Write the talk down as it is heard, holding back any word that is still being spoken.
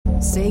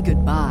Say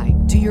goodbye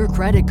to your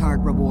credit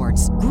card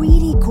rewards.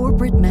 Greedy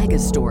corporate mega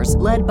stores,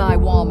 led by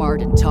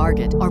Walmart and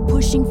Target, are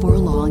pushing for a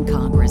law in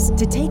Congress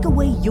to take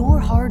away your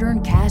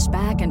hard-earned cash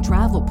back and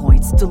travel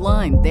points to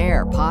line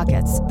their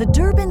pockets. The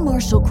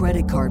Durbin-Marshall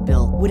credit card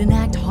bill would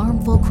enact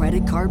harmful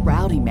credit card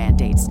routing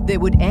mandates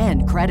that would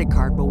end credit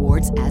card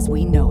rewards as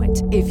we know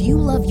it. If you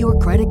love your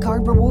credit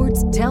card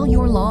rewards, tell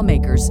your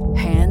lawmakers,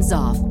 hands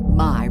off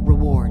my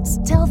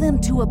rewards. Tell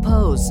them to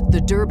oppose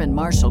the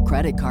Durbin-Marshall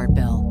credit card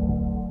bill.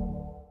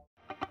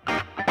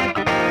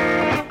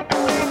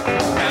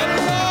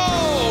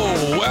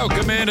 Hello!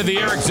 Welcome into the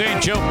Eric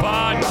Zane Show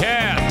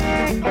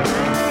Podcast.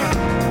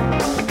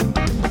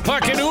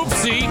 Fucking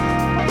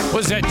oopsie.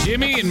 Was that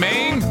Jimmy in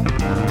Maine?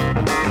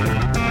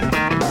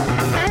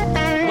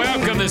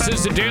 Welcome. This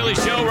is the Daily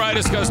Show where I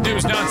discuss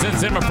news,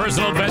 nonsense, and my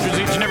personal adventures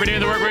each and every day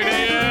of the work week.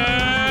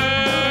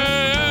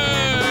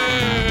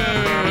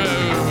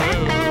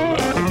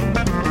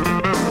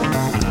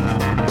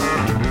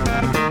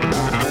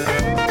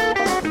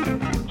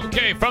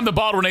 Okay, from the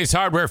Baldwin Ace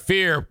Hardware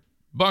Fear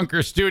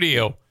Bunker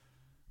Studio,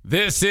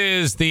 this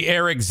is the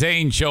Eric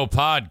Zane Show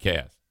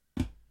Podcast,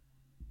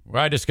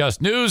 where I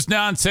discuss news,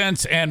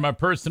 nonsense, and my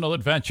personal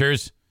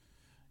adventures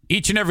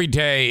each and every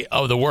day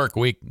of the work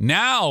week.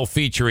 Now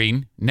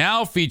featuring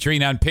on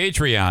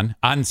Patreon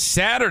on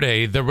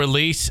Saturday, the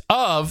release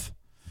of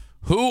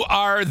Who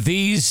Are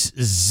These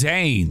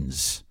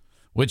Zanes,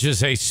 which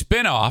is a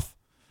spinoff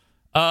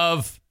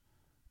of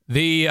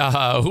the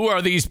Who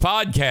Are These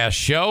podcast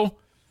show,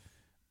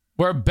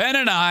 where Ben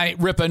and I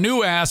rip a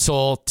new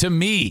asshole to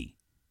me.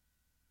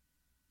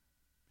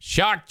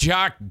 Shock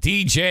jock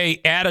DJ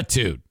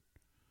attitude.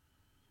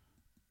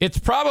 It's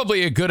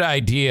probably a good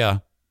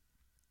idea,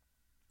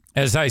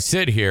 as I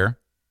sit here,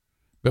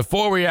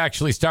 before we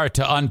actually start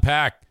to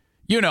unpack,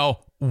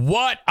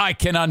 what I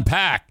can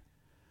unpack,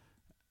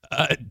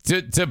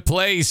 to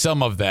play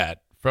some of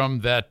that from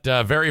that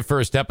very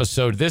first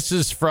episode. This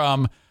is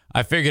from,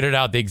 I figured it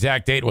out, the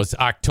exact date was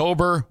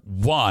October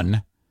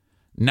 1,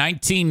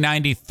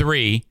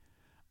 1993.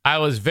 I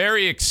was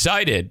very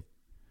excited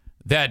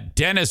that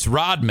Dennis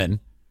Rodman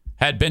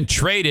had been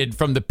traded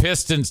from the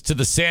Pistons to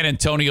the San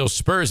Antonio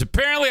Spurs.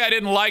 Apparently, I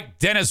didn't like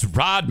Dennis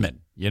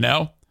Rodman,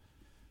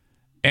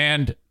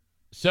 And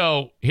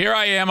so here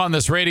I am on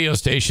this radio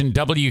station,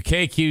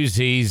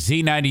 WKQZ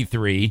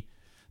Z93.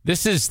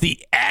 This is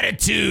the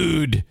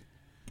attitude,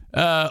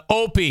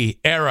 Opie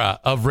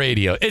era of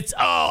radio. It's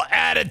all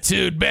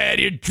attitude, man.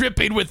 You're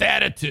dripping with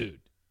attitude.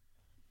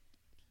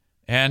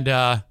 And,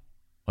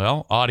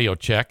 audio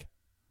check.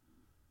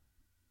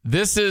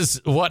 This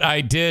is what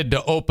I did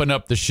to open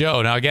up the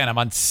show. Now, again, I'm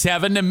on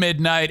 7 to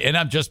midnight, and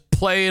I'm just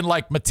playing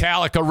like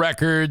Metallica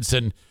records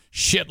and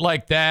shit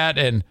like that.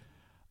 And,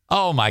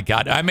 oh, my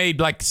God, I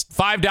made like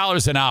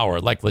 $5 an hour,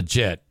 like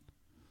legit.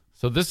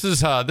 So this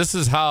is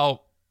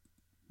how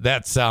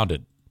that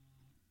sounded.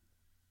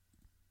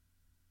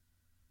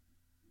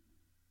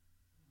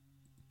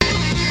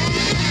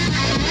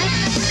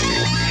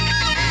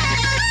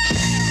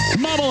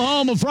 Mobile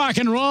home of rock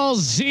and roll,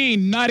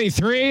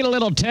 Z93.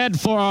 Little Ted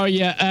for all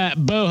you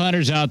bow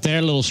hunters out there.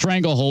 A little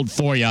stranglehold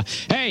for you.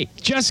 Hey,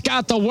 just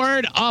got the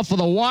word off of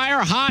the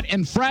wire, hot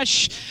and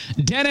fresh.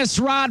 Dennis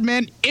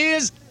Rodman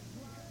is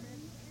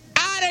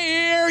out of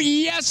here.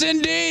 Yes,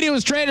 indeed. He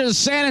was traded to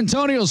San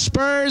Antonio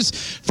Spurs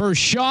for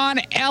Sean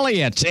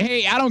Elliott.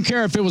 Hey, I don't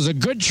care if it was a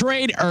good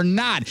trade or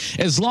not.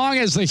 As long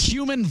as the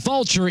human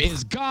vulture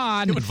is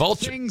gone,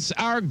 things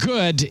are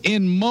good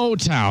in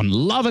Motown.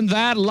 Loving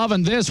that,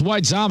 loving this.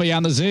 White Zombie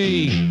on the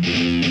Z.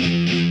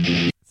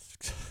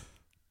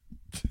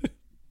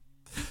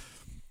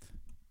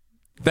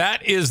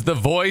 That is the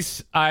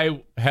voice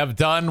I have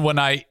done when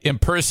I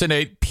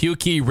impersonate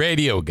Pukey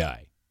Radio Guy.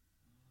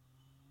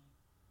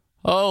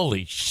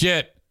 Holy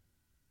shit.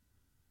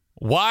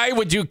 Why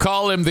would you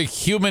call him the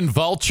human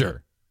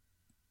vulture?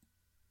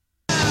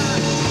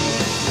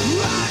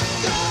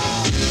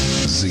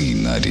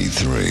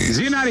 Z93.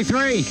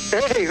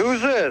 Z93. Hey,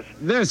 who's this?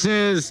 This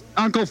is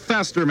Uncle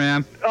Fester,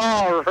 man.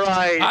 All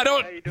right. I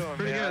don't, How you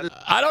doing, man?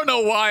 I don't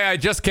know why I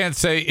just can't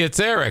say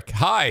it's Eric.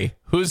 Hi,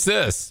 who's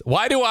this?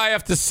 Why do I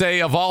have to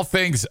say, of all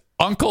things,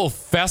 Uncle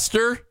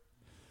Fester?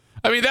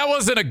 I mean, that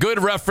wasn't a good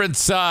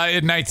reference in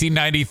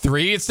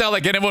 1993. It's not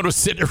like anyone was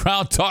sitting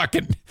around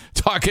talking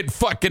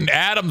fucking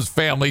Addams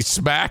Family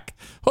smack.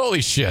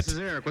 Holy shit. This is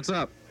Eric. What's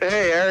up?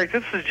 Hey, Eric,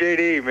 this is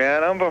JD,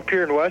 man. I'm up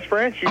here in West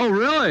Branch. Oh,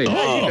 really?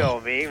 You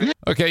know me. Man.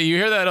 Okay, you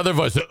hear that other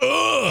voice.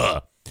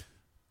 Ugh.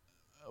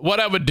 What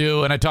I would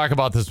do, and I talk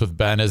about this with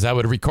Ben, is I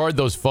would record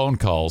those phone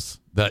calls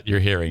that you're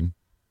hearing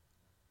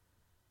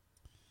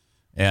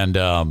and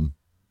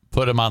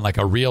put them on like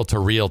a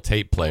reel-to-reel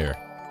tape player.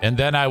 And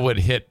then I would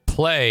hit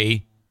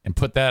play and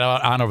put that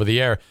on over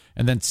the air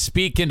and then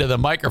speak into the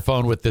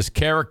microphone with this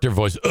character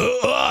voice.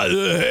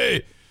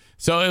 Hey.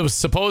 So it was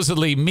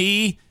supposedly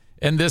me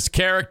and this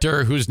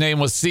character whose name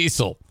was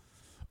Cecil.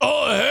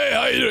 Oh, hey,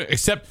 how you doing?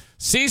 Except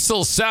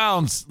Cecil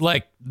sounds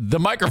like the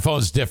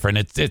microphone's different.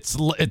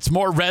 It's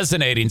more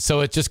resonating, so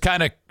it just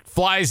kind of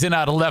flies in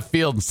out of left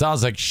field and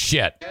sounds like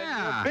shit.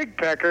 Yeah. Big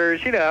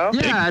peckers, you know.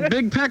 Yeah,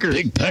 big peckers.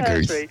 Big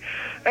peckers.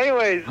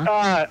 Anyways,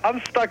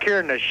 I'm stuck here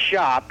in the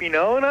shop, you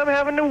know, and I'm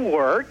having to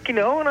work, you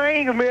know, and I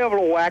ain't going to be able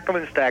to whack them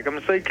and stack them.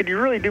 So could you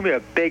really do me a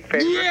big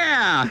favor?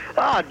 Yeah.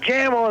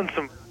 Jam on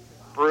some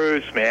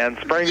Bruce, man.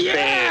 Springsteen.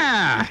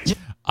 Yeah.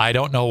 I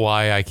don't know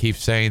why I keep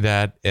saying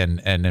that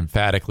and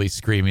emphatically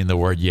screaming the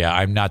word, yeah.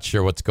 I'm not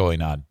sure what's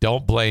going on.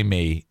 Don't blame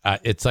me.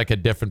 It's like a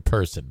different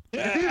person.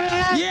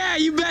 Yeah,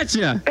 you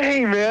betcha.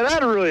 Hey, man,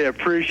 I'd really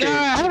appreciate it.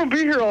 I'm going to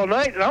be here all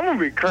night, and I'm going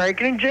to be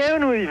cranking and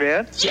jamming with you,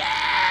 man.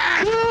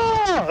 Yeah.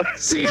 Cool.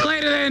 See you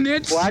later then,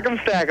 Mitch. Whack 'em,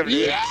 stack 'em.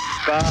 Yeah.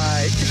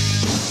 Bye.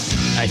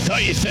 I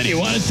thought you said he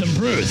wanted some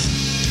Bruce.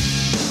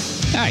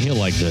 He'll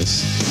like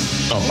this.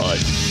 Oh,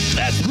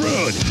 that's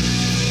rude.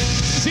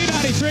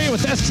 C93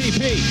 with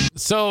STP.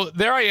 So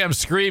there I am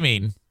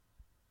screaming.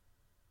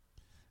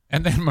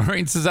 And then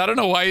Maureen says, I don't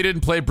know why you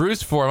didn't play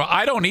Bruce for him.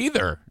 I don't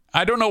either.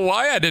 I don't know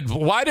why I did.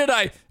 Why did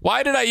I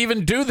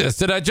even do this?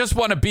 Did I just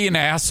want to be an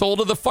asshole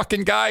to the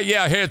fucking guy?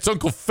 Yeah, hey, it's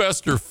Uncle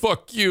Fester.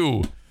 Fuck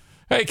you.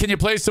 Hey, can you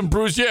play some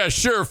Bruce? Yeah,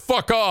 sure.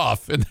 Fuck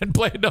off. And then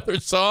play another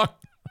song.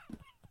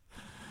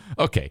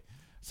 Okay.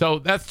 So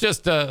that's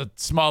just a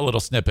small little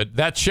snippet.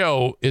 That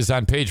show is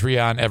on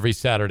Patreon every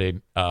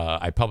Saturday.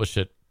 I publish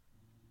it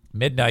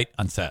midnight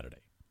on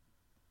Saturday.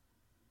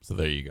 So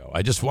there you go.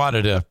 I just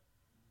wanted to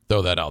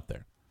throw that out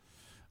there.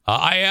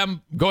 I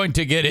am going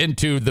to get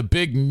into the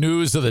big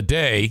news of the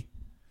day.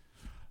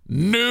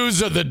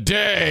 News of the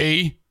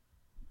day.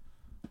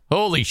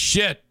 Holy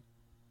shit.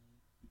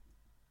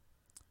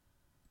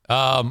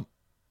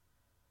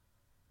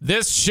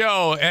 This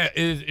show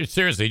is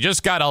seriously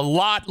just got a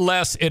lot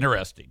less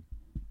interesting.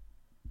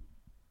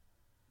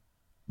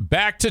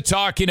 Back to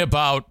talking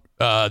about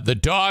the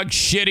dog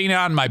shitting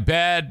on my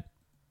bed,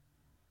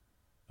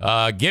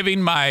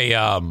 giving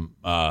my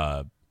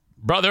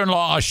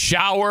brother-in-law a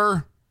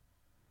shower,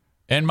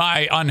 and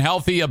my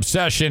unhealthy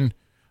obsession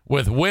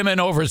with women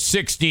over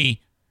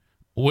 60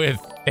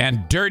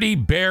 and dirty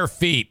bare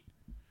feet.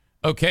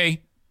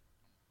 Okay?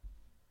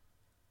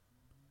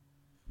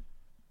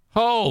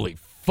 Holy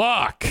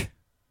fuck.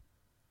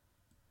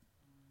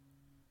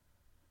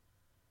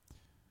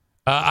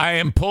 I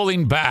am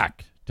pulling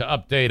back to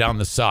update on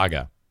the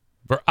saga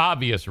for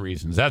obvious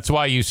reasons. That's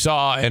why you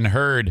saw and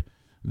heard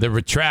the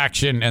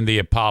retraction and the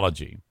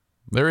apology.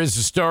 There is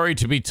a story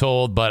to be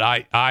told, but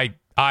I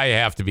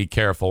have to be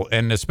careful,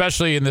 and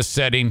especially in this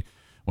setting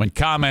when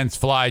comments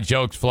fly,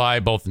 jokes fly,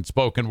 both in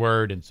spoken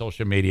word and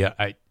social media.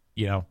 I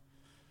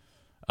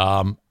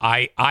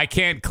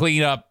can't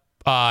clean up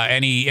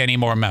any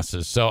more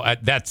messes. So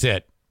that's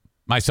it,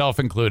 myself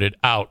included,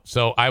 out.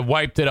 So I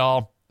wiped it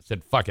all. I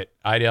said, fuck it.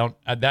 I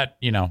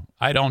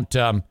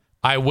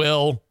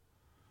will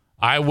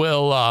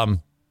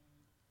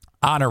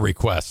honor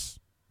requests,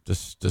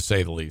 just to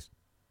say the least.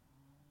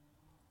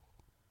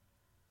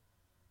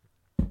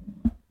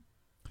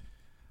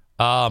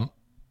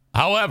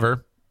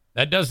 However,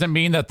 that doesn't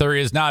mean that there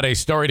is not a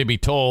story to be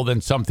told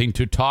and something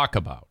to talk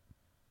about.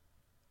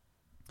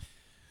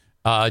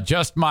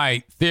 Just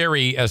my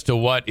theory as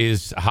to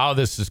how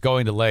this is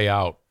going to lay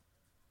out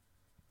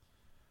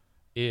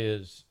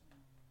is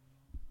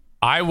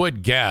I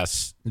would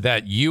guess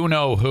that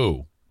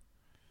who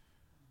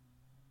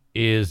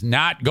is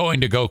not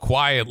going to go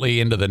quietly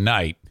into the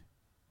night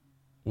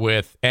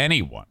with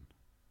anyone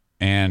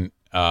and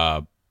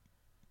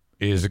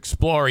is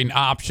exploring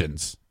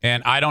options.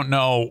 And I don't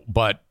know,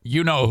 but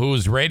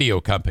whose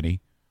radio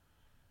company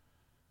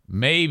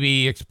may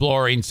be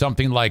exploring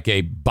something like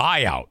a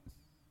buyout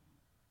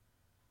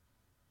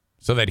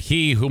so that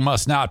he who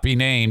must not be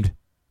named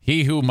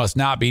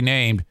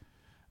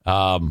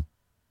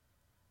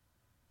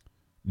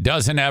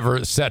doesn't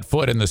ever set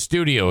foot in the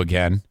studio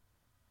again.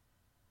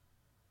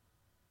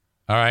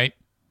 All right.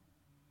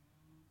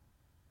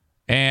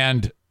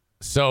 And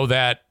so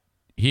that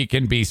he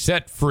can be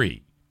set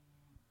free.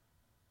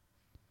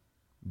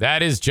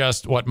 That is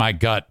just what my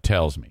gut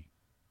tells me.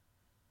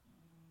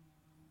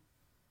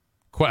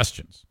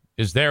 Questions.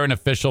 Is there an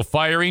official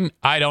firing?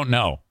 I don't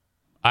know.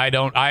 I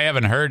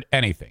haven't heard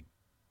anything.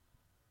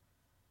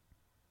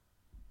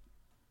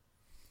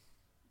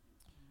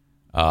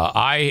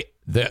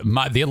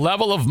 The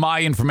level of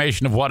my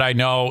information of what I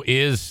know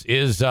is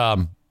it's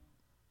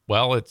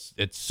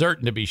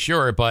certain to be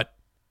sure, but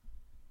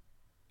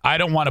I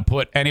don't want to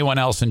put anyone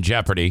else in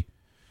jeopardy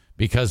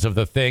because of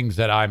the things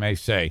that I may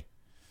say.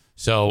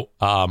 So,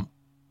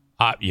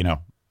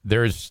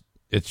 it's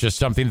just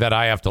something that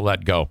I have to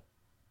let go.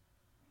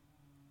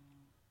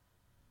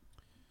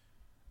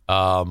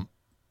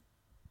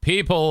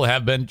 People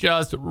have been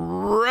just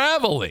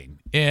reveling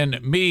in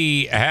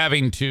me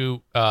having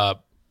to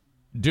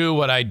do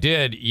what I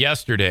did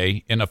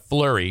yesterday in a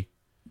flurry.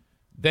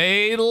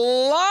 They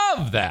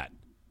love that.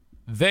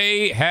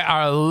 They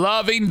are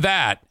loving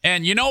that.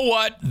 And you know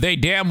what? They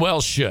damn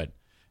well should.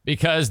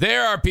 Because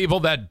there are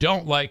people that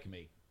don't like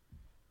me.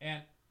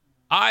 And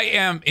I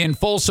am in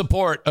full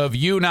support of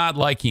you not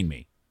liking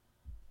me.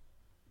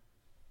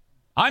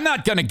 I'm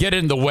not going to get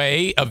in the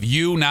way of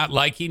you not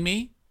liking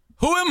me.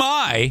 Who am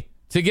I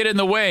to get in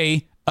the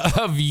way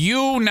of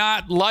you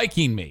not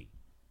liking me?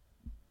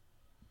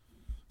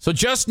 So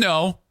just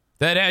know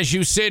that as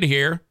you sit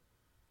here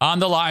on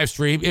the live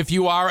stream, if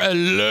you are a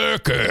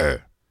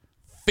lurker,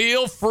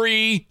 feel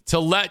free to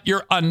let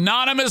your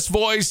anonymous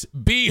voice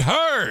be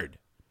heard.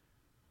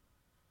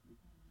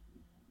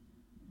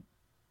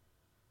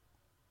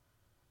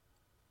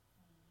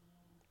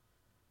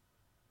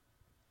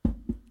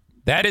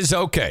 That is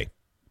okay.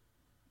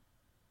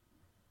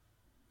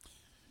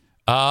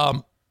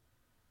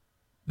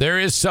 There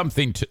is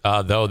something,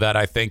 though, that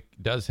I think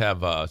does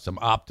have some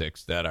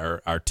optics that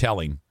are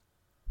telling.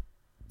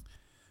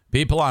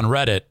 People on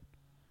Reddit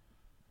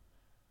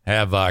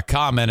have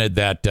commented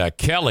that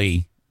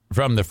Kelly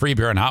from the Free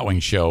Beer and Hot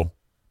Wings show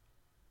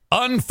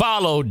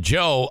unfollowed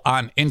Joe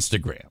on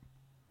Instagram.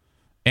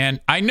 And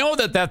I know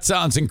that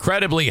sounds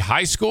incredibly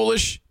high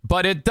schoolish,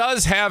 but it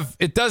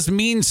does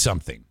mean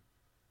something.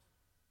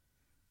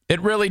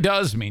 It really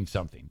does mean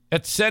something.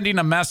 It's sending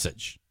a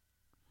message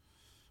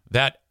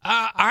that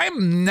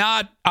I'm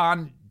not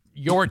on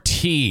your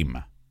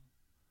team.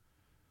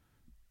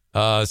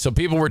 So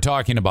people were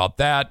talking about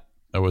that.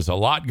 There was a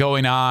lot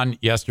going on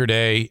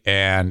yesterday.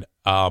 And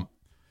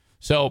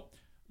so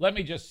let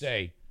me just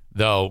say,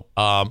 though,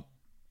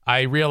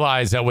 I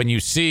realize that when you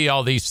see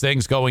all these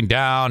things going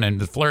down and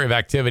the flurry of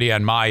activity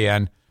on my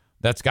end,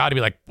 that's got to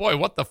be like, boy,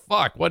 what the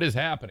fuck? What is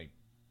happening?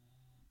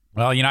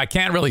 Well, I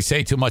can't really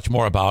say too much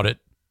more about it.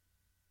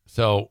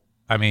 So,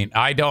 I mean,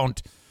 I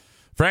don't,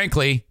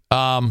 frankly,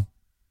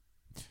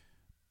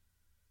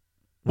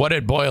 what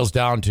it boils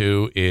down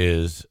to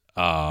is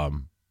I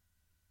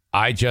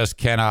just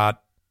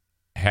cannot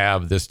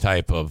have this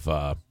type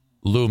of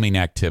looming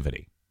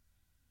activity.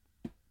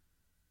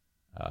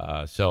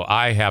 So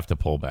I have to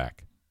pull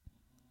back.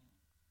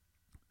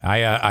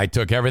 I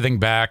took everything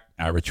back.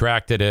 I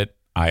retracted it.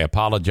 I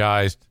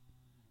apologized.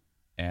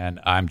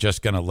 And I'm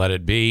just going to let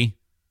it be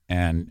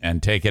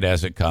and take it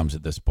as it comes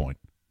at this point.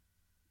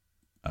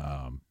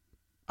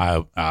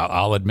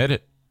 I'll admit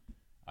it.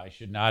 I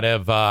should not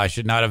have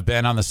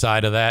been on the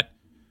side of that.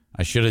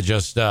 I should have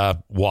just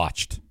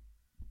watched.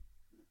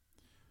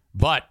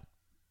 But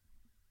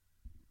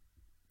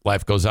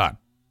life goes on.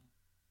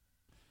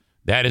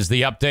 That is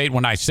the update.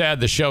 When I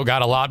said the show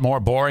got a lot more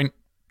boring,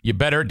 you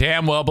better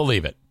damn well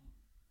believe it.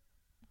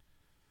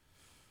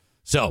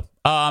 So,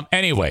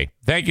 anyway,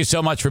 thank you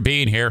so much for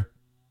being here.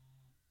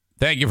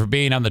 Thank you for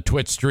being on the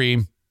Twitch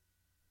stream.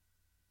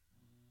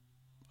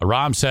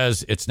 Aram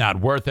says it's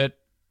not worth it.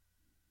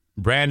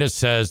 Brandis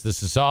says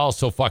this is all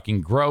so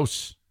fucking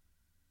gross.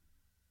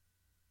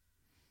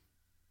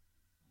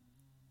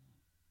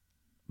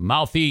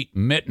 Mouthy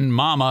Mitten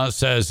Mama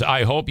says,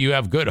 I hope you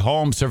have good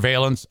home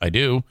surveillance. I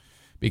do,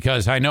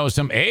 because I know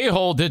some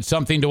a-hole did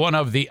something to one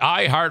of the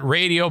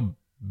iHeartRadio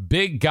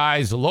big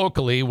guys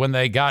locally when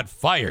they got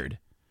fired.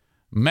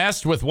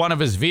 Messed with one of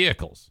his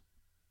vehicles.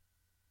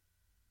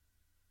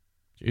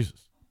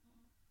 Jesus.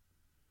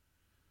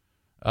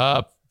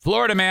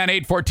 Florida Man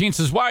 814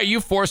 says, why are you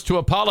forced to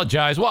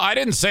apologize? Well, I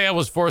didn't say I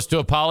was forced to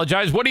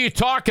apologize. What are you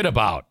talking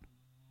about?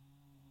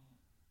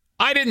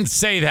 I didn't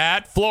say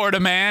that, Florida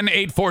Man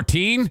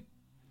 814.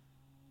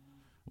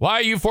 Why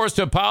are you forced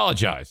to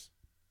apologize?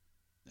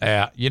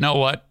 You know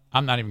what?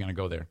 I'm not even going to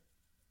go there.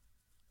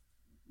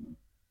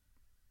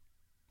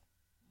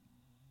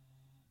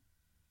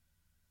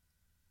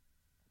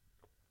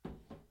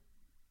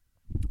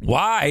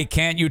 Why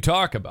can't you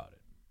talk about it?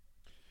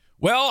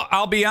 Well,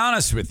 I'll be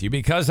honest with you,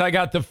 because I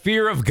got the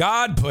fear of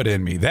God put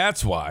in me.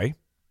 That's why.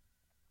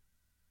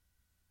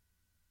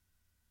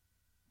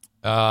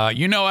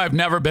 I've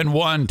never been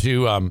one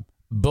to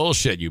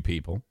bullshit you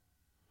people.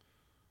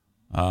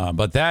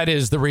 But that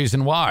is the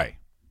reason why.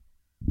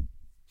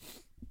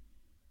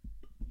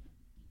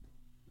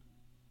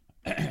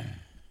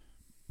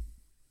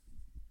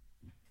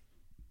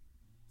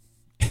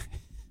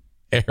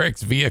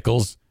 Eric's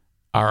vehicles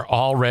are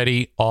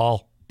already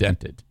all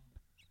dented.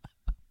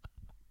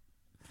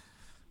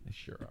 They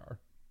sure are.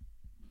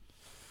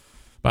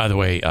 By the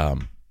way,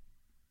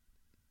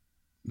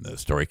 the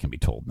story can be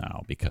told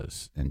now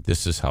and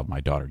this is how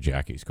my daughter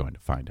Jackie's going to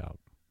find out.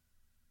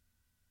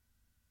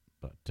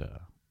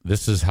 But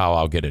this is how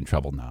I'll get in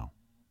trouble now.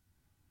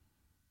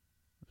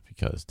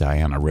 Because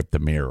Diana ripped the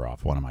mirror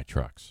off one of my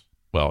trucks.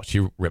 Well,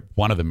 she ripped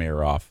one of the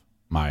mirrors off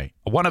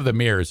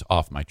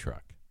my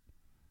truck.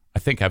 I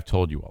think I've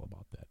told you all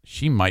about that.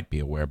 She might be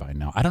aware by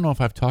now. I don't know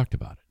if I've talked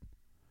about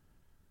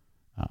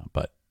it.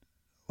 But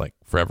like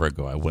forever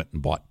ago, I went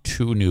and bought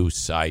 2 new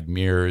side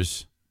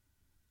mirrors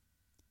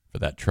for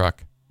that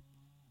truck.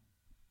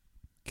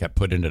 Kept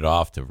putting it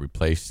off to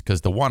replace,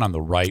 because the one on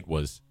the right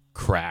was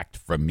cracked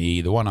from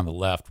me. The one on the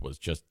left was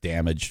just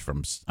damaged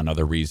from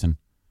another reason.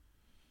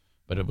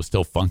 But it was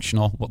still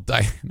functional. Well,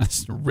 Diana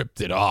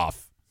ripped it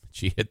off.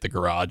 She hit the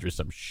garage or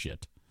some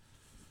shit.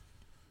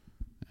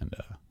 And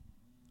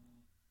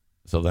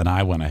so then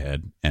I went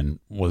ahead and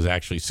was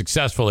actually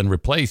successful in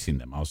replacing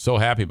them. I was so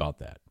happy about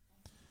that.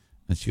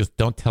 And she goes,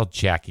 don't tell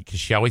Jackie, because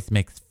she always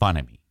makes fun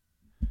of me.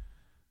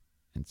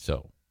 And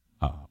so,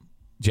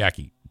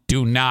 Jackie,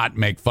 do not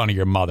make fun of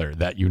your mother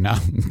that you now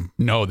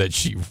know that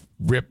she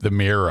ripped the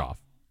mirror off.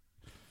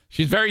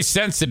 She's very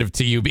sensitive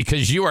to you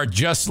because you are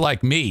just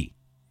like me.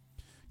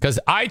 Because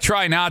I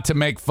try not to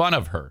make fun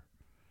of her.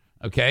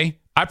 Okay?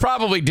 I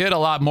probably did a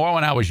lot more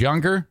when I was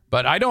younger,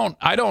 but I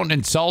don't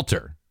insult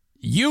her.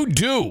 You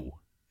do.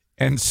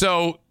 And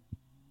so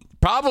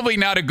probably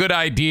not a good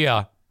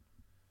idea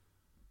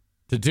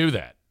to do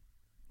that.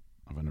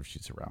 I wonder if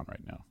she's around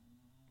right now.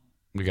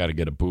 We got to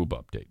get a boob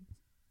update.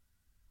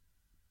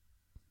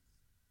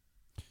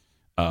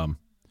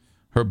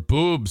 Her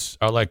boobs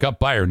are like up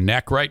by her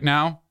neck right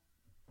now.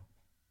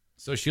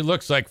 So she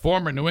looks like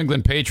former New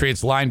England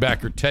Patriots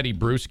linebacker Teddy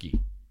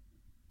Bruschi.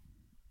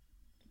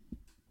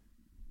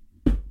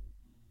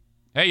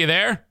 Hey, you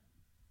there?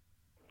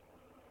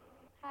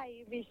 Hi,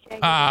 you be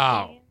shaking.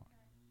 Oh,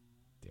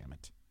 damn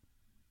it.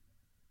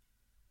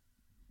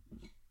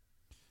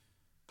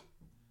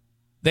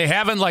 They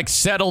haven't like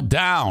settled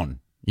down.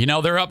 You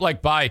know, they're up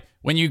like by,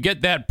 when you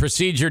get that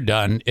procedure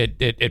done,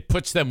 it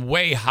puts them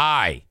way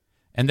high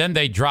and then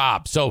they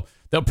drop. So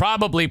they'll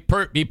probably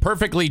be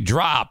perfectly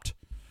dropped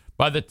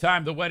by the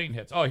time the wedding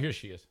hits. Oh, here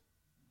she is.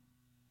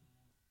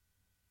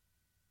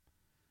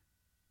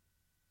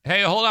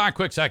 Hey, hold on a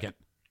quick second.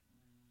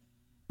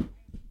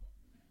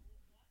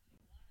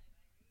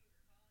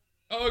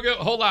 Oh,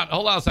 hold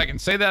on a second.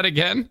 Say that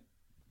again.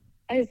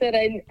 I said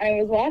I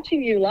was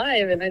watching you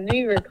live and I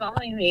knew you were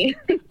calling me.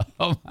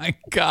 Oh, my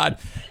God.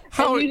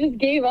 And you just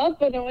gave up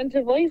and it went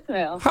to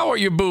voicemail. How are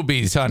your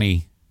boobies,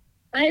 honey?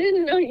 I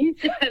didn't know you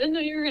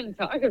were going to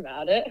talk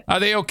about it. Are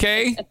they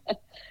okay?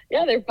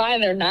 Yeah, they're fine.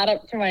 They're not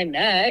up to my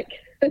neck.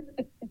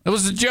 It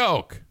was a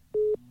joke.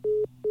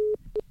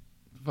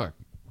 Fuck.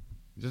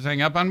 You just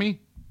hang up on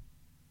me?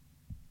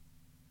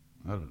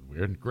 That was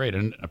weird. Great.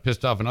 And I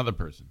pissed off another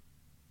person.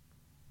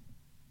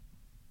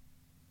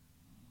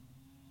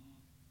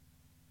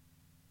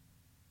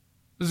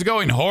 This is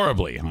going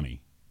horribly,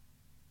 honey.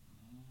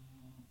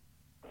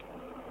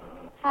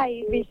 Hi,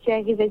 you reached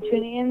Jackie the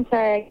tuning in.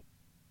 Sorry.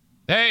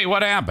 Hey,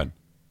 what happened?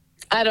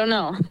 I don't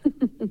know.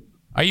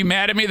 Are you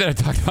mad at me that I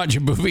talked about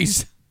your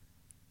boobies?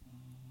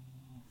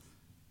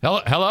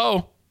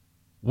 Hello?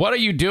 What are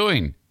you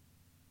doing?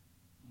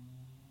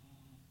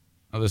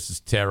 Oh, this is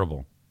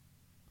terrible.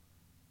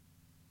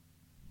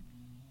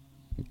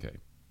 Okay.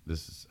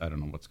 I don't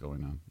know what's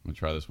going on. I'm going to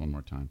try this one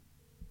more time.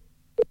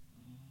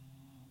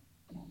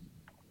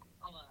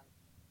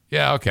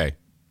 Yeah, okay.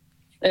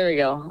 There we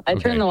go. I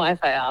turned the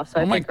Wi-Fi off.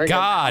 So oh, my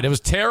God. It was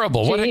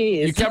terrible. What,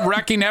 you kept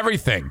wrecking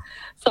everything.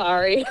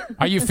 Sorry.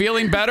 Are you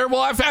feeling better?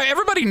 Well,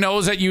 everybody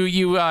knows that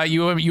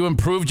you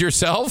improved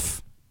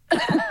yourself.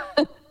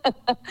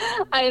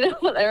 I know.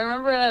 I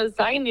remember when I was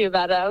talking to you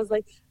about it. I was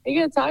like, are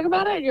you going to talk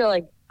about it? And you're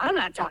like, I'm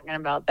not talking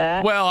about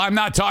that. Well, I'm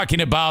not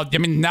talking about,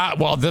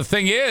 the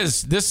thing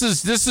is, this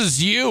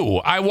is you.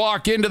 I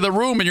walk into the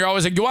room and you're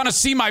always like, you want to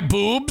see my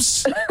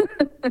boobs?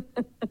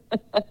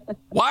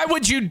 Why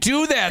would you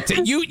do that?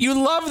 You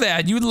love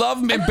that. You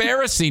love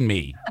embarrassing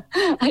me.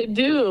 I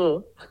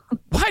do.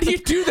 Why do you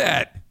do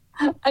that?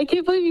 I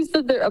can't believe you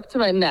said they're up to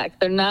my neck.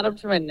 They're not up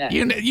to my neck.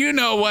 You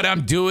know what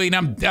I'm doing.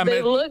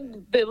 They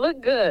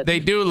look good. They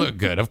do look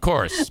good, of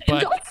course.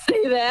 But don't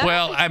say that.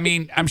 Well,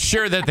 I'm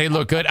sure that they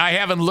look good. I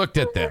haven't looked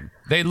at them.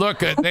 They look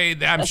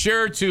good. I'm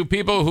sure to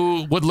people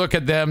who would look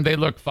at them, they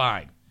look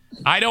fine.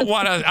 I don't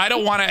want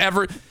to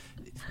ever.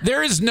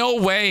 There is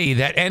no way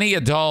that any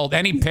adult,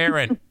 any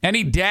parent,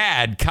 any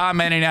dad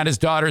commenting on his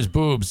daughter's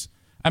boobs.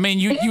 I mean,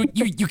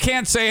 you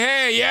can't say,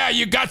 hey, yeah,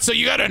 you got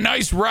a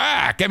nice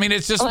rack. I mean,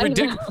 it's just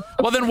ridiculous.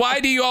 Well, then why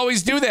do you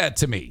always do that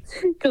to me?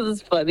 Because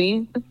it's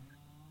funny.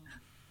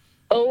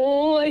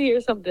 Oh, I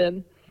hear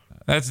something.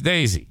 That's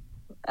Daisy.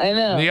 I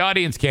know. The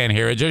audience can't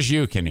hear it. Just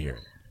you can hear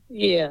it.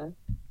 Yeah.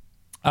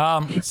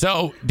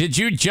 So did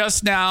you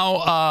just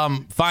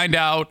now find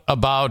out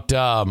about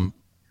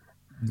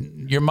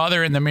your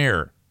mother in the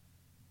mirror?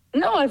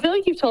 No, I feel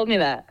like you've told me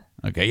that.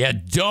 Okay, yeah,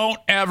 don't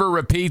ever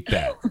repeat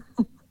that.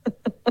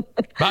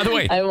 By the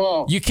way, I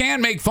won't. You can't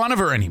make fun of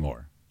her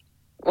anymore.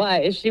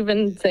 Why? Has she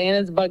been saying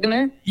it's bugging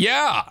her?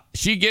 Yeah,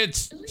 she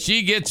gets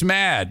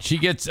mad. She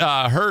gets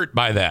hurt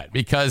by that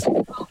because,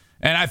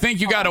 and I think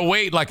you got to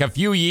wait like a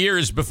few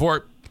years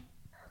before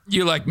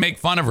you like make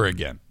fun of her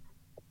again.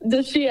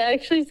 Does she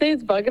actually say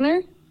it's bugging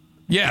her?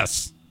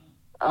 Yes.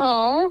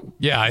 Oh.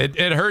 Yeah,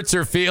 it hurts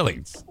her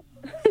feelings.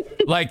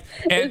 Like,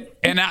 and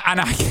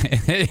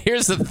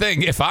here's the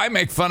thing: if I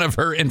make fun of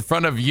her in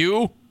front of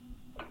you,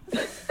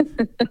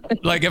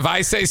 like if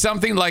I say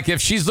something like if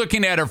she's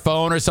looking at her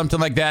phone or something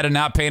like that and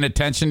not paying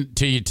attention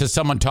to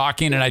someone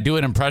talking, and I do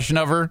an impression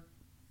of her,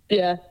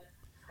 yeah,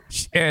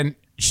 and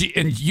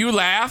you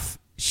laugh,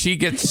 she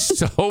gets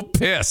so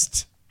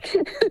pissed.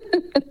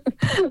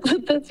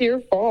 But that's your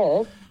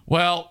fault.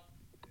 Well,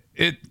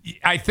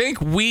 I think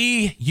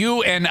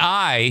you and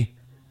I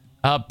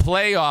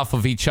play off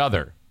of each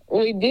other.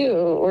 We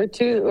do.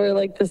 We're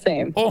like the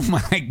same. Oh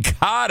my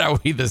God, are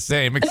we the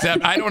same?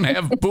 Except I don't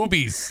have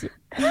boobies.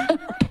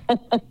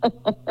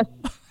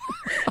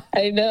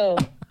 I know.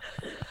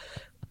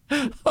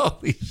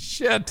 Holy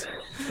shit.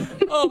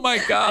 Oh my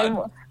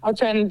God. I'll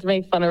try not to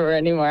make fun of her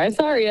anymore. I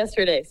saw her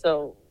yesterday,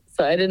 so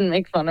I didn't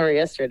make fun of her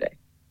yesterday.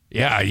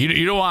 Yeah,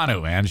 you don't want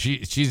to, man. She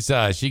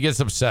gets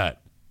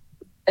upset.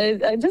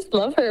 I just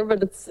love her,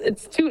 but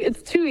it's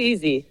too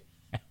easy.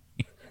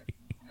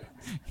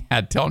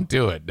 Yeah, don't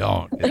do it.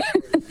 Don't.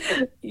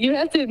 You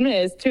have to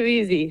admit it's too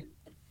easy.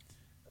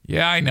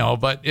 Yeah, I know,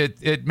 but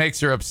it makes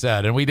her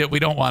upset, and we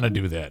don't want to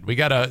do that. We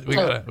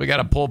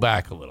gotta pull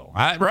back a little.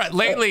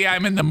 Lately,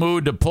 I'm in the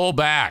mood to pull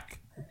back.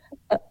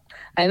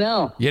 I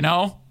know. You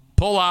know,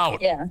 pull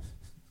out. Yeah.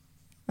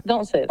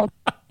 Don't say that.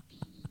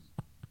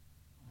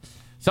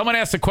 Someone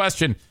asked a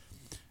question.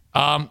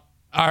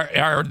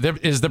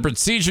 Is the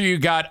procedure you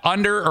got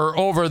under or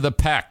over the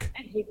pec?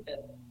 I hate this.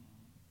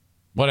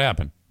 What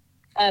happened?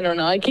 I don't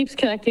know. It keeps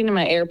connecting to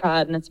my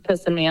AirPod, and it's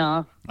pissing me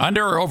off.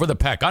 Under or over the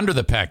pec? Under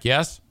the pec,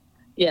 yes?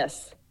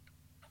 Yes.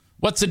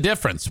 What's the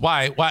difference?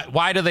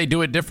 Why do they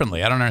do it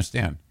differently? I don't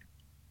understand.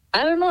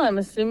 I don't know. I'm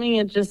assuming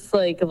it just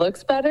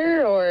looks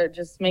better or it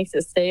just makes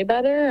it stay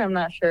better. I'm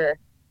not sure.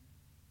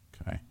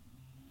 Okay.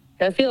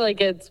 I feel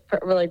like it's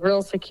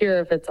real secure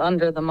if it's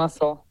under the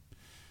muscle.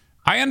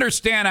 I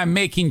understand I'm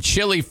making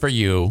chili for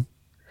you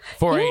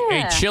for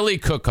a chili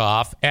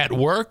cook-off at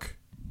work.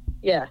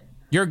 Yeah.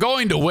 You're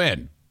going to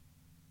win.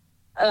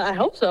 I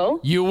hope so.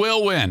 You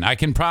will win. I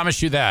can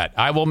promise you that.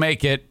 I will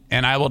make it,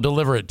 and I will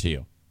deliver it to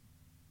you.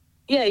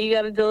 Yeah, you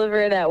got to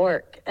deliver it at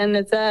work. And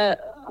it's at,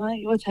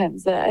 what time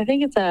is that? I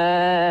think it's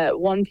at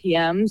 1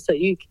 p.m., so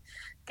you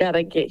got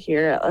to get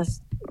here at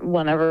least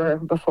whenever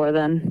before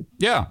then.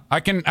 Yeah,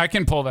 I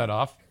can pull that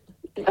off.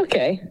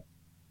 Okay.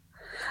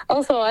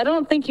 Also, I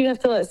don't think you have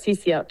to let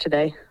Cece out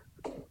today.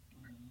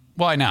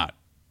 Why not?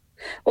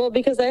 Well,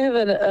 because I have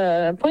an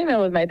appointment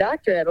with my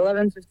doctor at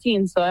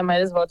 11:15, so I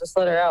might as well just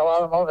let her out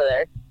while I'm over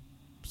there.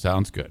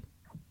 Sounds good.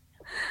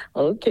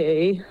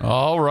 Okay.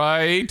 All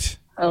right.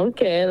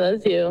 Okay,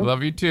 love you.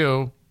 Love you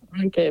too.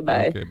 Okay,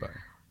 bye. Okay, bye.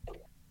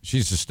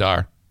 She's a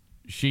star.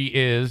 She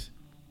is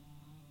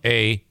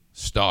a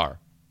star.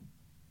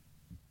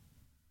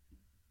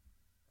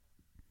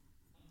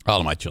 All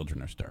of my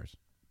children are stars.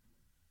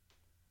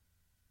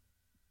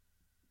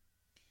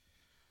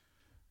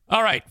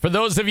 All right. For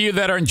those of you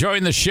that are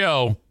enjoying the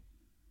show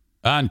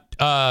on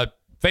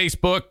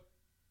Facebook,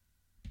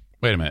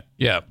 wait a minute.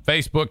 Yeah,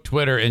 Facebook,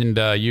 Twitter, and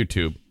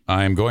YouTube,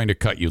 I'm going to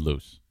cut you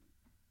loose.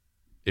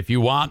 If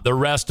you want the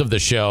rest of the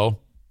show,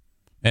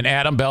 and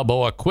Adam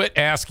Balboa, quit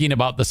asking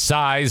about the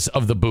size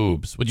of the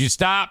boobs. Would you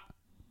stop?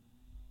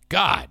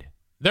 God,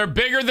 they're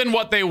bigger than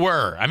what they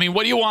were. I mean,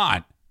 what do you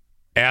want,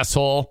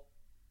 asshole?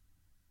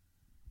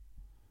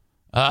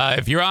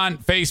 If you're on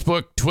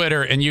Facebook,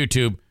 Twitter, and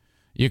YouTube,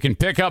 you can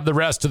pick up the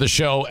rest of the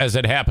show as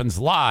it happens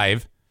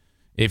live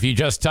if you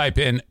just type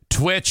in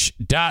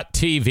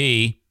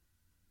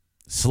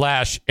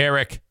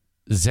twitch.tv/Eric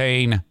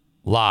Zane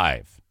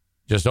Live.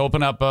 Just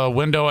open up a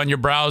window on your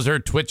browser,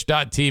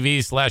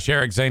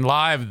 twitch.tv/Eric Zane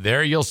Live.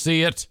 There you'll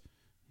see it.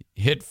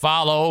 Hit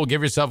follow,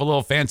 give yourself a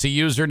little fancy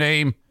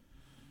username,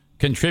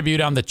 contribute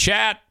on the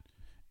chat,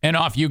 and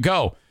off you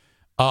go.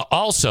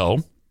 Also,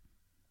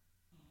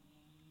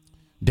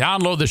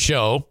 download the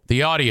show,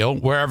 the audio,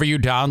 wherever you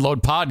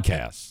download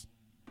podcasts.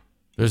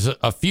 There's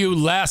a few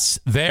less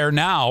there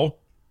now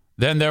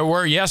than there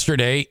were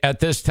yesterday at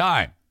this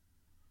time.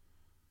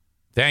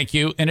 Thank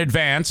you in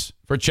advance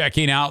for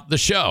checking out the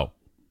show.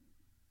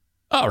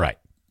 All right.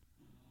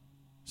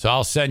 So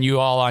I'll send you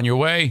all on your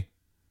way.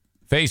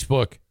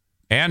 Facebook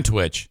and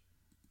Twitch.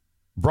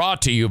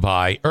 Brought to you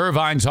by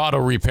Irvine's Auto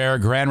Repair,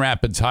 Grand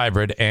Rapids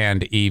Hybrid,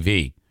 and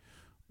EV.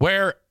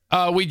 Where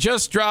we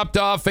just dropped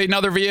off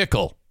another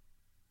vehicle.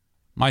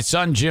 My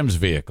son Jim's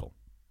vehicle.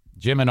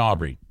 Jim and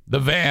Aubrey. The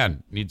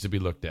van needs to be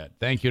looked at.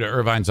 Thank you to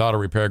Irvine's Auto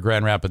Repair,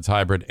 Grand Rapids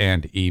Hybrid,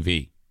 and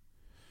EV.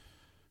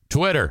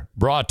 Twitter,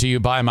 brought to you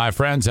by my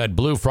friends at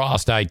Blue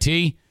Frost IT.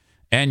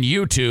 And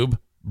YouTube,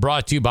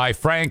 brought to you by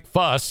Frank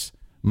Fuss,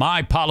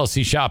 My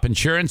Policy Shop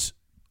Insurance.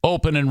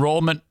 Open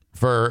enrollment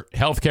for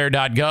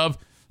healthcare.gov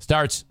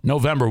starts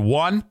November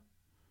 1.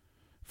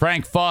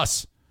 Frank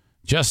Fuss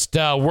just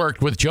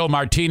worked with Joe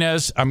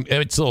Martinez.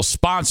 It's a little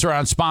sponsor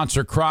on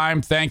sponsor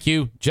crime. Thank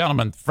you,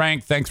 gentlemen.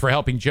 Frank, thanks for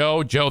helping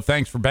Joe. Joe,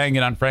 thanks for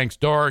banging on Frank's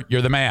door.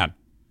 You're the man.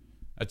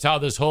 That's how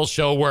this whole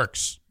show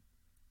works.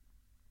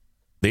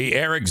 The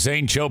Eric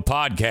Zane Show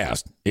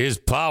Podcast is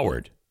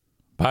powered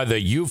by the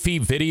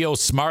Eufy Video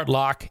Smart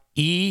Lock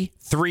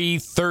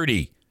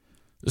E330.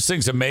 This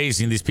thing's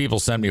amazing. These people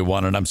sent me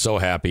one, and I'm so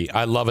happy.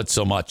 I love it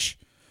so much.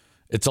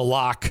 It's a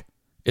lock.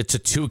 It's a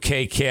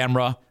 2K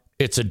camera.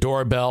 It's a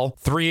doorbell.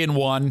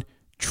 3-in-1,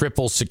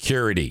 triple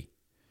security.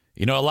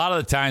 You know, a lot of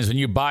the times when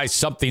you buy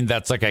something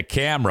that's like a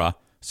camera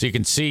so you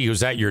can see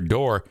who's at your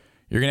door,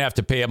 you're going to have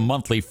to pay a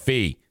monthly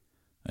fee.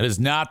 That is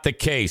not the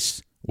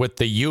case with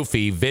the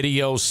Eufy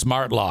Video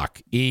Smart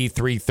Lock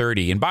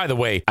E330. And by the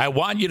way, I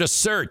want you to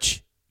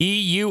search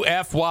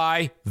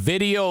EUFY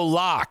Video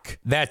Lock.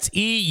 That's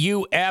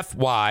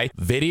EUFY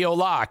Video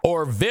Lock.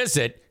 Or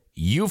visit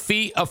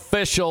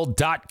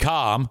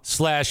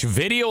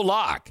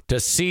eufyofficial.com/videolock to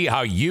see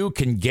how you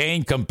can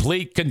gain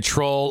complete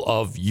control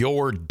of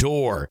your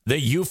door.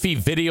 The Eufy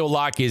Video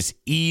Lock is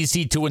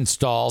easy to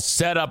install,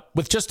 set up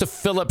with just a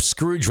Phillips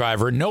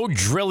screwdriver, no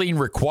drilling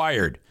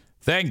required.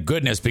 Thank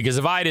goodness, because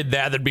if I did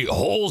that, there'd be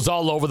holes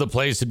all over the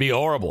place. It'd be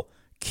horrible.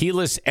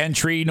 Keyless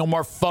entry, no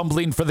more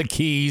fumbling for the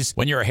keys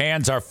when your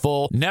hands are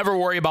full. Never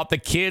worry about the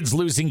kids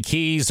losing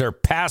keys or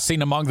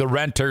passing among the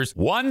renters.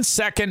 1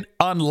 second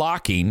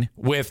unlocking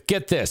with,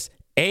 get this,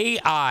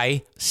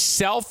 AI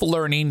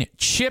self-learning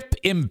chip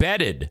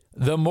embedded.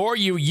 The more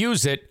you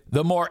use it,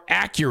 the more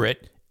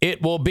accurate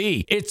it will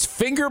be. It's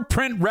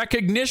fingerprint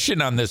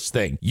recognition on this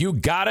thing. You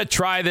gotta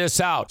try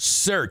this out.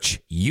 Search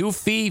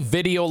Eufy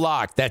Video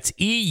Lock. That's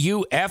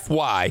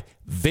EUFY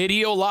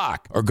Video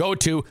Lock. Or go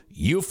to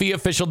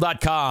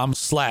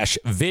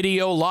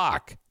eufyofficial.com/video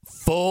lock.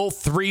 Full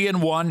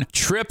 3-in-1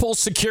 triple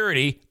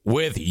security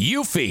with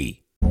Eufy.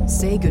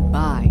 Say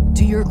goodbye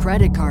to your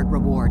credit card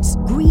rewards.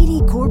 Greedy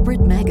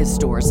corporate mega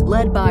stores,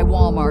 led by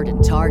Walmart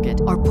and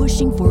Target, are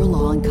pushing for a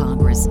law in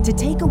Congress to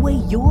take away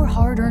your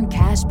hard-earned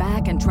cash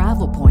back and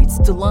travel points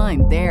to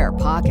line their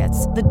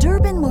pockets. The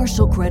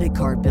Durbin-Marshall credit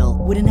card bill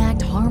would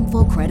enact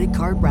harmful credit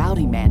card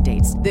routing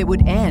mandates that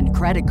would end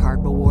credit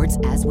card rewards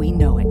as we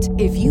know it.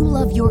 If you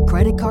love your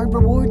credit card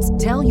rewards,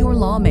 tell your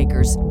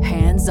lawmakers,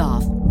 hands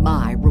off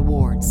my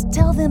rewards.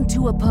 Tell them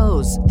to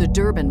oppose the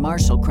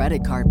Durbin-Marshall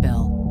credit card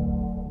bill.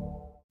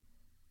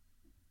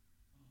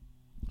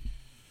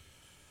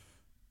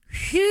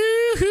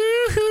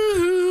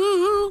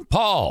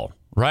 Paul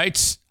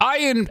writes,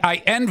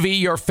 I envy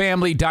your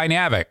family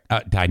dynamic.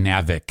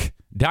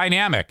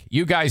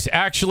 You guys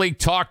actually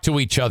talk to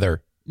each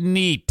other.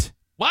 Neat.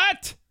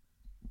 What?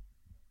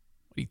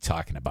 What are you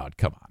talking about?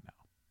 Come on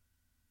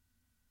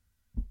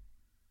now.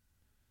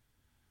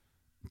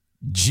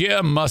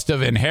 Jim must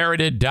have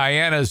inherited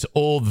Diana's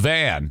old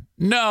van.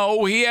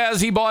 No,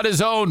 he bought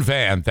his own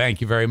van. Thank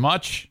you very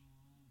much.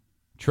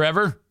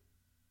 Trevor?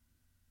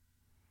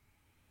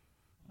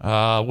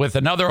 With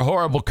another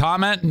horrible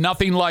comment,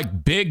 nothing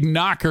like big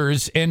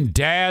knockers in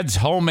Dad's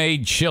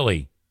homemade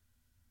chili.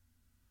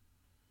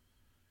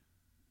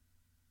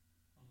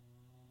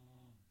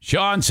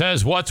 Sean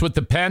says, what's with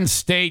the Penn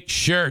State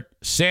shirt,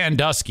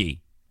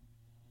 Sandusky?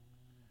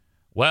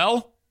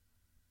 Well,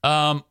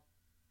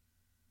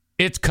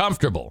 it's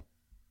comfortable.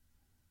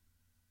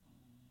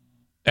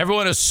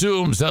 Everyone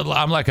assumes that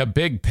I'm like a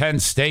big Penn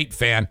State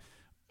fan.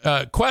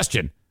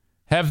 Question.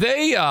 Have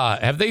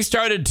they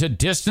started to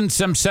distance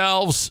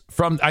themselves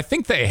from, I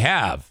think they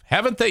have.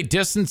 Haven't they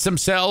distanced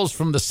themselves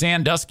from the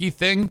Sandusky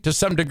thing to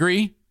some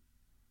degree?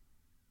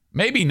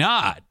 Maybe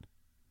not.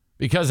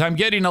 Because I'm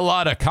getting a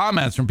lot of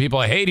comments from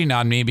people hating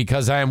on me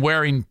because I am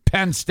wearing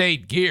Penn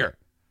State gear.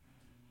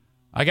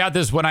 I got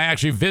this when I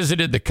actually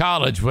visited the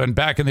college when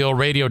back in the old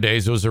radio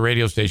days, it was a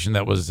radio station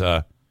that was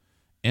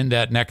in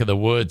that neck of the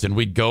woods, and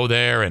we'd go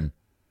there. And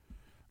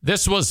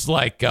this was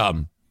like,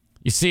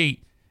 you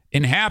see,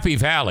 in Happy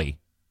Valley,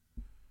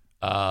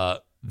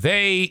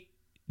 they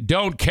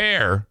don't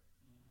care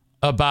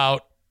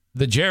about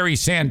the Jerry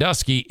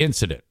Sandusky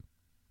incident.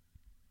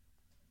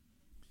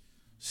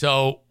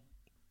 So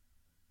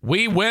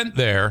we went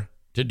there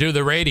to do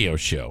the radio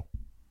show.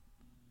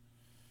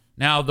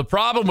 Now, the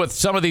problem with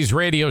some of these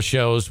radio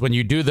shows when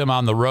you do them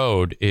on the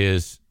road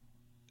is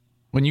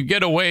when you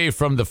get away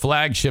from the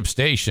flagship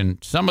station,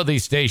 some of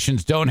these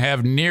stations don't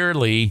have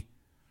nearly...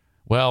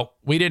 Well,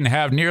 we didn't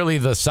have nearly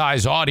the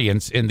size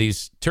audience in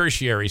these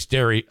tertiary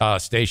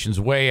stations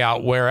way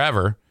out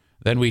wherever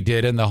than we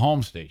did in the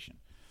home station.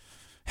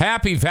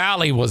 Happy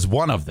Valley was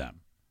one of them.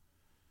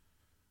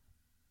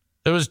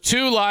 There was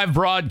 2 live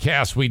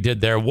broadcasts we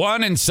did there.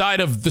 One inside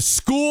of the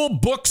school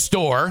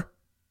bookstore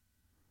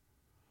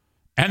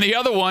and the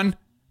other one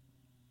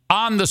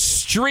on the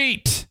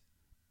street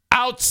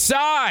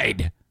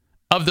outside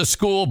of the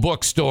school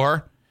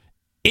bookstore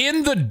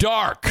in the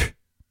dark.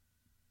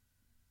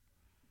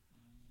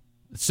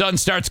 The sun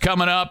starts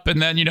coming up, and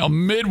then,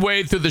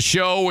 midway through the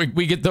show,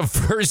 we get the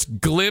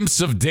first glimpse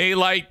of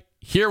daylight.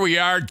 Here we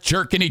are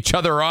jerking each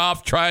other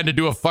off, trying to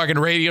do a fucking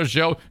radio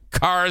show.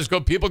 Cars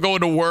go, people going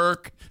to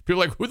work.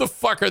 People are like, who the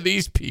fuck are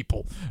these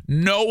people?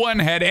 No one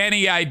had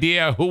any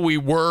idea who we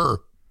were.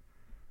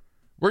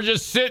 We're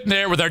just sitting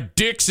there with our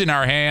dicks in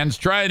our hands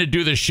trying to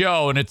do the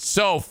show, and it's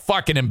so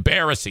fucking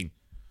embarrassing.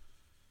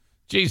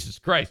 Jesus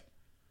Christ.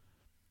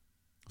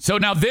 So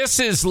now this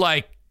is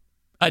like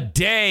a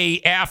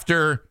day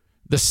after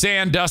the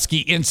Sandusky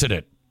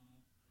incident.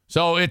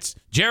 So it's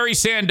Jerry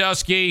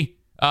Sandusky,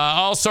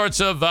 all sorts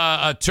of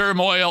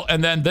turmoil,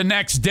 and then the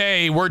next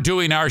day we're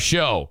doing our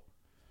show.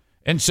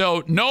 And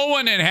so no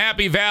one in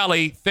Happy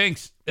Valley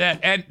thinks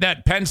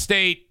that Penn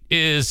State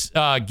is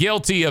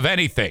guilty of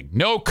anything.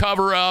 No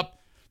cover-up.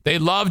 They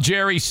love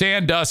Jerry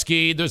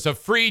Sandusky. There's a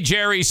free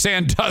Jerry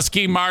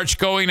Sandusky march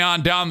going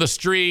on down the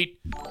street.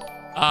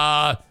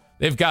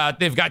 They've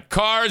got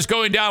cars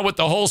going down with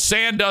the whole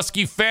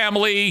Sandusky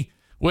family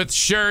with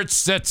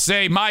shirts that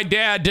say, my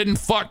dad didn't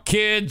fuck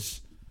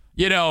kids.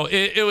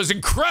 It was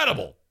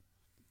incredible.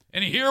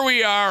 And here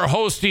we are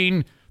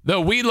hosting the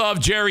We Love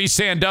Jerry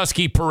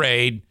Sandusky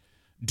parade,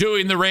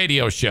 doing the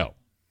radio show.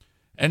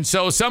 And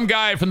so some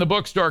guy from the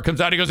bookstore comes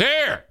out. He goes,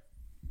 here,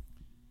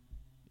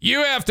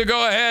 you have to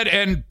go ahead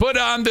and put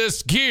on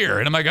this gear.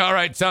 And I'm like, all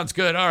right, sounds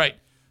good. All right.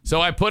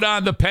 So I put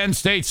on the Penn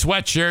State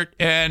sweatshirt,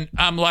 and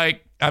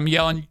I'm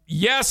yelling,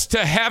 yes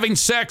to having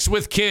sex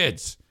with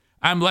kids.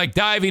 I'm like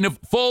diving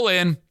full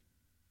in.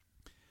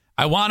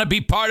 I want to be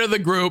part of the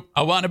group.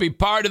 I want to be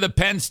part of the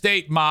Penn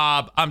State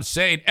mob. I'm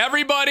saying,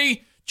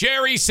 everybody,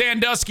 Jerry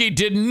Sandusky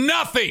did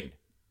nothing.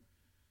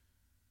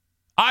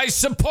 I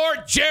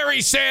support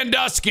Jerry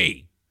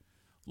Sandusky.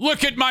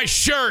 Look at my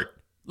shirt.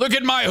 Look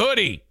at my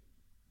hoodie.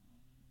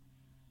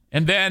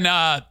 And then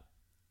I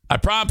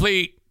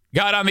promptly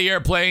got on the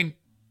airplane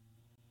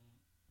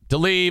to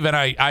leave, and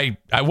I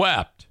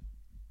wept.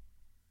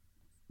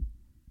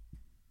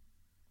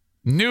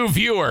 New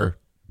viewer,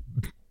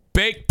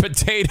 baked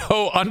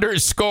potato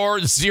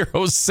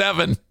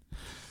 _07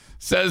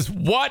 says,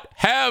 what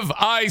have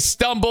I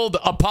stumbled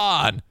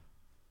upon?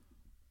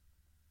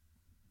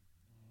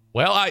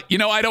 Well,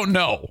 I don't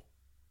know.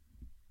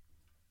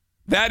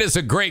 That is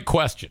a great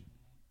question.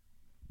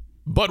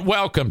 But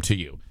welcome to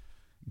you.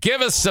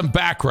 Give us some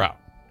background,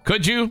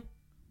 could you?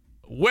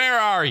 Where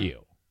are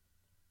you?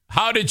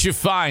 How did you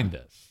find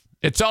this?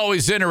 It's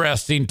always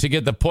interesting to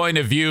get the point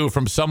of view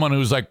from someone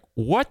who's like,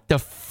 what the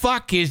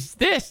fuck is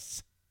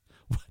this?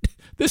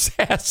 This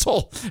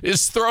asshole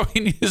is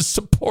throwing his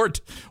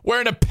support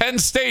wearing a Penn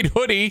State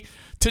hoodie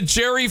to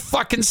Jerry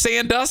fucking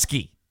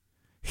Sandusky.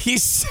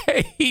 He's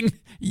saying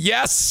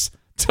yes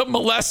to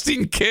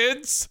molesting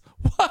kids?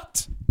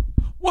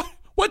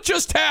 What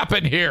just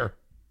happened here?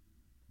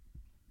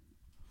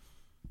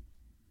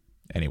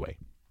 Anyway.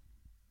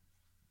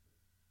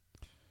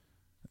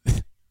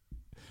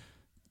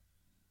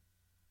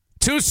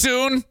 Too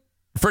soon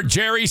for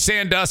Jerry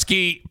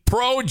Sandusky,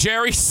 pro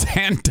Jerry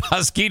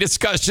Sandusky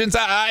discussions.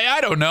 I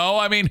don't know.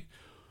 I mean,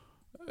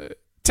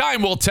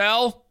 time will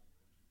tell,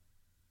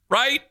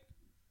 right?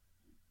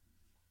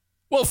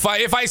 Well,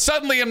 if I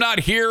suddenly am not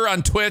here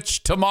on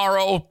Twitch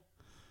tomorrow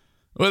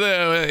with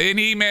an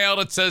email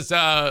that says,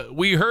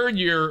 we heard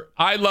your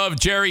I Love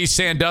Jerry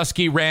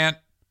Sandusky rant,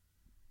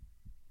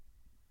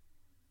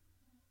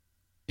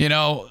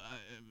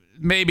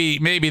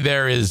 maybe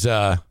there is...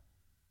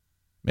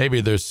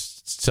 Maybe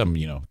there's some,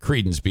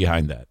 credence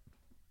behind that.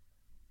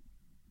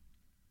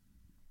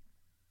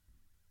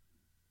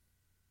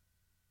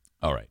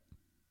 All right.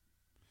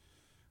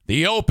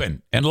 The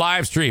open and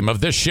live stream of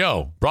this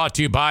show brought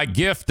to you by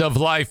Gift of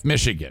Life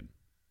Michigan.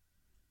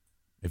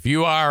 If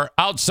you are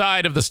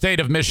outside of the state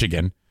of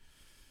Michigan,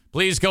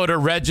 please go to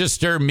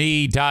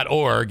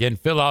registerme.org and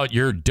fill out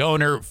your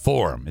donor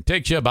form. It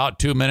takes you about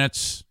 2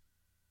 minutes.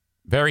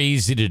 Very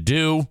easy to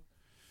do.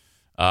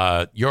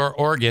 Your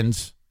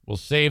organs will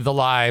save the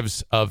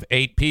lives of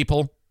 8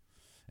 people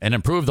and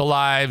improve the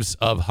lives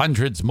of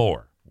hundreds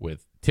more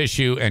with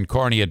tissue and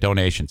cornea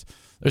donations.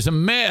 There's a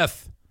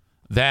myth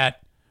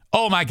that,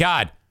 oh my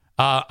God,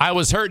 I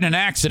was hurt in an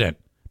accident,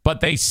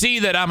 but they see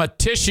that I'm a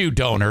tissue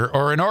donor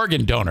or an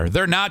organ donor.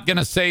 They're not going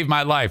to save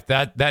my life.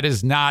 That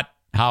is not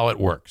how it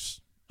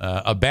works.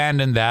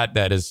 Abandon that.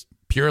 That is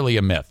purely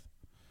a myth.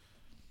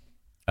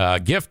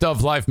 Gift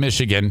of Life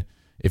Michigan,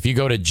 if you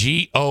go to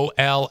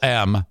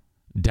GOLM.org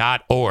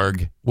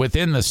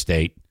within the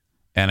state,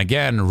 and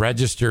again,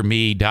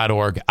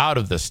 registerme.org out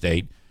of the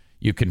state,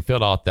 you can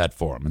fill out that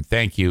form. And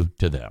thank you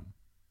to them.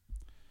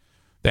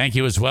 Thank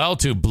you as well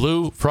to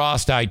Blue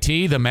Frost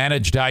IT, the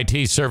managed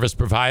IT service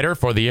provider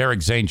for the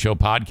Eric Zane Show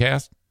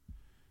podcast.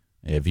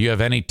 If you have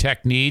any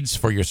tech needs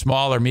for your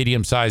small or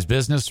medium-sized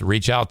business,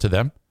 reach out to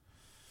them.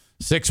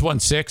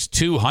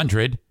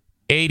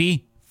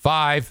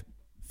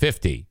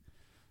 616-200-8550.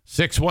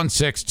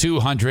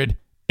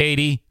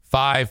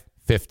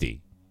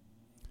 616-200-8550.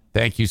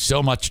 Thank you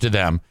so much to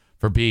them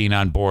for being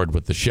on board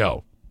with the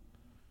show.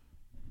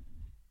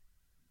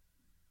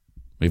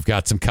 We've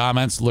got some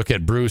comments. Look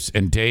at Bruce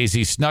and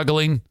Daisy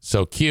snuggling.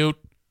 So cute.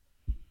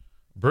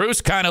 Bruce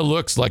kind of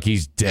looks like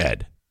he's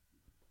dead.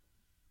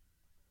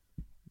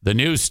 The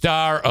new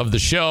star of the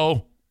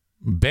show,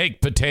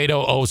 Baked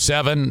Potato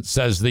 07,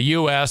 says the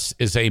U.S.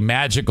 is a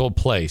magical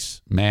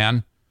place,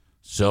 man.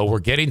 So we're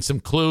getting some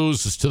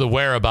clues as to the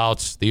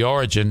whereabouts, the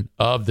origin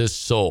of this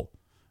soul.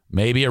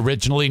 Maybe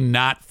originally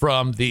not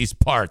from these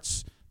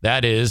parts.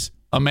 That is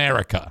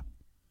America.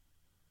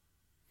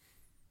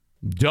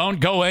 Don't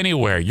go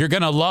anywhere. You're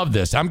going to love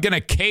this. I'm going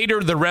to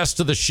cater the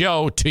rest of the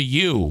show to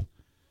you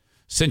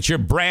since you're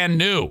brand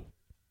new.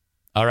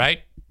 All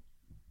right?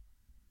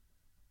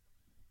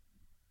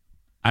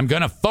 I'm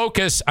going to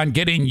focus on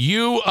getting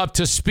you up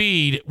to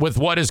speed with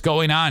what is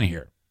going on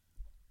here.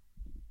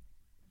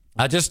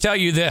 I'll just tell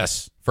you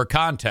this for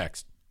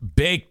context.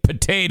 Baked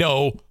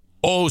Potato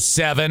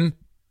 07.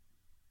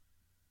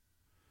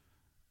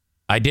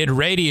 I did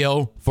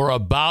radio for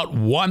about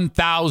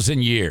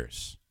 1,000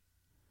 years.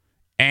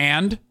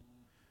 And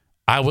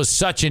I was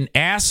such an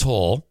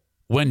asshole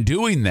when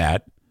doing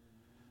that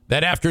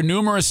after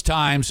numerous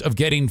times of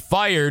getting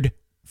fired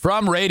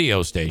from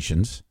radio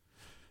stations,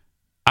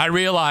 I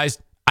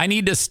realized I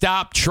need to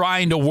stop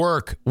trying to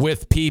work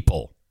with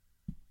people.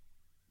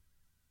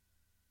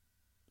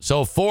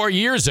 So 4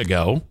 years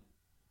ago,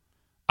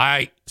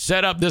 I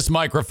set up this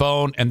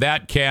microphone and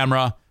that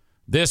camera.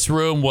 This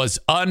room was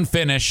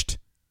unfinished.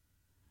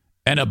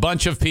 And a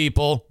bunch of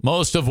people,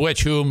 most of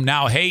which whom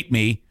now hate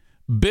me,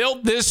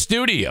 built this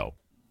studio.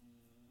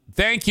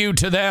 Thank you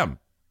to them.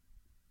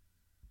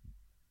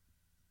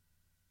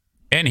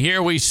 And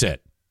here we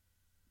sit.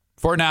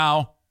 For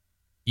now,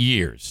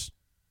 years.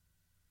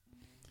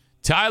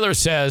 Tyler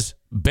says,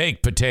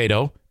 baked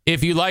potato.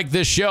 If you like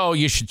this show,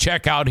 you should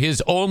check out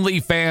his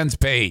OnlyFans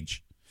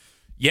page.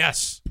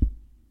 Yes.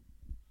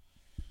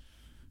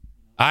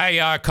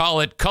 I call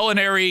it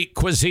Culinary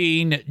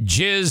Cuisine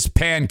Jizz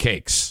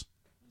Pancakes.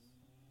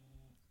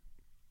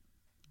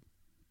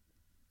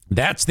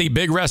 That's the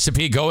big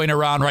recipe going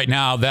around right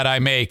now that I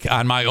make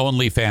on my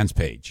OnlyFans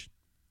page.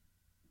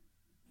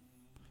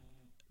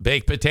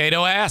 Baked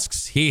Potato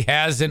asks, he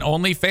has an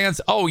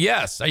OnlyFans? Oh,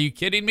 yes. Are you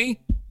kidding me?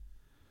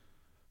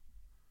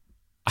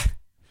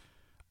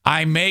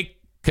 I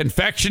make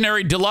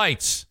confectionery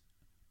delights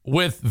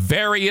with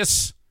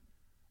various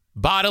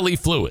bodily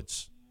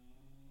fluids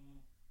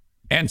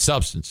and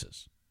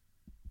substances.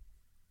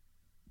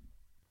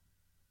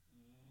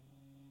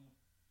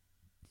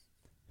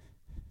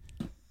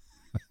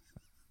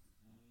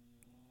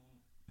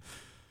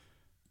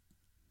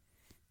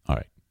 All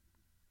right.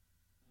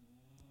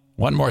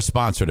 One more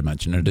sponsor to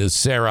mention. It is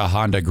Sarah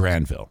Honda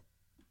Granville.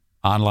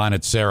 Online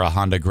at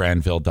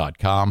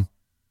sarahhondagranville.com.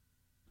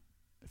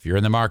 If you're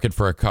in the market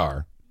for a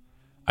car,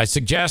 I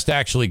suggest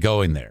actually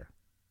going there.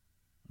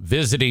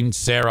 Visiting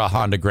Sarah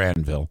Honda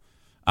Granville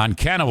on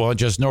Kanawha,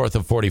 just north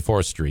of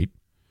 44th Street.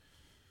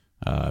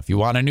 If you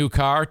want a new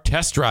car,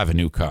 test drive a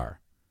new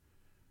car.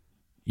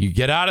 You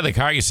get out of the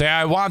car, you say,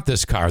 I want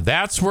this car.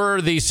 That's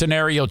where the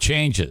scenario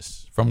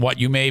changes from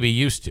what you may be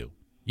used to.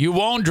 You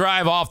won't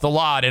drive off the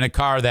lot in a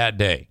car that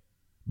day,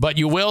 but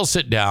you will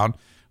sit down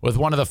with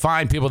one of the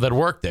fine people that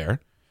work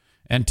there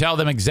and tell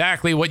them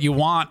exactly what you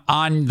want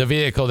on the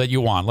vehicle that you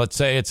want. Let's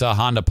say it's a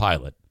Honda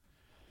Pilot.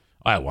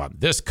 I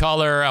want this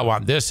color. I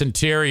want this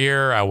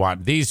interior. I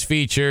want these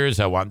features.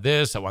 I want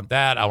this. I want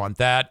that. I want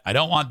that. I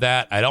don't want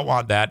that. I don't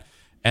want that.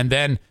 And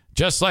then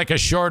just like a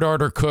short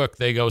order cook,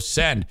 they go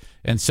send.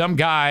 And some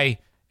guy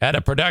at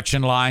a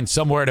production line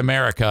somewhere in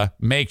America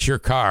makes your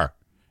car.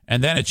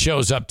 And then it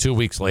shows up 2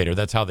 weeks later.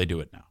 That's how they do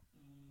it now.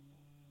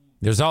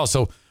 There's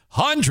also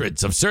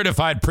hundreds of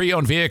certified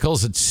pre-owned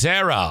vehicles at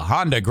Sarah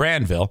Honda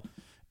Granville.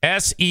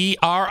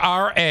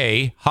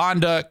 SERRA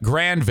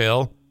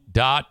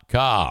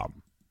HondaGranville.com.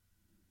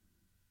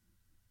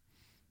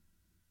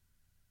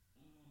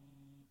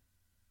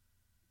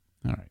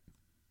 All right.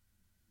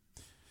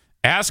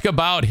 Ask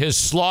about his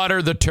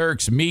Slaughter the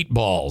Turks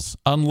meatballs,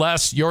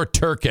 unless you're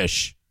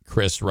Turkish,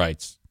 Chris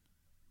writes.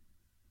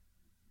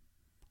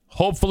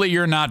 Hopefully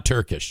you're not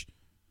Turkish.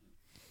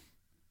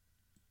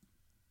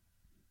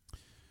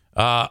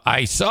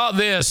 I saw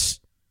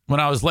this when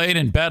I was laying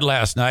in bed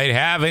last night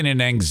having an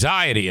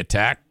anxiety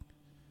attack,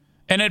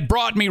 and it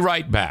brought me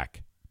right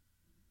back.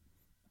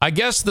 I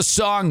guess the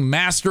song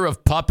Master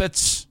of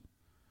Puppets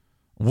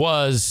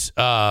was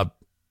brought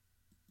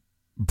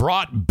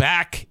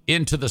back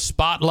into the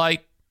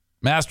spotlight.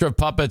 Master of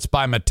Puppets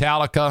by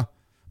Metallica,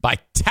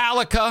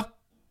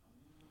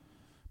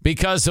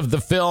 because of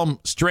the film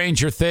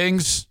Stranger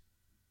Things.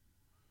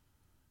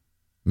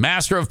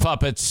 Master of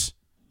Puppets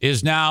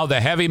is now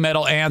the heavy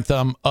metal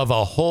anthem of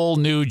a whole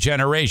new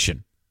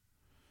generation.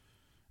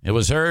 It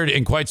was heard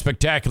in quite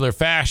spectacular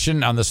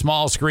fashion on the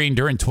small screen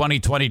during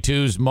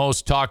 2022's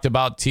most talked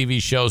about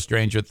TV show,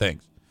 Stranger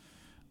Things.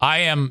 I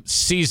am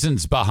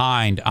seasons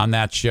behind on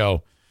that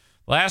show.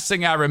 Last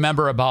thing I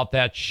remember about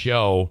that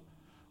show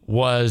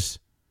was,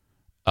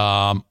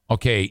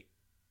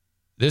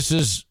 this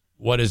is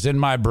what is in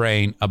my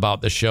brain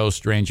about the show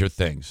Stranger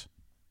Things.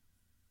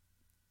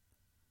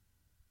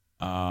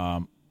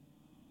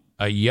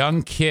 A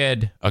young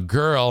kid, a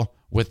girl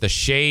with a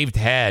shaved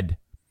head,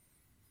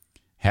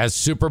 has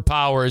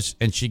superpowers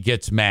and she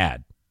gets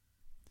mad.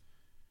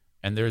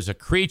 And there's a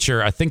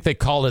creature, I think they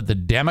call it the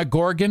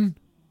Demogorgon,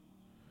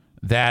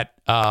 that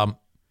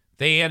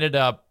they ended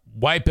up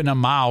wiping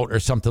them out or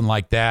something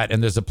like that.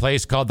 And there's a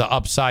place called the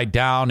Upside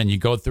Down, and you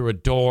go through a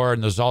door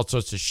and there's all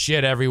sorts of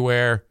shit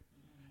everywhere.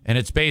 And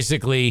it's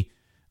basically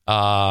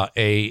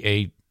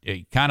a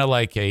kind of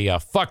like a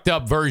fucked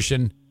up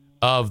version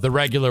of the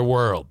regular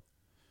world.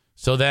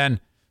 So then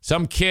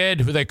some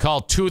kid who they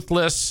call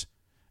Toothless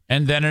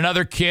and then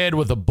another kid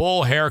with a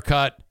bull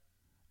haircut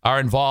are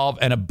involved,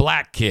 and a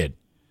black kid.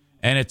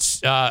 And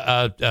it's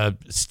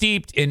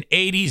steeped in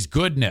 80s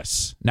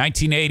goodness,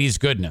 1980s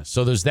goodness.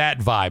 So there's that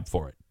vibe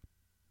for it.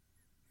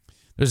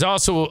 There's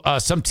also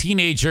some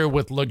teenager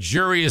with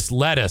luxurious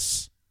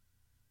lettuce.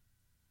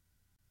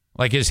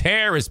 Like his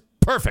hair is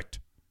perfect.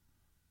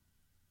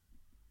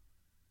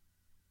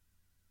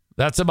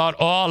 That's about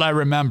all I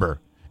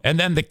remember. And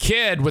then the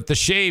kid with the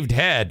shaved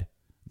head,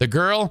 the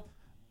girl,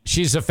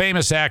 she's a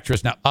famous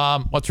actress now.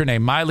 What's her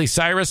name? Miley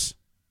Cyrus?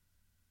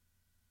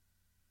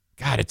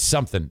 God, it's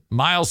something.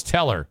 Miles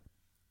Teller.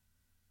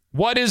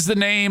 What is the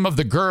name of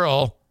the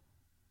girl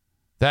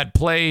that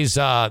plays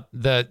her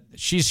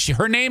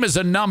name is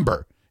a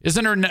number.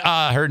 Isn't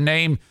her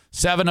name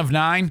 7 of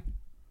 9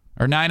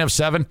 or 9 of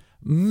 7?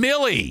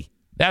 Millie.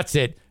 That's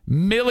it.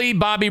 Millie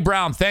Bobby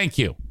Brown. Thank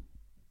you.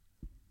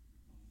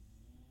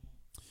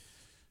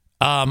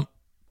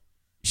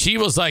 She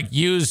was like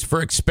used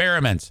for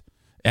experiments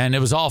and it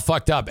was all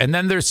fucked up. And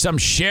then there's some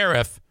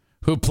sheriff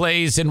who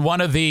plays in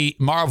one of the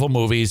Marvel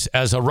movies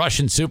as a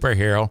Russian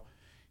superhero.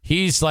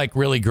 He's like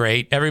really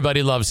great.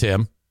 Everybody loves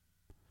him.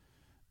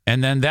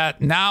 And then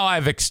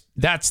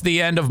that's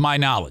the end of my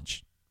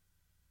knowledge.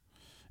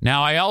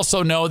 Now, I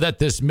also know that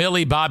this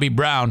Millie Bobby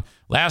Brown,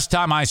 last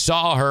time I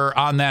saw her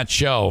on that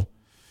show,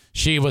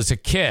 she was a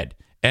kid.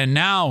 And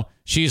now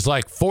she's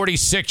like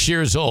 46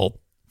 years old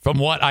from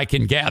what I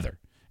can gather.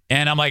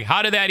 And I'm like,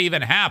 how did that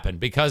even happen?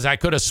 Because I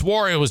could have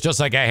swore it was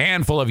just like a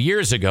handful of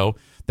years ago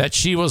that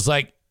she was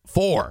like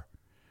 4.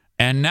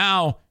 And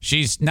now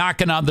she's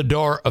knocking on the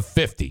door of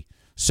 50.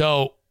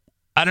 So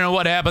I don't know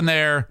what happened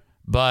there,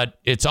 but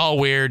it's all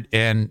weird.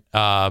 And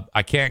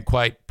I can't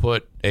quite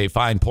put a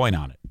fine point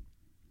on it.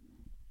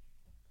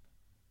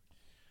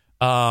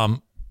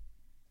 And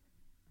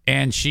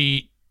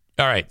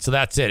all right, so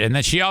that's it. And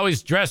then she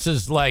always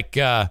dresses like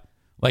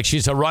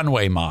she's a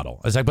runway model.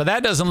 I was like, but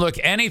that doesn't look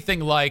anything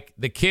like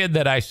the kid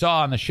that I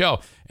saw on the show.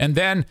 And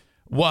then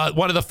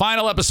one of the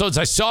final episodes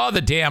I saw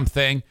the damn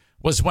thing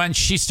was when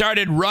she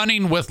started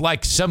running with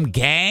like some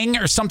gang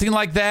or something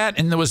like that.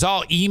 And there was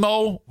all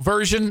emo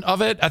version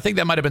of it. I think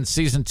that might've been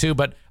season 2,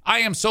 but I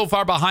am so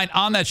far behind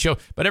on that show,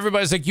 but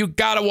everybody's like, you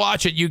gotta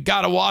watch it. You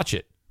gotta watch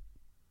it.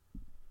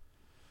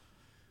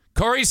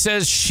 Corey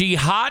says, she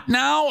hot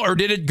now, or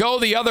did it go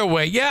the other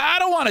way? Yeah, I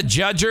don't want to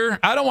judge her.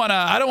 I don't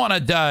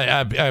want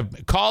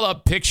to call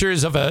up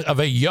pictures of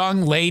a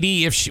young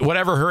lady,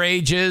 whatever her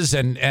age is.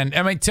 And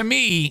I mean, to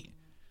me,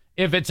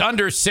 if it's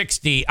under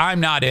 60, I'm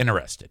not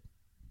interested.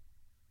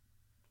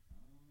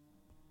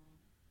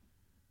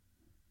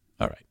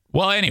 All right.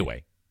 Well,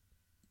 anyway,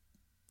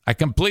 I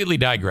completely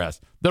digress.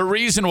 The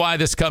reason why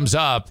this comes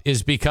up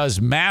is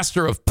because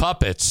Master of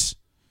Puppets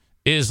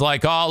is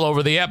like all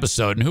over the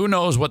episode, and who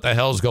knows what the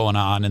hell's going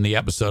on in the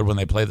episode when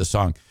they play the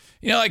song.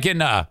 You know, like in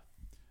the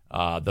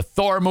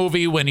Thor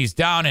movie when he's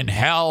down in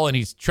hell and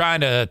he's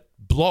trying to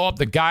blow up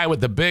the guy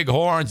with the big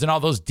horns and all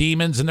those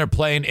demons, and they're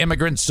playing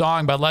Immigrant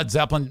Song by Led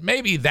Zeppelin.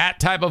 Maybe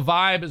that type of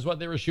vibe is what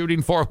they were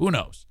shooting for. Who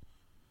knows?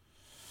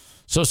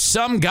 So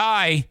some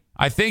guy,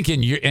 I think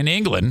in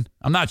England,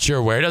 I'm not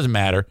sure where, it doesn't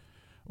matter.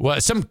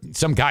 Well, some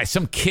guy,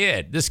 some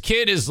kid. This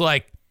kid is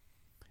like,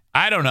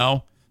 I don't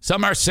know.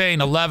 Some are saying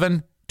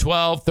 11,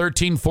 12,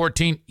 13,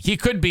 14. He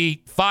could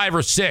be 5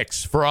 or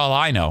 6 for all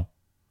I know.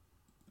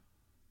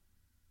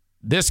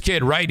 This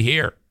kid right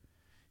here,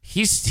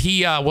 he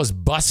was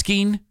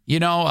busking,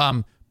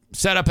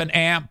 set up an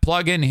amp,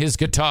 plug in his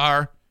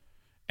guitar,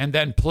 and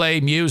then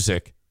play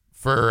music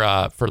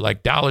for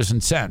like dollars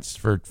and cents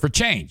for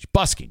change,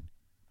 busking.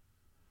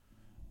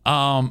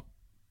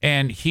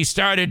 And he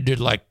started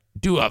to like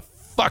do a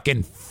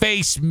fucking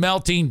face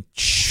melting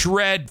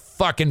shred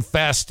fucking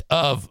fest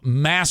of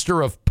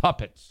Master of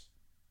Puppets.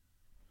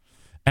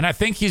 And I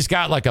think he's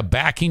got like a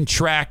backing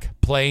track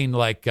playing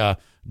like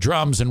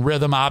drums and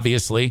rhythm,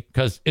 obviously,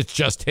 because it's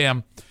just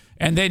him.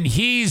 And then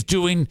he's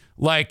doing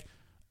like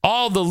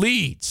all the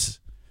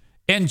leads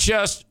and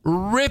just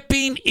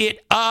ripping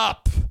it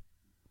up.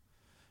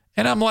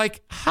 And I'm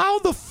like, how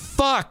the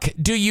fuck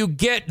do you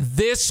get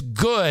this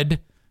good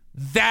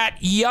that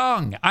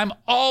young? I'm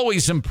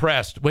always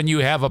impressed when you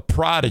have a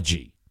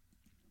prodigy.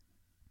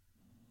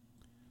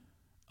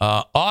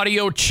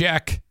 Audio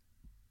check.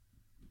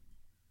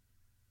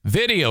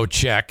 Video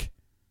check.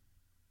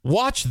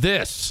 Watch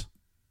this.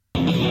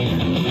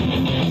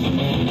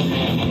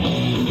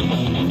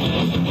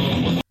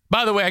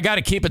 By the way, I got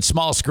to keep it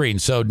small screen,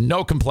 so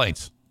no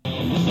complaints. I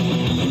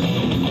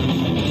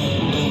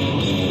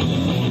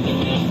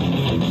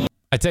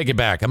take it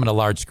back. I'm going to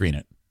large screen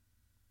it.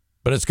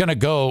 But it's going to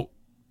go,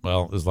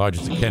 well, as large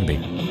as it can be.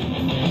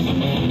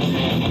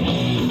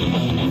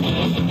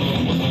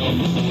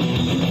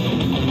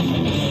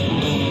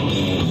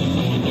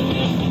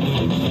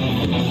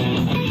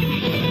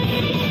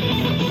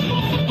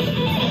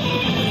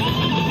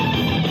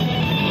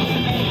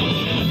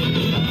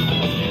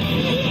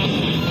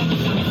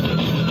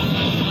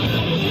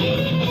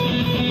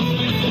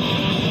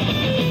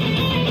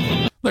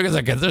 Look, it's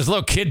like there's a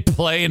little kid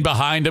playing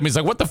behind him. He's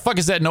like, what the fuck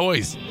is that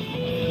noise?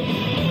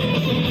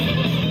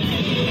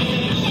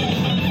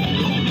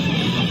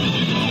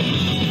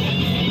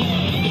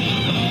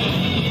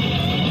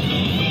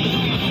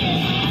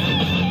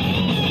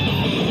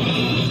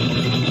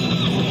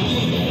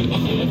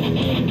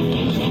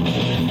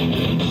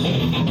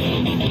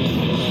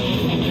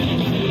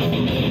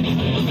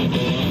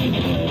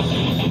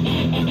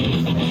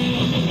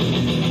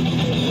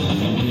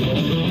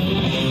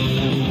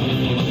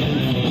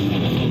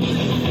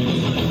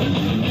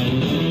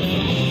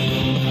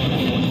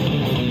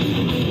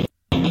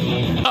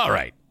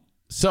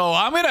 So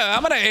I'm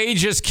gonna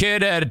age this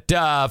kid at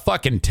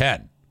fucking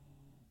 10.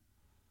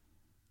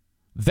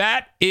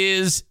 That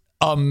is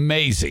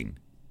amazing.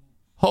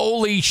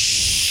 Holy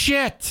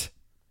shit.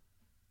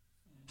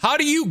 How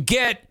do you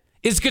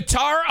is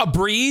guitar a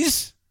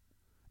breeze?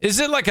 Is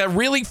it like a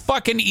really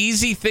fucking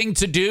easy thing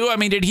to do? I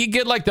mean, did he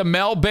get like the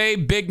Mel Bay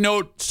Big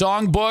Note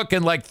songbook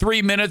in like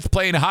 3 minutes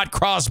playing hot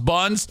cross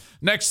buns?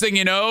 Next thing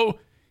you know,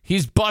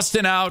 he's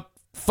busting out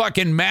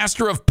fucking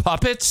Master of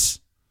Puppets.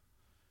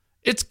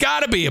 It's got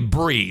to be a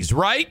breeze,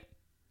 right?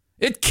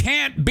 It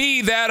can't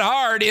be that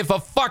hard if a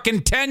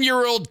fucking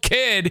 10-year-old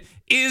kid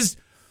is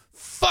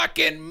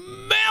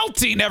fucking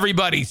melting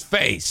everybody's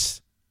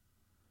face.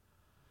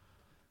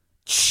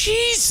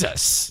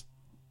 Jesus.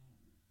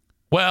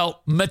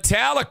 Well,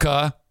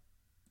 Metallica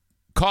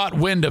caught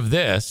wind of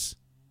this,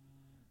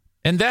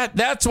 and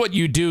that's what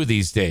you do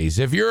these days.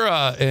 If you're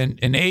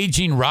an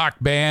aging rock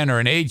band or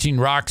an aging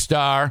rock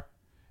star,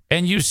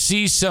 and you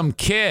see some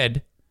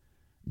kid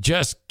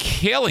just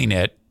killing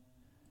it,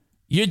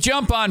 you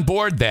jump on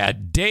board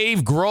that. Dave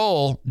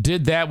Grohl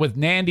did that with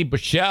Nandi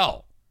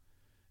Bushell.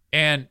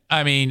 And,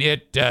 I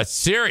mean,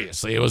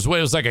 seriously, it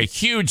was like a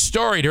huge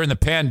story during the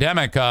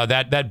pandemic,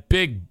 that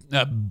big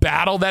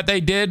battle that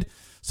they did.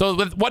 So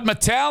what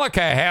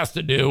Metallica has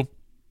to do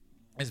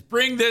is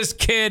bring this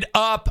kid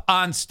up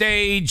on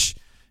stage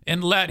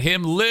and let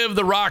him live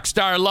the rock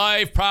star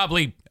life,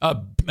 probably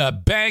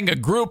bang a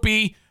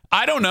groupie.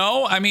 I don't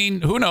know. I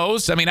mean, who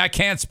knows? I mean, I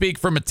can't speak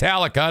for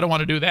Metallica. I don't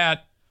want to do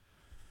that.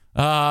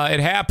 It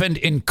happened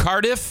in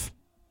Cardiff.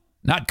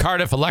 Not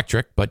Cardiff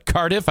Electric, but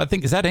Cardiff. I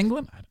think, is that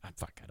England? I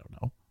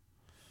don't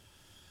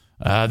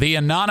know. The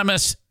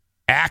anonymous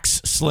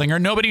axe slinger.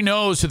 Nobody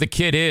knows who the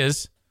kid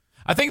is.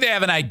 I think they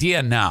have an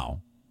idea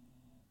now,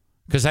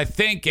 because I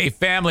think a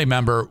family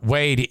member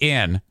weighed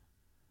in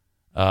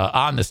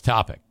on this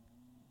topic.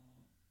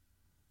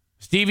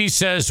 Stevie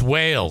says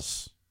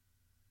Wales.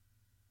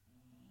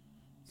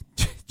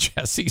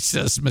 Jesse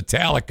says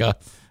Metallica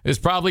is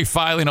probably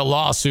filing a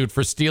lawsuit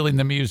for stealing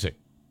the music.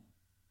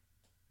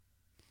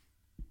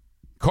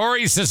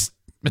 Corey says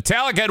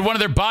Metallica had one of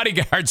their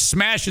bodyguards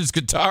smash his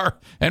guitar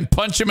and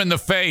punch him in the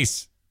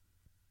face.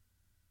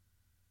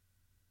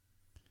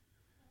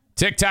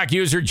 TikTok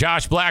user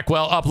Josh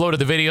Blackwell uploaded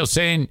the video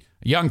saying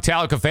a young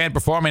Metallica fan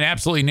performing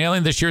absolutely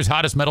nailing this year's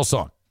hottest metal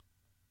song.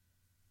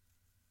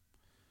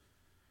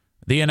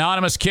 The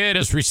anonymous kid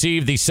has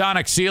received the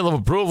sonic seal of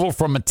approval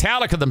from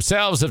Metallica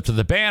themselves after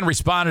the band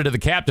responded to the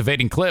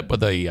captivating clip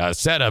with a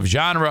set of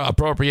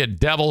genre-appropriate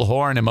devil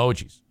horn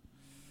emojis.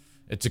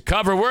 It's a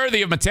cover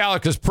worthy of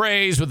Metallica's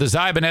praise with the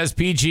Ibanez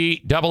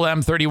PG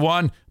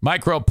M31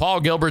 Micro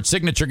Paul Gilbert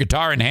signature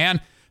guitar in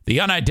hand.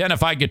 The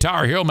unidentified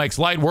guitar hero makes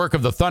light work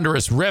of the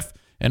thunderous riff,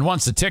 and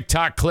once the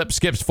TikTok clip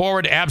skips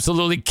forward,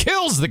 absolutely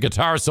kills the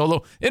guitar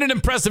solo in an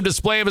impressive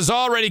display of his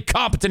already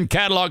competent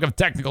catalog of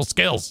technical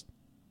skills.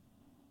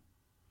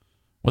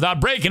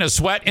 Without breaking a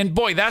sweat, and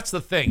boy, that's the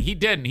thing. He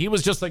didn't. He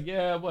was just like,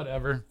 yeah,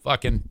 whatever.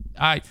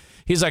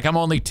 He's like, I'm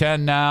only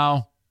 10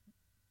 now,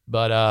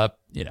 but,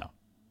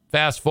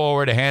 fast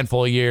forward a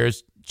handful of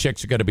years,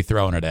 chicks are going to be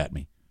throwing it at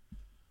me.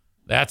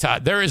 That's how.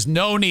 There is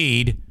no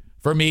need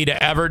for me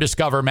to ever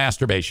discover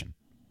masturbation.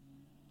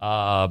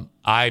 That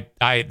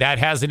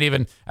hasn't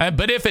even.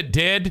 But if it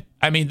did,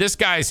 I mean, this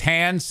guy's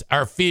hands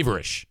are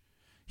feverish.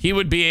 He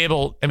would be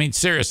able. I mean,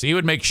 seriously, he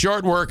would make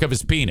short work of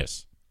his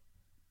penis.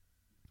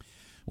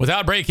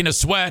 Without breaking a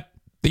sweat,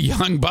 the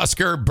young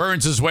busker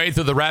burns his way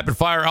through the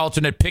rapid-fire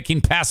alternate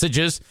picking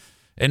passages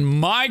and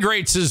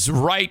migrates his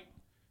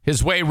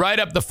way right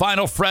up the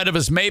final fret of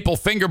his maple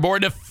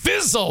fingerboard to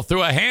fizzle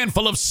through a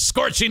handful of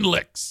scorching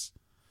licks.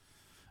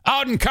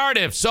 Out in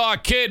Cardiff, saw a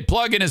kid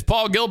plug in his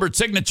Paul Gilbert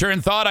signature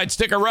and thought I'd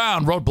stick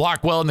around, wrote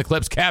Blackwell in the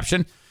clip's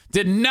caption.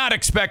 Did not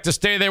expect to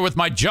stay there with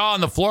my jaw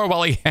on the floor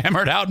while he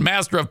hammered out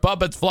Master of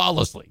Puppets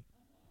flawlessly.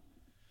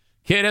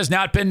 Kid has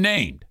not been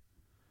named.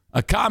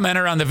 A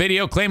commenter on the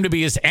video claimed to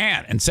be his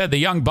aunt and said the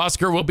young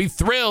busker will be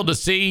thrilled to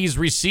see he's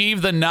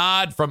received the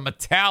nod from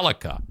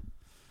Metallica.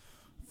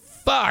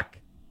 Fuck.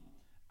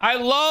 I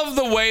love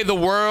the way the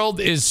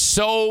world is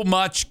so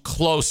much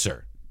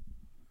closer.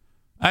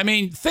 I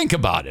mean, think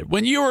about it.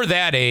 When you were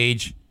that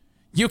age,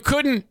 you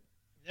couldn't,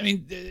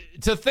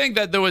 to think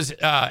that there was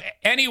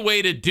any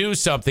way to do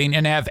something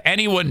and have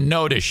anyone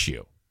notice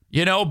you.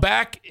 You know,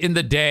 back in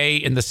the day,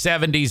 in the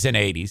 70s and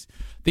 80s,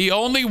 the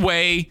only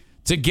way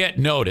to get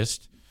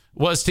noticed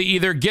was to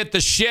either get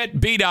the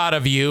shit beat out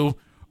of you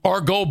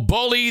or go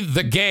bully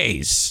the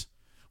gays,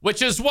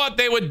 which is what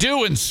they would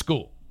do in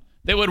school.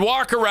 They would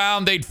walk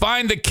around, they'd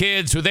find the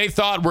kids who they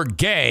thought were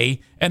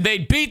gay, and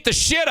they'd beat the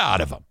shit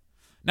out of them.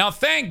 Now,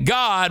 thank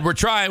God we're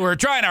trying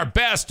our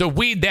best to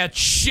weed that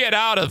shit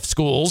out of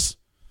schools,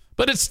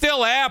 but it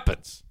still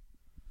happens.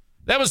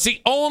 That was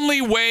the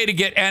only way to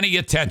get any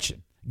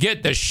attention.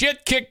 Get the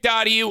shit kicked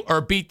out of you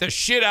or beat the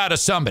shit out of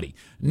somebody.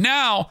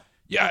 Now,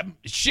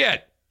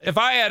 shit. If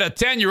I had a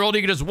 10-year-old,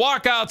 he could just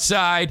walk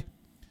outside,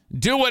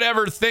 do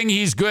whatever thing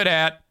he's good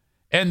at,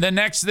 and the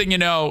next thing you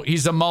know,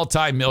 he's a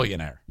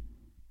multi-millionaire.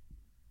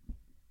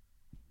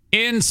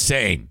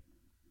 Insane.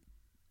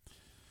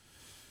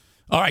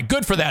 All right,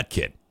 good for that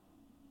kid.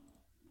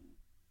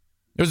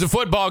 There was a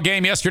football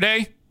game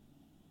yesterday.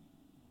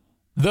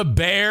 The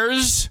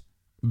Bears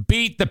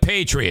beat the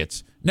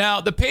Patriots. Now,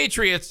 the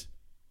Patriots,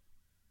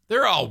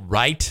 they're all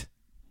right.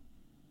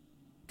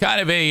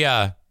 Kind of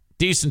a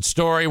decent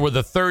story where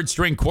the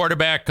third-string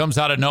quarterback comes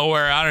out of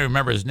nowhere. I don't even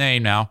remember his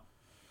name now.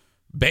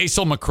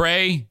 Basil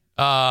McCray,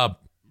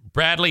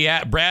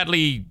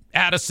 Bradley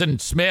Addison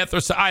Smith, or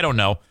so, I don't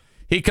know.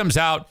 He comes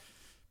out,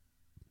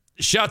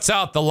 shuts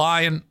out the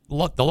Lions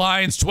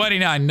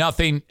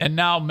 29-0, and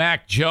now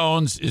Mac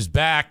Jones is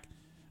back.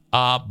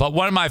 But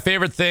one of my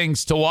favorite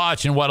things to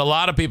watch and what a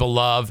lot of people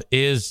love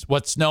is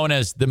what's known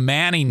as the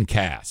Manning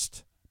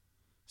cast.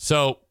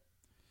 So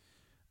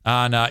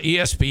on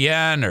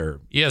ESPN or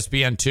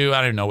ESPN2,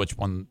 I don't know which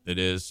one it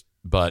is,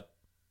 but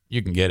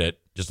you can get it.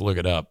 Just look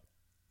it up.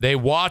 They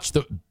watch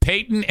the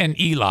Peyton and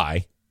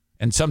Eli,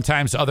 and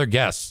sometimes other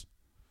guests,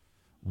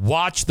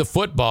 watch the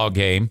football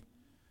game,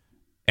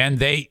 and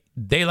they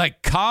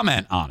like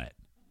comment on it.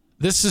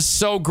 This is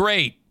so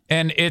great.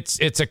 And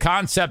it's a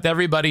concept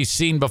everybody's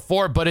seen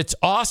before, but it's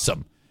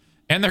awesome.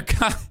 And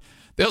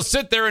they'll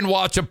sit there and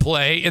watch a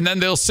play, and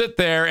then they'll sit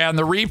there on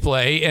the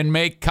replay and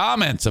make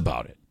comments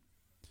about it.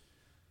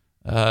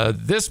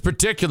 This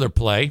particular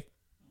play,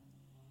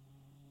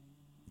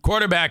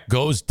 quarterback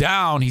goes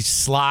down. He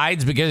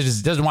slides because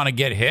he doesn't want to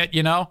get hit,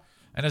 you know.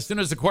 And as soon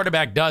as the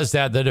quarterback does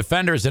that, the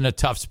defender's in a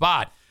tough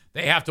spot.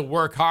 They have to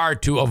work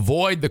hard to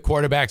avoid the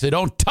quarterbacks. They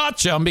don't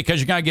touch him because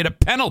you're going to get a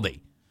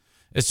penalty.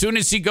 As soon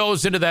as he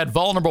goes into that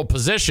vulnerable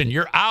position,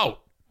 you're out.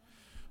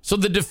 So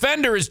the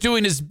defender is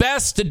doing his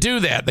best to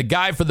do that, the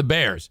guy for the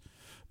Bears.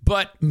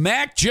 But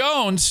Mac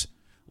Jones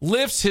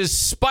lifts his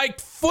spiked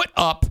foot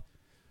up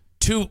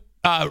to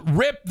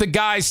rip the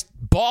guy's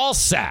ball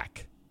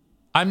sack.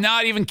 I'm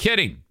not even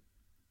kidding.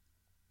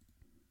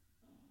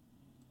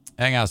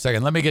 Hang on a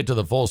second. Let me get to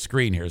the full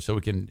screen here so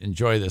we can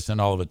enjoy this in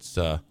all of its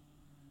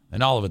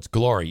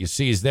glory. You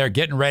see he's there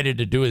getting ready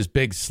to do his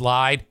big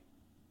slide.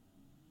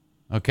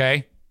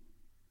 Okay?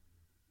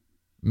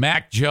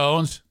 Mac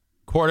Jones,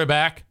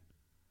 quarterback.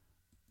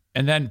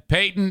 And then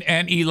Peyton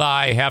and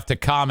Eli have to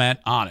comment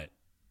on it.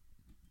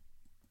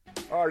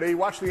 All right, E,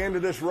 watch the end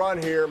of this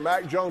run here.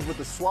 Mac Jones with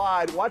the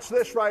slide. Watch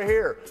this right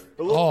here.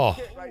 The little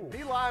kick, right?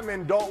 D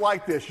linemen don't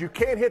like this. You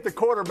can't hit the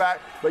quarterback,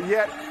 but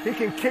yet he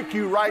can kick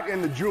you right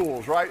in the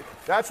jewels, right?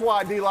 That's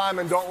why D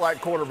linemen don't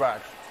like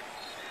quarterbacks.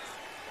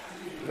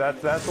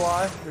 That's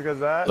why? Because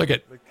that? Look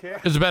at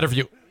it's better for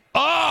you.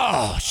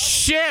 Oh,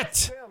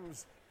 shit.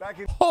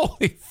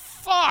 Holy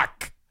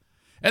fuck.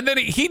 And then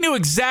he knew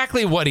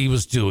exactly what he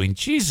was doing.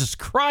 Jesus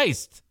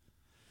Christ.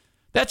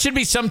 That should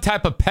be some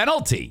type of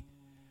penalty.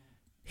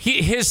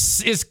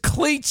 His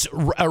cleats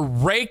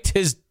raked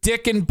his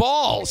dick and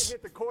balls. He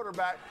can't hit the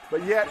quarterback,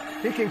 but yet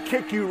he can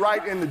kick you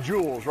right in the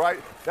jewels, right?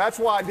 That's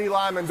why D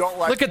linemen don't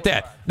like. Look at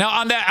that. Now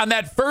on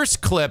that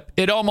first clip,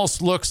 it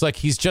almost looks like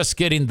he's just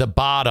getting the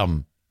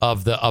bottom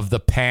of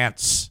the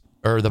pants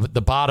or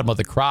the bottom of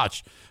the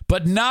crotch,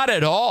 but not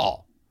at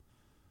all.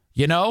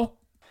 You know?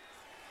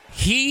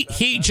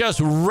 He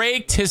just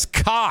raked his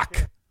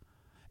cock.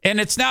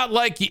 And it's not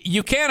like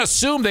you can't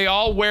assume they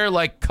all wear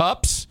like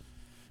cups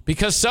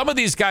because some of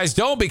these guys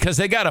don't because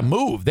they got to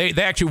move. They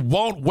actually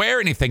won't wear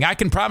anything. I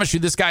can promise you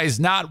this guy is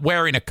not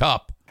wearing a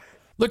cup.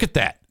 Look at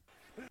that.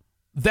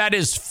 That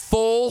is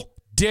full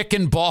dick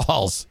and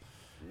balls.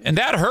 And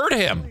that hurt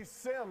him.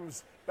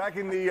 Sims back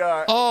in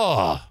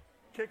the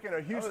kicking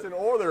a Houston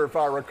Oilers, if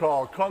I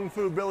recall. Kung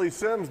Fu Billy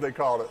Sims, they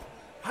called it.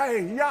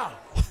 Hey, yeah.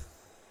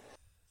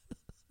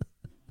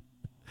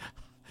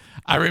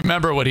 I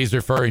remember what he's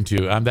referring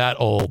to. I'm that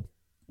old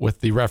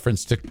with the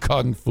reference to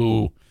Kung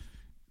Fu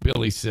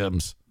Billy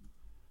Sims.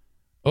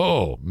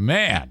 Oh,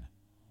 man.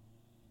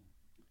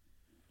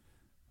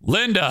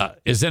 Linda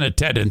is in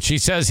attendance. She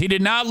says he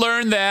did not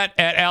learn that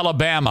at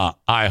Alabama,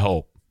 I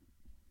hope.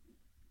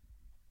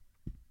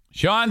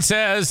 Sean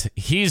says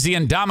he's the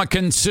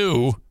Ndamukong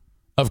Suh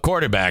of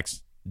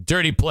quarterbacks.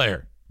 Dirty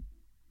player.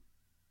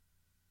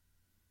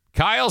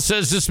 Kyle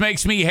says this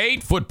makes me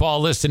hate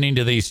football listening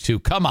to these two.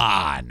 Come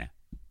on.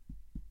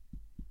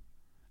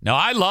 No,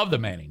 I love the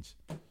Mannings.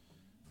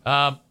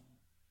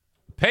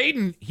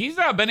 Peyton, he's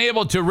not been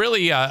able to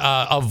really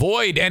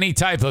avoid any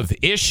type of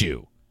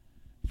issue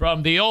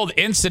from the old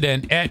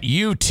incident at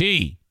UT.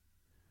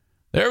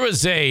 There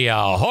was a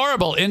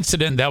horrible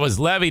incident that was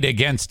levied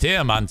against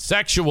him on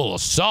sexual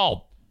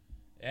assault.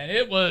 And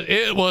it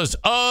was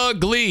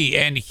ugly.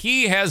 And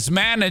he has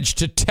managed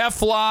to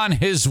Teflon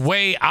his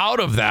way out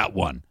of that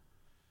one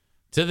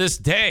to this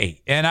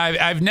day. And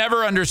I've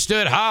never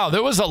understood how.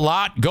 There was a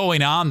lot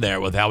going on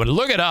there with that one.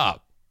 Look it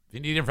up. If you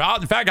need it.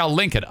 In fact, I'll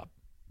link it up.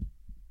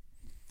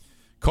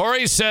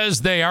 Corey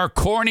says they are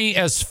corny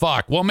as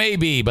fuck. Well,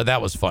 maybe, but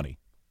that was funny.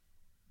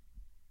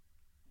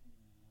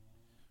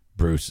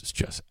 Bruce is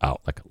just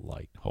out like a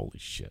light. Holy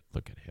shit.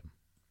 Look at him.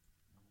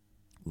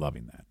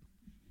 Loving that.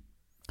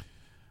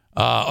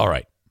 All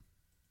right.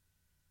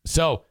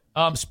 So,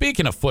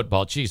 speaking of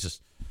football,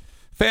 Jesus.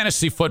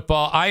 Fantasy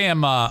football, I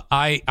am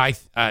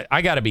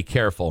I got to be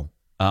careful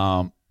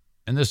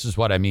And this is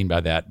what I mean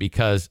by that,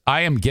 because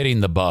I am getting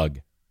the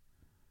bug.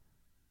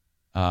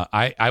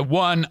 I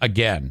won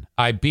again.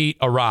 I beat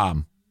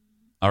Aram.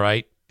 All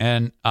right.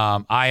 And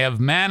I have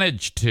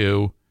managed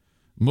to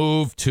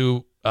move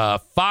to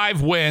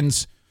 5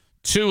 wins,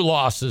 2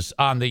 losses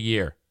on the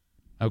year.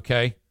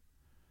 Okay.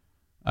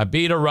 I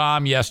beat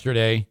Aram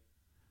yesterday.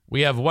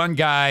 We have one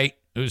guy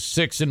who's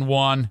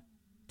 6-1,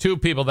 2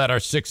 people that are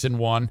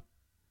 6-1,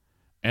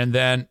 and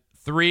then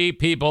 3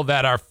 people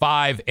that are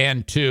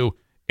 5-2,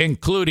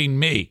 including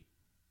me.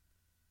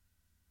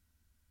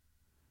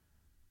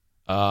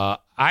 I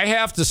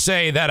have to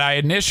say that I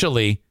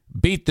initially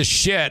beat the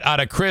shit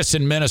out of Chris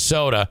in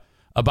Minnesota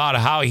about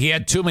how he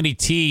had too many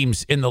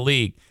teams in the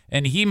league.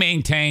 And he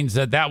maintains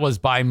that that was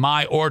by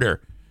my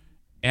order.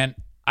 And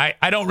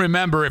I don't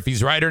remember if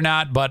he's right or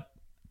not, but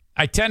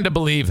I tend to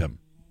believe him.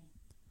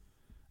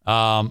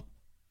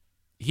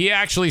 He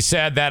actually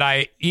said that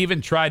I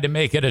even tried to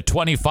make it a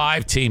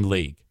 25-team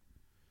league.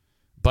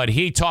 But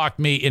he talked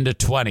me into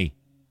 20.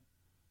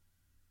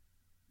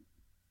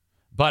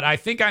 But I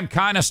think I'm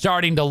kind of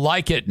starting to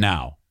like it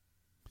now,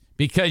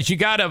 because you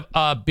got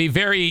to be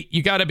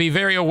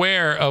very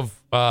aware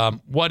of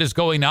what is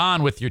going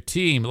on with your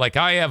team. Like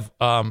I have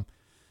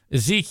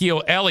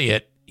Ezekiel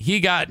Elliott. He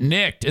got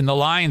nicked in the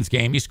Lions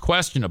game. He's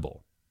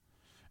questionable.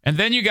 And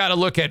then you got to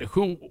look at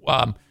who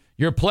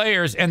your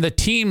players and the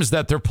teams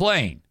that they're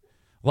playing.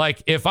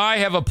 Like if I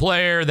have a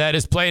player that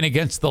is playing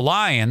against the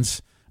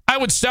Lions, I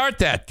would start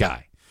that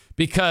guy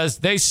because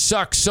they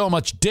suck so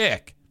much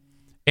dick.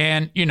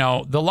 And, you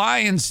know, the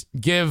Lions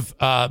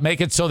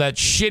make it so that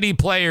shitty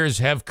players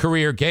have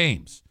career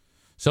games.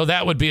 So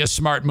that would be a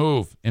smart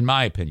move, in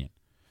my opinion.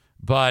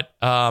 But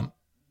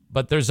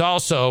there's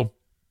also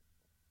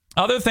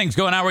other things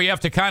going on where you have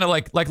to kind of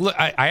like look.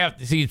 I have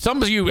to see,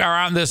 some of you are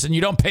on this and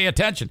you don't pay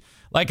attention.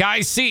 Like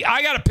I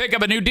got to pick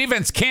up a new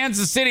defense.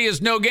 Kansas City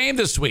has no game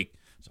this week,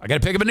 so I got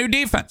to pick up a new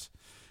defense.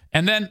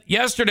 And then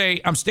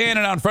yesterday, I'm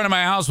standing out in front of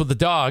my house with the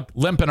dog,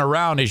 limping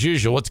around as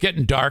usual. It's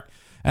getting dark,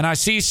 and I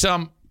see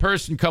some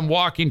person come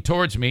walking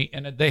towards me,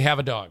 and they have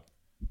a dog.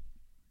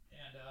 And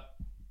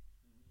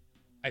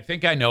I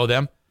think I know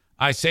them.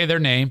 I say their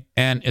name,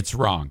 and it's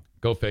wrong.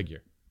 Go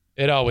figure.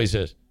 It always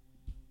is.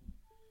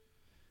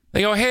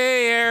 They go,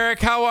 "Hey, Eric,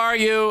 how are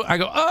you?" I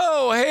go,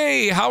 "Oh,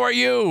 hey, how are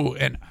you?"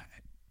 And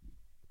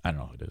I don't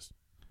know who it is.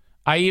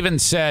 I even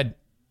said,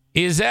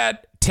 "Is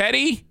that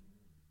Teddy?"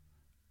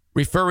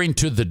 Referring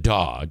to the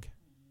dog.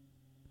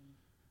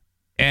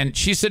 And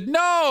she said,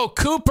 "No,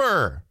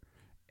 Cooper."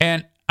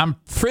 And I'm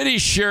pretty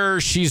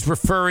sure she's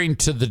referring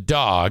to the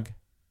dog.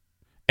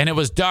 And it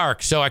was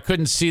dark, so I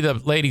couldn't see the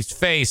lady's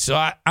face. So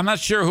I'm not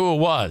sure who it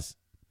was.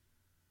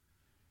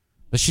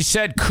 But she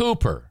said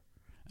Cooper.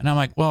 And I'm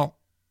like, well,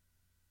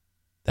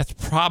 that's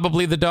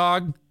probably the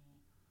dog.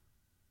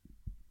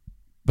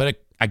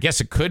 But I guess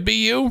it could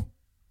be you.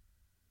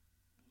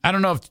 I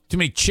don't know if too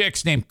many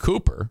chicks named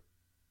Cooper.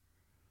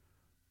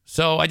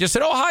 So I just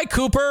said, "Oh, hi,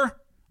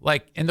 Cooper."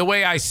 Like, in the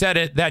way I said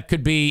it, that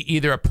could be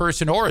either a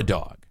person or a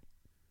dog.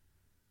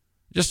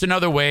 Just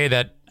another way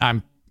that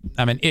I'm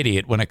an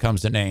idiot when it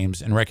comes to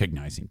names and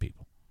recognizing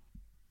people.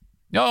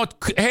 No,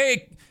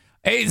 hey,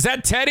 is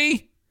that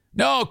Teddy?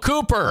 No,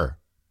 Cooper.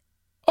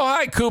 Oh,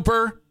 hi,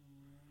 Cooper.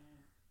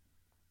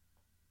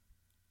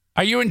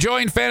 Are you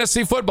enjoying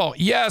fantasy football?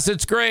 Yes,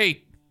 it's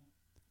great.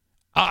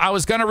 I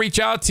was going to reach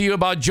out to you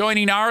about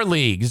joining our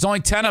league. There's only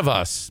 10 of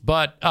us,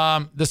 but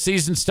the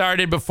season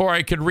started before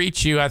I could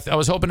reach you. I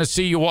was hoping to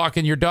see you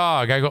walking your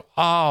dog. I go,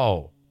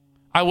 oh,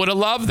 I would have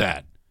loved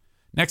that.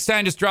 Next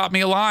time, just drop me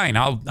a line.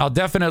 I'll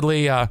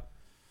definitely.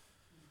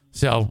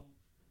 So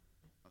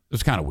it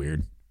was kind of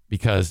weird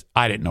because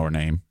I didn't know her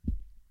name.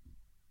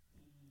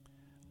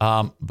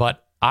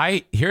 But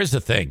here's the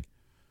thing.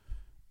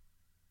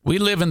 We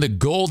live in the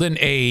golden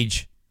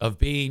age of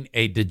being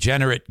a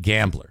degenerate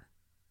gambler.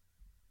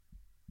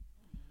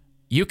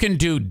 You can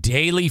do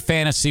daily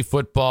fantasy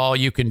football.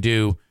 You can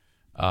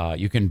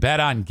bet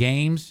on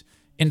games.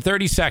 In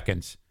 30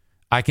 seconds,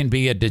 I can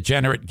be a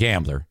degenerate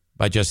gambler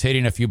by just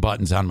hitting a few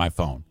buttons on my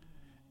phone.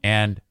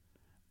 And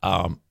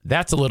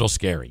that's a little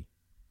scary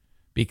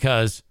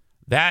because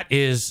that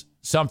is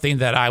something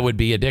that I would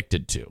be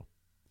addicted to.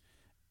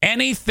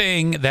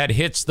 Anything that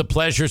hits the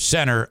pleasure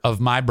center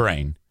of my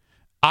brain,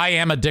 I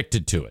am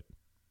addicted to it.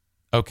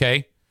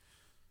 Okay?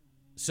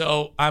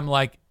 So I'm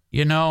like,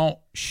 you know,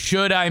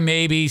 should I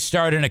maybe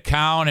start an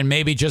account and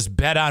maybe just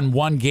bet on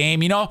one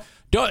game? You know,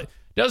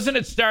 doesn't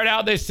it start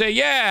out, they say,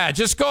 yeah,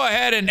 just go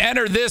ahead and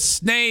enter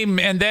this name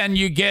and then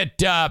you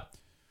get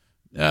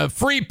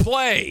free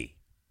play.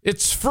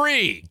 It's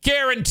free.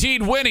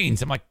 Guaranteed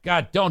winnings. I'm like,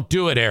 God, don't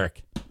do it,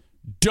 Eric.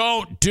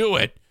 Don't do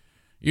it.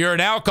 You're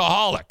an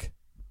alcoholic.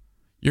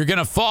 You're going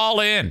to fall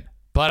in.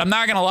 But I'm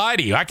not going to lie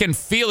to you. I can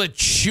feel it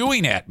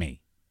chewing at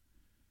me.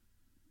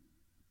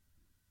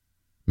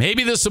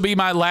 Maybe this will be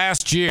my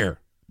last year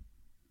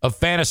of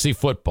fantasy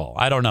football.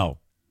 I don't know.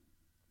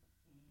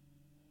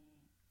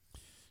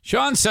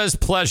 Sean says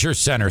pleasure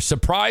center.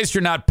 Surprised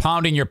you're not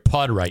pounding your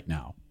pud right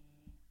now.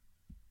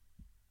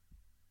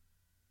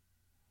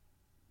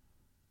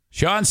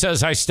 Sean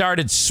says, I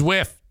started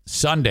Swift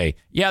Sunday.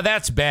 Yeah,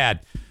 that's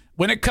bad.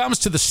 When it comes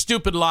to the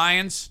stupid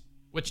Lions,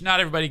 which not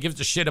everybody gives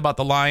a shit about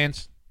the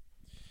Lions,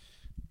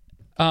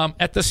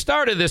 at the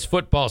start of this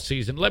football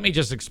season, let me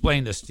just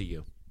explain this to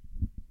you.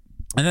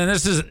 And then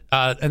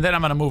and then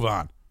I'm going to move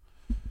on.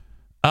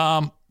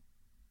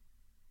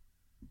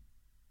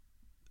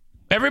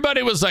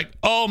 Everybody was like,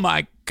 oh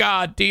my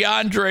God,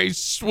 DeAndre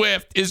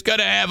Swift is going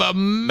to have a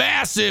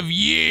massive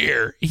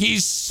year.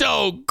 He's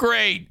so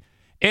great.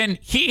 And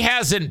he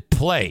hasn't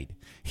played.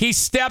 He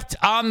stepped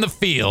on the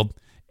field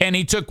and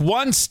he took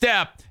one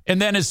step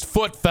and then his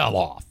foot fell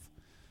off.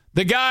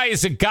 The guy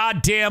is a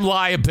goddamn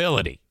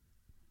liability.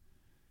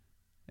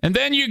 And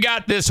then you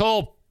got this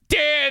whole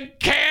Dan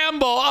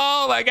Campbell.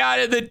 Oh my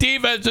God, the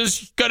defense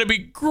is going to be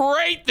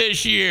great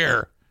this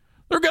year.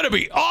 They're going to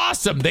be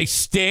awesome. They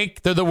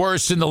stink. They're the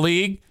worst in the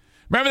league.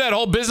 Remember that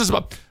whole business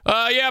about,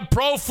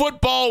 Pro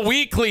Football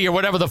Weekly or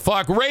whatever the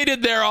fuck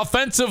rated their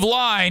offensive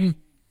line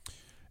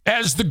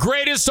as the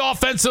greatest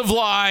offensive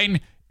line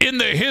in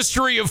the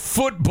history of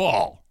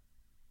football.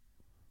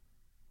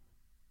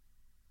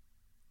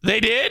 They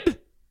did?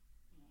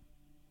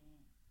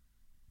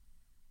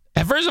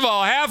 And first of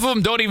all, half of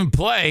them don't even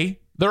play.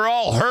 They're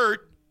all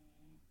hurt.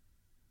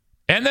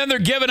 And then they're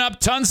giving up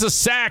tons of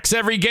sacks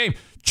every game.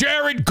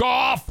 Jared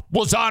Goff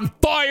was on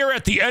fire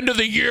at the end of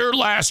the year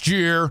last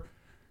year.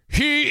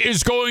 He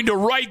is going to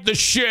right the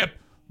ship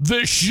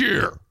this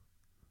year.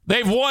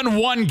 They've won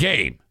one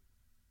game.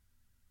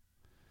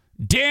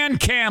 Dan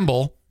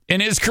Campbell, in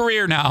his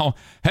career now,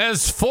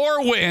 has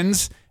 4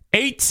 wins,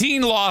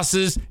 18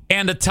 losses,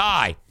 and a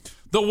tie.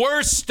 The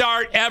worst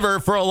start ever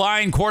for a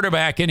Lion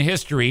quarterback in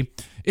history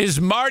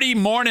is Marty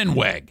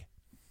Mornhinweg.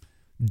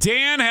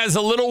 Dan has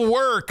a little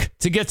work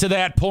to get to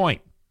that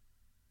point.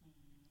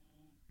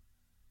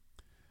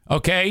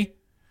 Okay?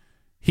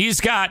 He's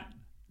got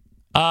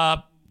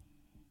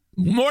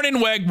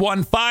Mornhinweg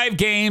won 5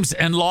 games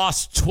and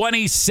lost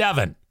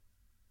 27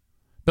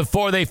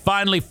 before they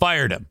finally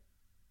fired him.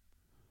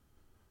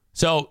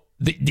 So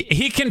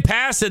he can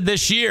pass it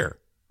this year.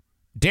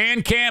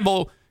 Dan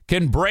Campbell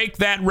can break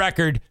that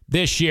record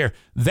this year.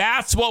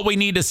 That's what we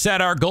need to set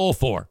our goal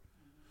for.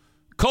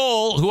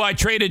 Cole, who I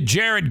traded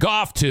Jared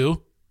Goff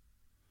to,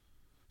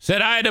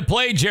 said I had to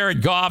play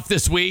Jared Goff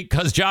this week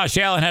because Josh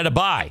Allen had a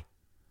bye.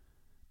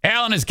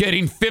 Allen is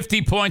getting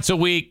 50 points a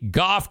week.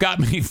 Goff got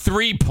me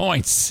 3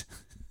 points.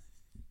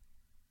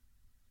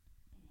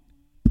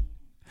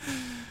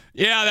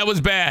 Yeah, that was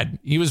bad.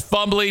 He was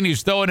fumbling. He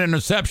was throwing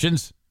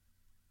interceptions.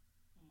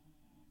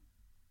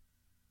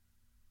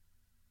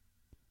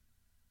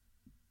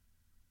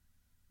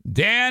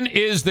 Dan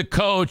is the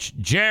coach.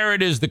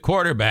 Jared is the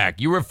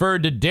quarterback. You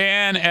referred to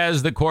Dan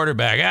as the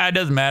quarterback. It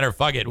doesn't matter.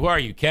 Fuck it. Who are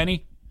you,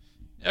 Kenny?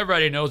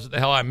 Everybody knows what the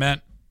hell I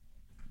meant.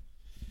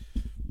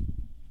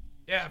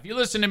 Yeah, if you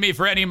listen to me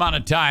for any amount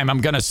of time, I'm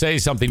going to say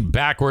something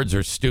backwards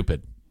or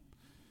stupid.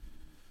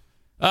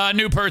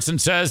 New person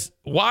says,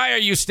 why are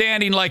you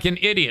standing like an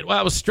idiot? Well,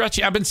 I was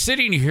stretching. I've been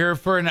sitting here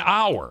for an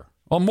hour.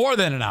 Well, more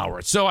than an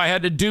hour. So I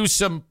had to do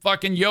some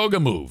fucking yoga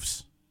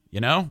moves,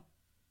 you know?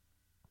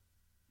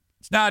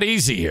 It's not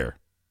easy here.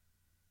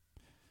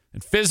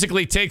 It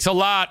physically takes a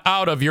lot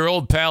out of your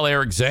old pal,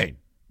 Eric Zane.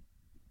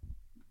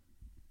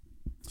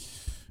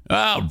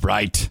 All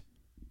right.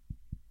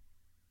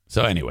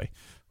 So anyway,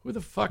 who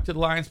the fuck did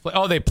Lions play?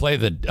 Oh, they play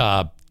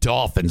the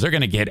Dolphins. They're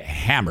going to get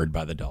hammered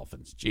by the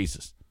Dolphins.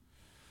 Jesus.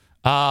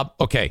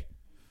 Okay.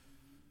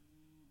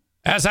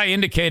 As I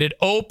indicated,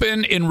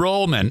 open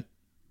enrollment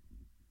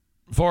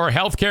for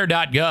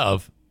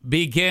healthcare.gov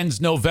begins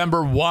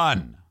November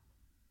 1.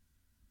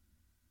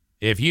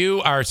 If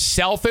you are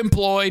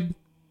self-employed,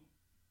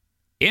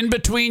 in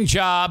between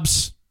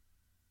jobs,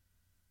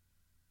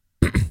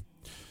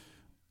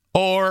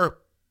 or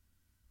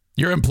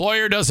your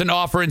employer doesn't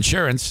offer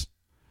insurance,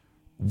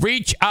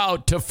 reach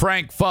out to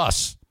Frank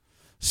Fuss,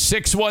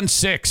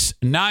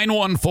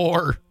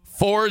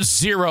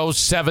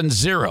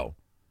 616-914-4070.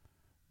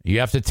 You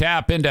have to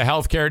tap into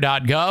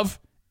healthcare.gov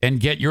and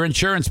get your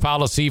insurance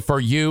policy for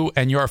you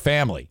and your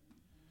family.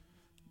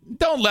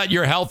 Don't let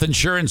your health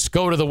insurance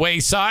go to the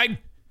wayside.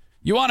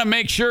 You want to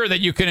make sure that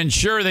you can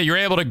ensure that you're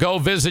able to go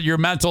visit your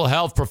mental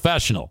health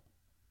professional.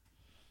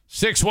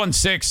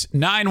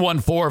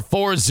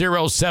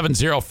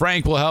 616-914-4070.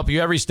 Frank will help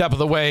you every step of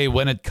the way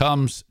when it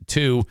comes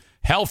to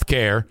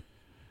healthcare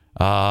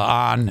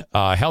on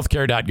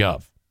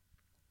healthcare.gov.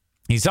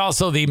 He's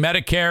also the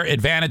Medicare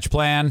Advantage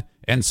Plan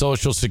and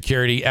Social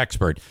Security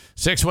expert.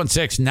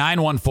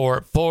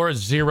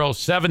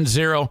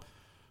 616-914-4070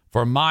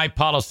 for My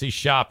Policy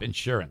Shop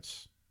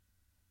Insurance.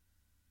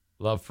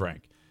 Love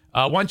Frank.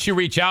 Once you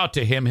reach out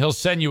to him, he'll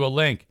send you a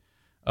link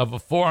of a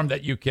form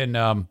that you can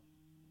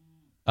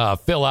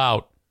fill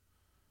out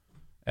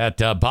at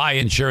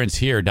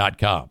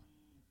buyinsurancehere.com.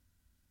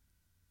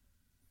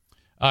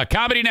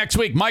 Comedy next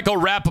week. Michael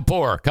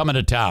Rappaport coming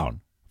to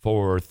town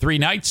for 3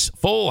 nights.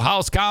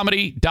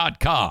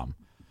 FullHouseComedy.com.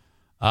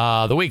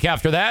 The week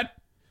after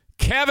that,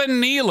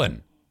 Kevin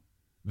Nealon.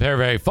 Very,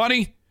 very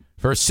funny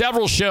for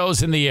several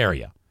shows in the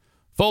area.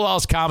 Full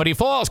House Comedy.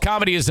 Full House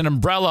Comedy is an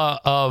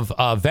umbrella of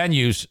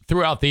venues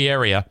throughout the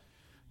area.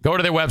 Go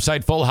to their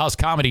website,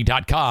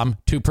 fullhousecomedy.com,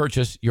 to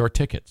purchase your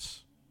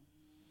tickets.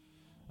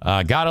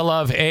 Gotta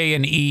love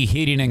A&E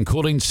Heating and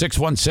Cooling,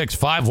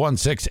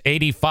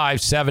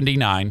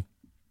 616-516-8579.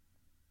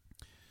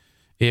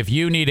 If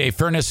you need a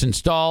furnace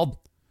installed,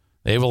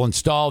 they will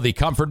install the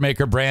Comfort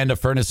Maker brand of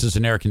furnaces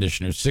and air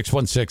conditioners,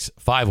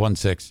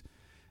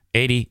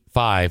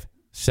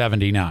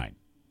 616-516-8579.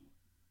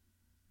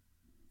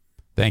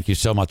 Thank you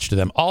so much to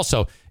them.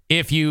 Also,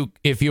 if you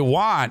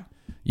want,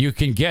 you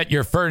can get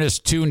your furnace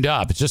tuned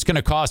up. It's just going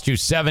to cost you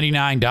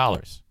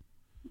 $79.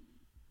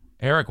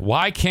 Eric,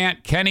 why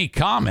can't Kenny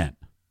comment?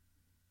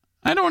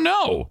 I don't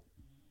know.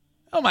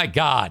 Oh, my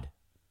God.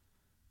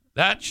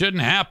 That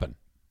shouldn't happen.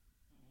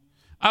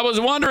 I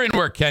was wondering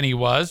where Kenny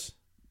was.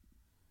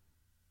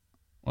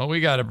 Well,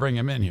 we got to bring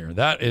him in here.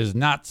 That is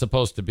not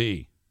supposed to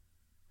be.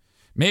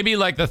 Maybe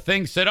like the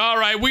thing said, all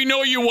right, we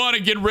know you want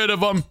to get rid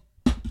of him.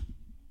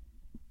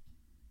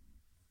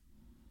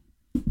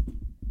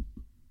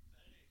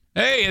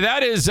 Hey,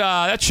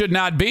 that should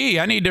not be.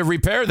 I need to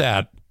repair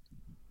that.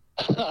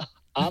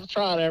 I've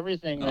tried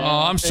everything. Man. Oh,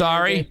 I'm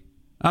sorry.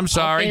 I'm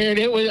sorry. I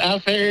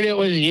figured it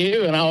was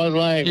you, and I was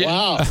like,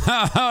 wow.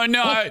 Oh,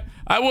 no,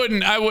 I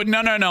wouldn't.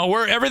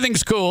 No.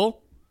 Everything's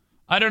cool.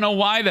 I don't know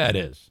why that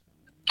is.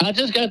 I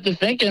just got to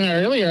thinking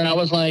earlier, and I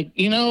was like,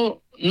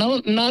 no,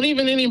 not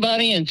even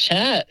anybody in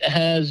chat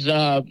has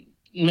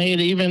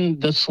made even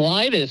the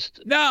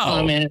slightest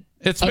comment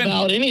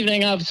about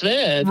anything I've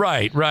said.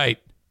 Right.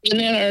 And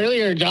then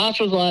earlier, Josh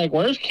was like,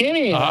 "Where's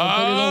Kenny?" I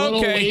put in a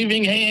little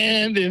waving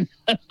hand. And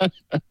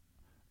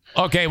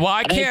okay, well,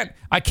 I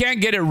can't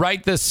get it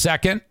right this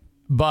second.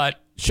 But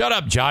shut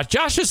up, Josh.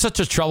 Josh is such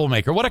a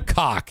troublemaker. What a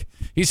cock.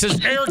 He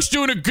says Eric's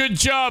doing a good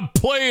job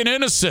playing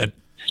innocent.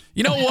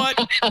 You know what?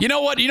 You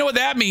know what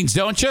that means,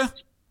 don't you?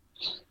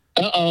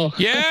 Uh-oh.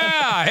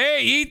 Yeah.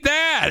 Hey, eat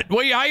that.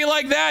 Well, how you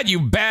like that, you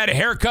bad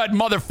haircut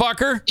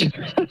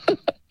motherfucker?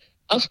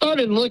 I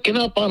started looking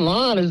up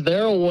online. Is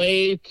there a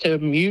way to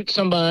mute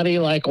somebody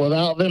like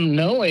without them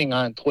knowing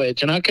on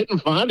Twitch? And I couldn't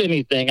find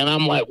anything. And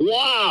I'm like,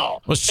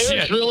 wow, well, shit.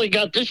 Eric's really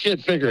got this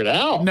shit figured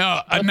out. No,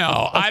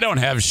 I don't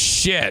have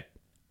shit.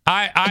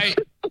 I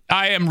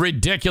am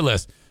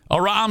ridiculous.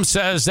 Aram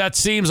says that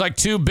seems like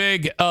too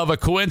big of a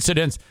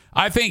coincidence.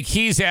 I think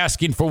he's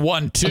asking for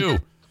one too.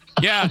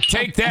 Yeah,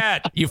 take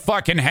that, you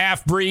fucking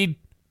half-breed.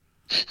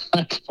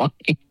 That's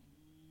funny.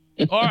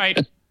 All right.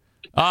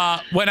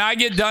 When I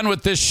get done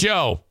with this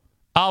show,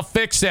 I'll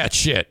fix that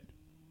shit.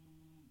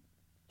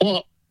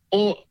 Well,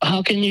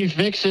 how can you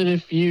fix it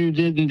if you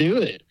didn't do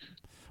it?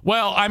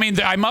 Well, I mean,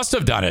 I must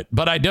have done it,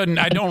 but I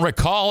don't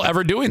recall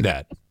ever doing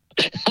that.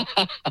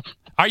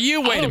 Are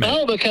you? Wait a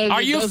minute.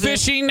 Are you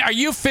fishing? Are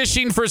you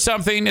fishing for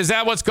something? Is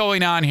that what's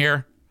going on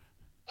here?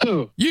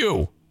 Who?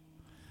 You.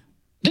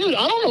 Dude,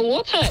 I don't know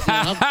what's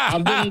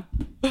happening.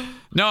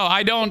 No,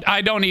 I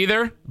don't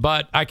either,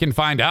 but I can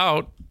find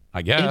out.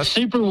 I guess. It's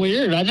super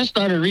weird. I just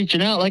started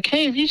reaching out like,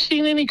 hey, have you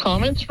seen any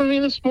comments from me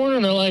this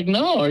morning? They're like,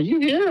 no, are you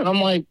here? And I'm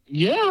like,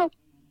 yeah.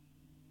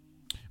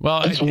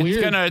 Well, it's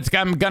weird.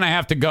 I'm gonna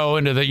have to go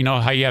into the,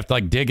 how you have to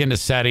like dig into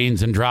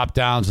settings and drop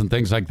downs and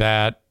things like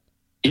that.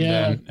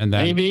 Yeah, and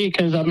then maybe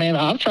because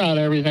I've tried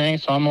everything,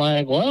 so I'm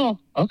like, well,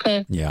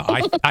 okay. Yeah,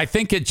 I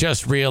think it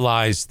just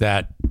realized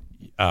that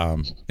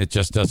it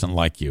just doesn't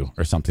like you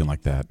or something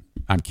like that.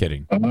 I'm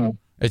kidding. Uh-huh.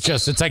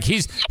 It's like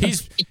he's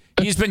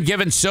been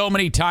given so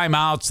many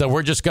timeouts that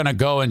we're just gonna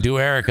go and do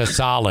Eric a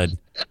solid.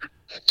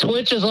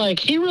 Twitch is like,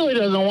 he really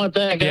doesn't want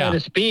that guy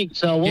to speak,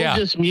 so we'll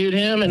just mute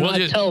him and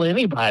not tell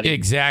anybody.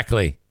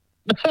 Exactly.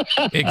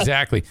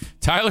 Exactly.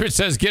 Tyler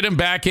says, get him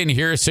back in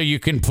here so you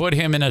can put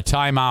him in a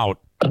timeout.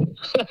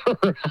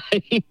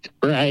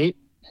 Right.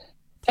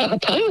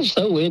 Tyler's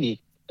so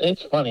witty.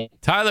 It's funny.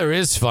 Tyler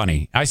is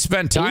funny. I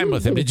spent time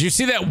with him. Did you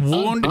see that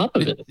wound?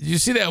 Did you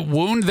see that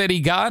wound that he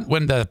got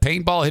when the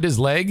paintball hit his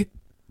leg?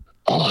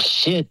 Oh,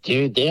 shit,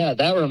 dude. Yeah,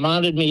 that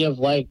reminded me of,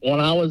 like, when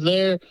I was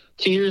there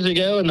 2 years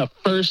ago and the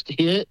first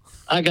hit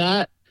I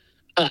got,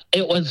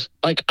 it was,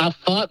 like, I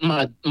thought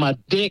my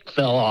dick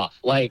fell off.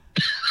 Like,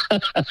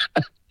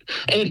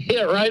 it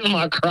hit right in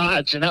my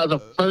crotch, and that was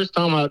the first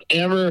time I'd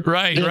ever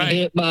been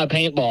hit by a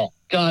paintball.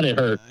 God, it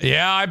hurt.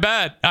 Yeah, I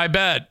bet.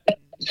 That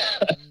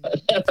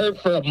hurt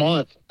for a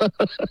month.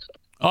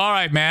 All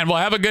right, man. Well,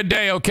 have a good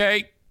day,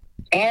 okay?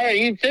 All right,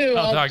 you too.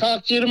 I'll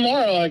talk to you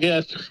tomorrow, I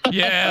guess.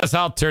 Yes,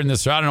 I'll turn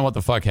this around. I don't know what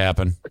the fuck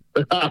happened.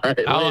 All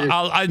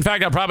right, in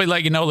fact, I'll probably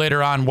let you know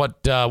later on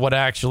what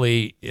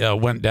actually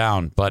went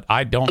down, but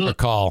I don't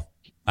recall.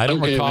 I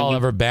don't recall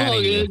ever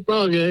banning you.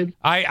 All good.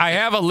 I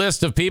have a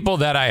list of people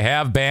that I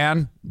have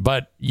banned,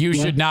 but you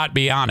should not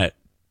be on it.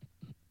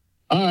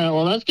 All right,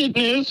 well, that's good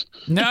news.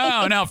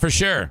 No, for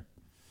sure.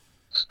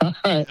 All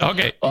right.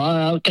 Okay. All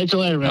right, I'll catch you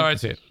later, man. All right,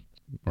 see you.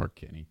 Or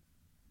Kenny.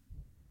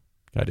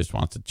 Guy just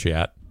wants to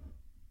chat.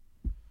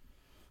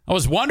 I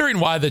was wondering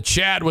why the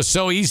chat was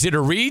so easy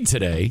to read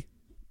today.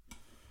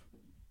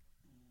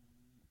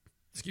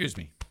 Excuse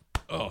me.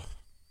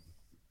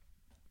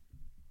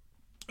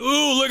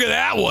 Ooh, look at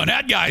that one.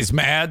 That guy's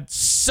mad.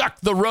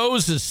 Suck the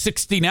Roses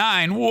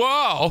 69.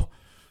 Whoa.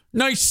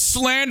 Nice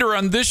slander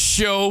on this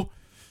show.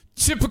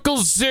 Typical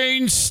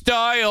Zane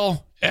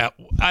style.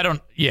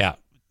 Yeah.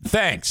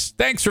 Thanks.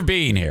 Thanks for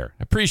being here.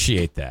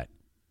 Appreciate that.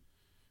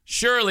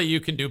 Surely you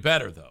can do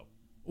better, though.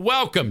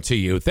 Welcome to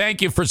you.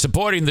 Thank you for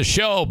supporting the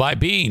show by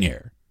being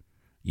here.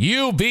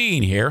 You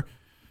being here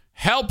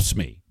helps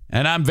me,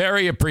 and I'm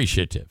very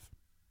appreciative.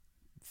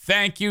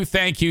 Thank you.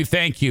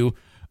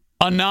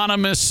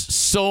 Anonymous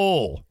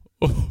soul.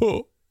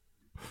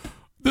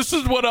 This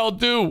is what I'll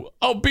do.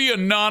 I'll be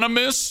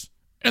anonymous,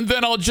 and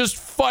then I'll just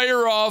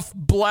fire off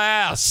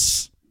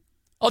blasts.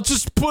 I'll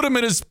just put him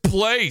in his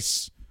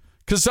place,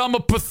 because I'm a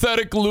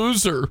pathetic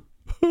loser.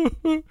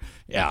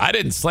 Yeah, I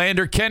didn't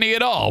slander Kenny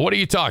at all. What are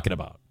you talking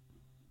about?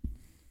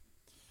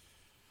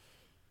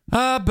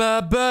 Where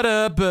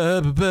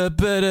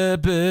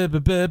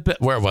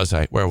was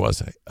I?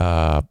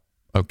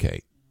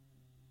 Okay.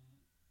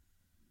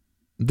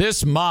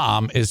 This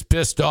mom is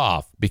pissed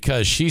off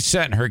because she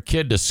sent her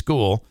kid to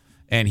school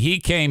and he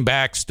came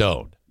back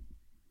stoned.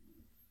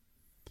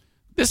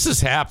 This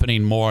is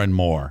happening more and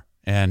more.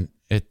 And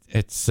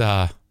it's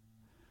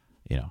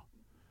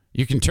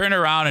you can turn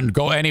around and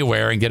go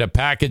anywhere and get a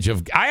package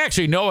of. I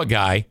actually know a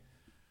guy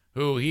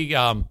who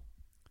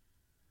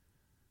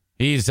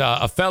he's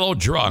a fellow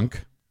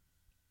drunk,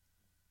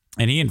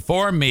 and he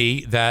informed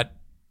me that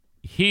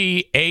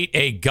he ate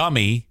a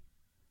gummy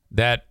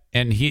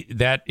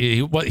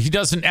he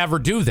doesn't ever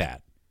do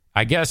that.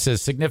 I guess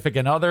his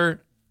significant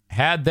other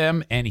had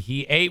them, and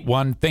he ate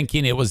one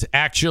thinking it was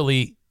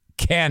actually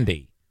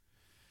candy,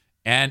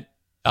 and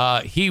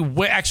he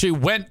actually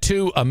went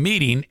to a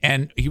meeting,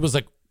 and he was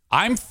like,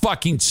 I'm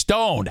fucking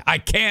stoned. I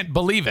can't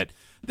believe it.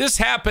 This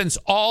happens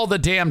all the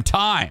damn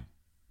time.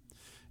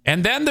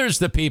 And then there's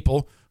the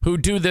people who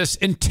do this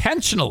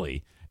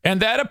intentionally.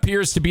 And that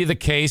appears to be the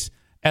case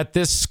at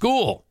this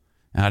school.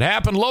 Now, it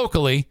happened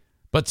locally,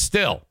 but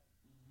still,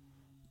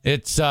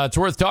 it's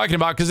worth talking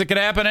about because it could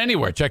happen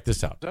anywhere. Check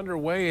this out. It's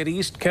underway at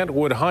East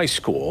Kentwood High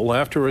School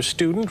after a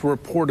student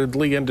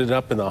reportedly ended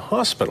up in the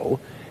hospital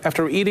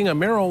after eating a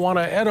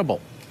marijuana edible.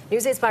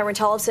 News 8's Byron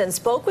Tollefson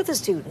spoke with the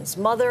student's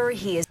mother.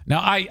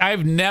 Now,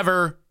 I've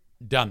never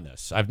done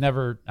this.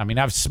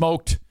 I've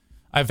smoked.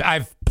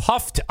 I've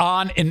puffed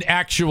on an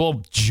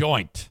actual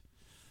joint.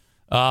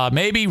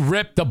 Maybe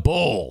ripped a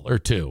bowl or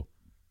two.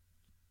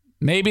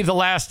 Maybe the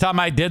last time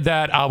I did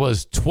that, I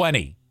was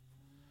 20.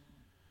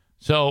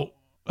 So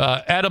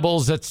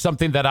edibles, that's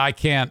something that I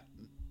can't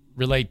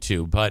relate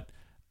to. But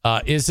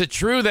is it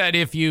true that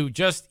if you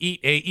just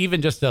eat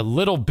even just a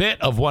little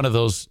bit of one of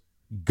those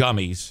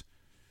gummies,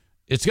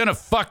 it's going to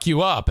fuck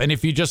you up? And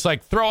if you just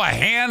like throw a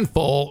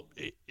handful,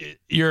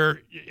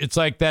 it's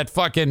like that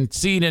fucking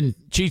scene in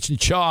Cheech and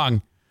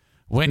Chong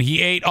when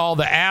he ate all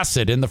the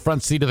acid in the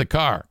front seat of the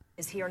car.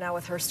 Is here now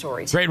with her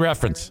story. Great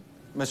reference.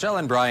 Michelle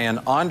and Brian,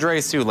 Andre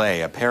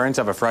Soulé, a parent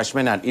of a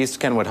freshman at East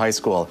Kenwood High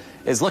School,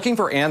 is looking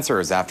for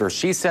answers after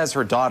she says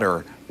her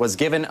daughter was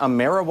given a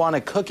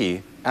marijuana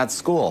cookie at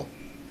school.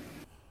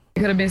 It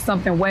could have been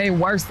something way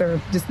worse.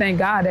 Just thank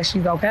God that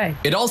she's okay.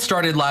 It all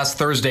started last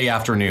Thursday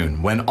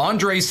afternoon when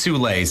Andre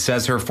Soulé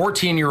says her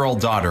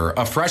 14-year-old daughter,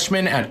 a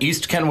freshman at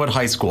East Kenwood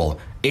High School,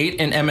 ate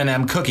an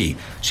M&M cookie.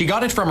 She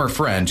got it from her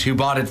friend who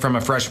bought it from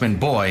a freshman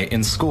boy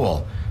in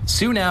school.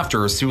 Soon after,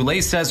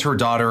 Soulé says her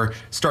daughter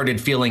started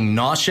feeling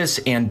nauseous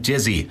and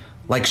dizzy,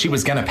 like she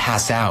was gonna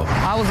pass out.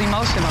 I was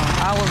emotional.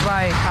 I was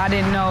like, I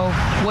didn't know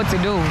what to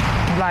do,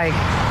 like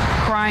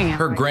crying.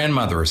 Her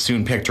grandmother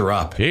soon picked her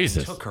up.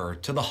 Jesus. Took her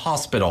to the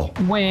hospital.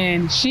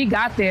 When she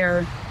got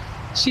there,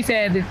 she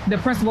said that the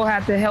principal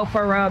had to help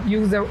her up,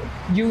 use the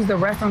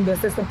restroom. The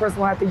assistant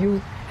principal had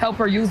to help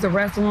her use the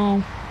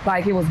restroom.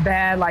 Like it was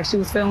bad, like she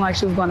was feeling like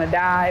she was gonna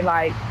die,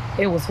 like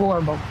it was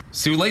horrible.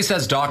 Soulé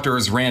says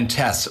doctors ran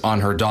tests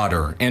on her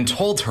daughter and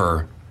told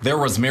her there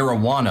was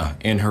marijuana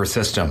in her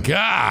system.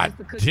 God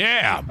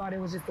damn. I thought it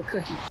was just a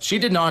cookie. She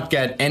did not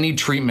get any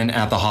treatment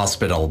at the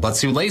hospital, but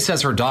Soulé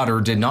says her daughter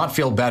did not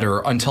feel better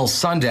until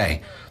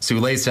Sunday.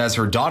 Soulé says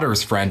her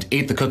daughter's friend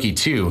ate the cookie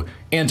too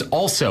and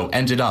also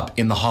ended up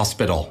in the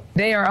hospital.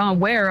 They are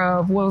unaware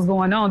of what was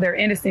going on. They're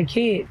innocent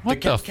kids. What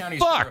the Kent County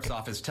Sheriff's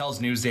Office tells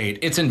News 8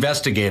 it's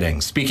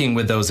investigating, speaking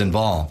with those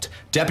involved.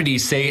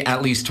 Deputies say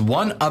at least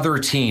one other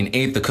teen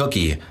ate the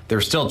cookie.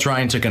 They're still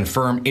trying to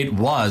confirm it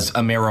was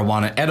a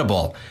marijuana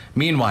edible.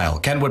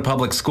 Meanwhile, Kenwood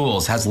Public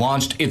Schools has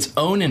launched its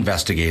own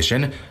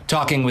investigation,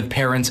 talking with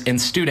parents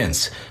and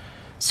students.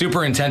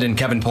 Superintendent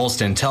Kevin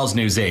Polston tells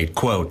News 8,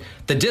 quote,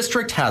 "The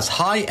district has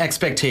high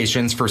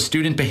expectations for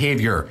student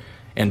behavior,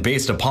 and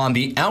based upon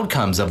the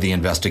outcomes of the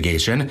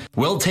investigation,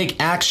 will take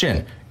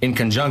action in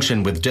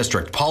conjunction with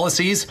district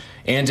policies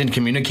and in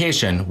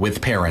communication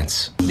with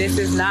parents." This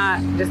is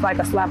not just like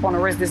a slap on the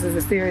wrist. This is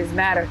a serious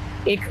matter.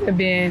 It could have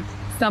been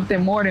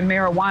something more than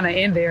marijuana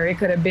in there. It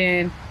could have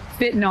been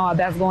fentanyl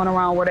that's going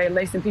around where they're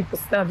lacing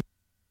people's stuff.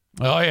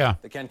 Oh, yeah.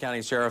 The Kent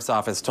County Sheriff's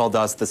Office told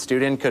us the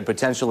student could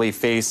potentially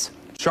face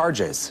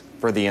charges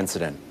for the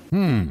incident.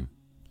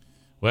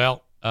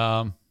 Well,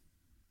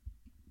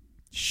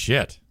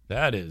 shit.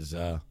 That is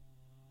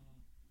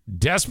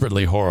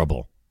desperately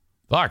horrible.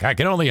 Fuck, I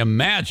can only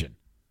imagine.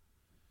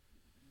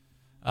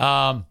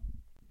 I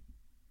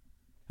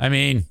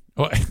mean,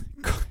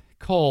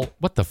 Cole,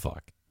 what the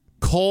fuck?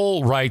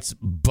 Cole writes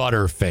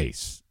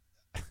butterface.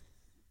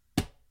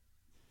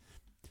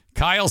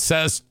 Kyle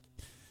says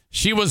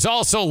she was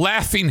also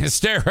laughing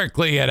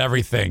hysterically at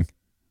everything.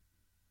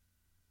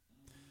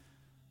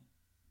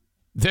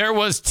 There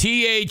was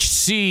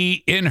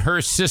THC in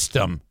her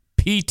system.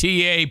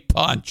 PTA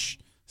punch,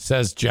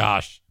 says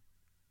Josh.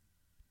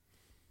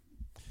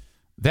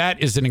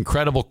 That is an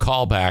incredible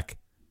callback,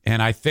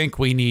 and I think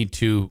we need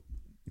to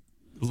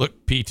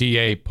look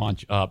PTA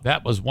punch up.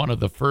 That was one of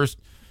the first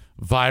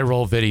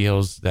viral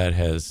videos that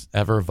has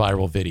ever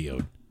viral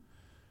videoed.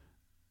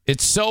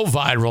 It's so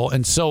viral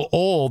and so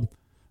old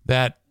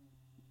that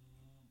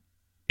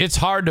it's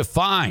hard to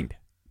find.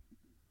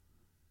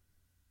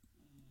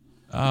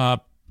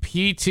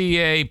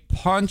 PTA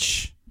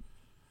punch.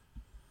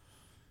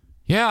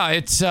 Yeah,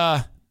 it's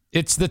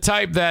the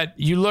type that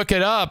you look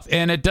it up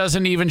and it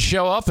doesn't even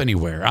show up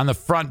anywhere on the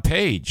front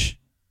page.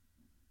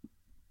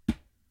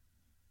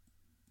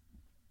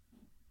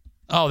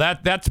 Oh,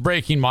 that's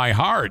breaking my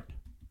heart.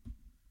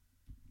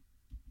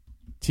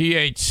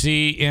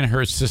 THC in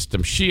her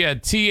system. She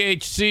had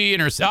THC in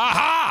her...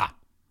 Aha!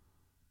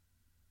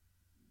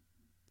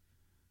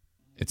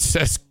 It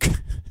says...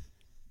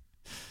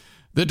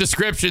 The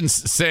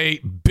descriptions say,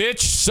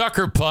 bitch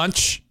sucker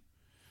punch,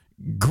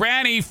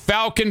 granny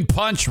falcon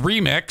punch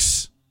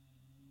remix.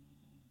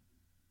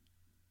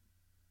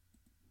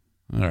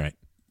 All right.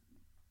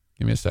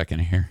 Give me a second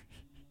here.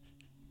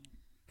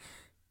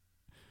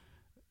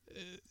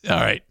 All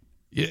right.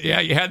 Yeah,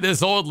 you had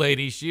this old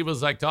lady. She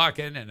was like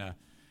talking, and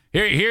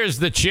here's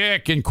the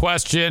chick in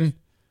question.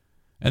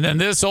 And then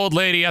this old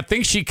lady, I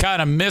think she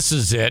kind of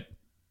misses it.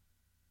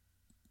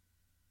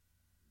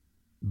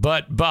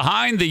 But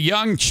behind the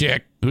young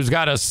chick who's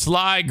got a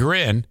sly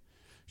grin,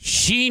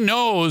 she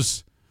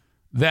knows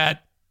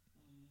that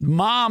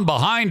mom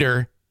behind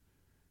her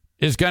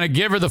is going to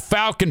give her the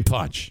Falcon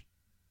Punch.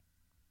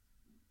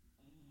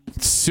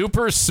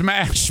 Super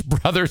Smash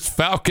Brothers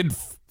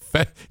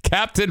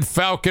Captain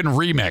Falcon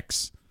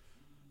remix.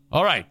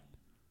 All right.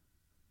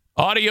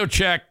 Audio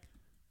check.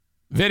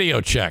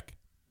 Video check.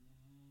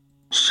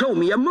 Show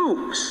me your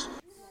moves.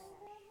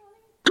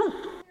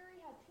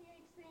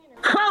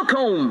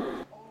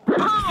 Falcon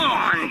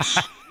punch.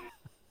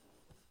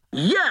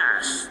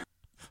 Yes.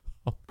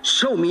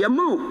 Show me your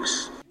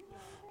moves.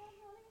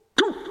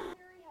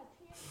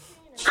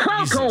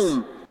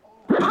 Falcon.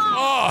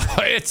 Oh,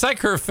 it's like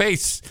her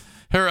face.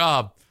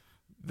 Her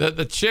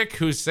the chick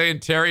who's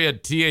saying Terry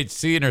had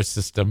THC in her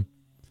system.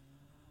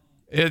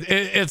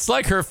 It's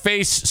like her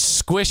face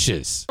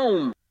squishes.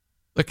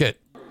 Look at.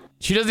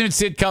 She doesn't even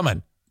see it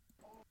coming.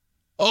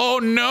 Oh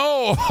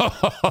no.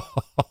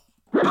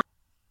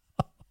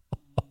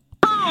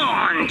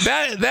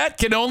 That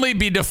can only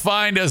be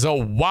defined as a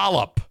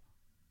wallop.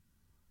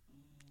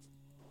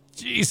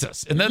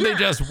 Jesus. And then they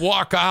just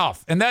walk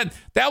off. And that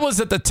was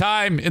at the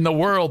time in the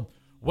world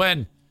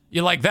when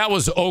you're like, that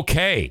was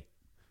okay.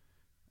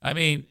 I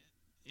mean,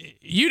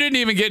 you didn't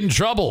even get in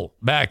trouble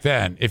back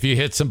then if you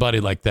hit somebody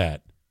like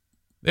that.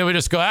 They would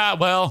just go,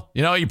 well,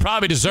 you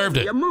probably deserved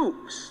it. Your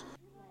moves.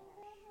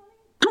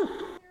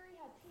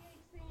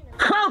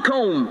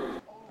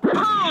 Falcon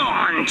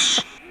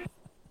punch.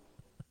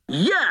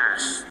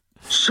 Yes.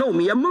 Show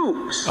me your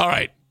moves. All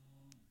right.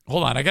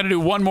 Hold on. I got to do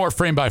one more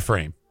frame by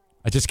frame.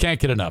 I just can't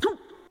get enough.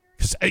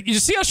 Because you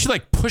see how she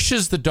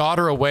pushes the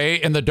daughter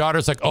away and the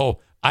daughter's like, oh,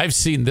 I've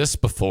seen this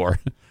before.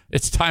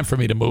 It's time for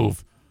me to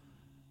move.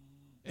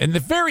 And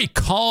they're very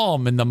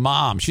calm in the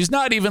mom. She's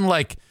not even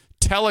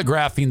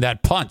telegraphing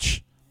that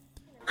punch.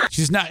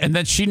 She's not. And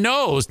then she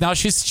knows now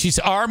she's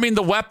arming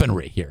the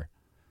weaponry here.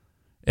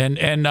 And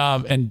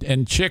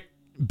chick,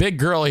 big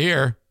girl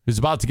here who's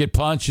about to get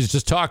punched. She's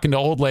just talking to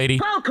old lady.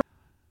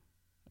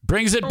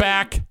 Brings it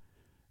back.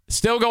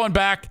 Still going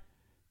back.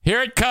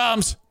 Here it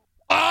comes.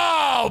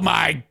 Oh,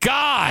 my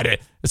God.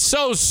 It's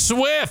so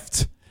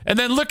swift. And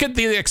then look at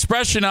the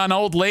expression on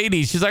old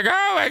lady. She's like,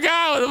 oh, my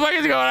God. What the fuck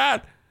is going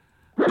on?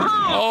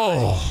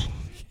 Oh,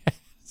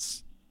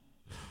 yes.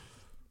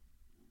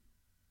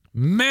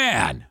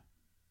 Man.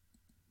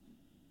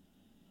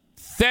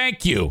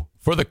 Thank you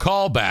for the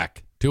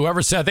callback to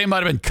whoever said. They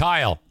might have been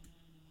Kyle.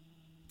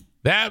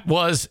 That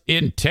was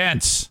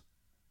intense.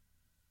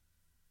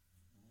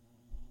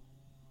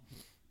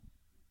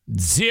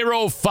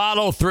 Zero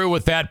follow through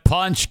with that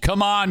punch.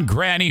 Come on,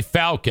 Granny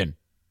Falcon.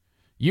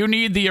 You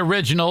need the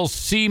original.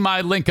 See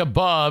my link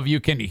above. You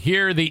can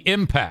hear the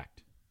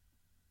impact.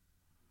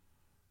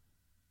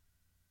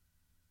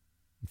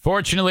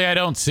 Unfortunately, I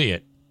don't see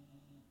it.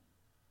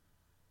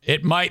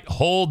 It might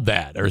hold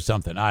that or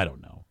something. I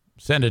don't know.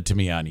 Send it to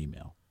me on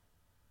email.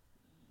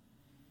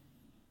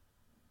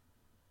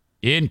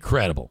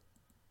 Incredible.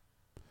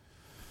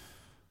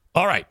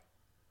 All right.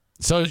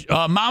 So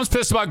mom's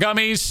pissed about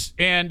gummies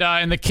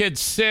and the kid's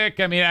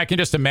sick. I mean, I can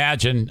just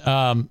imagine.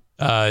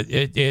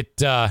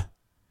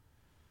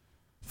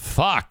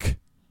 Fuck.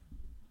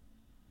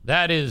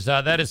 That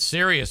is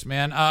serious,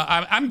 man.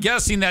 I'm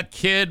guessing that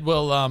kid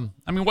will.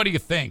 What do you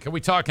think? Are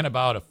we talking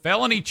about a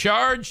felony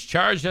charged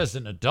as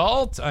an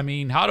adult? I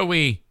mean, how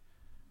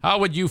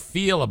would you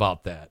feel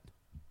about that?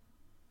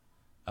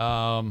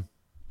 I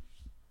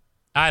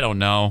don't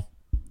know.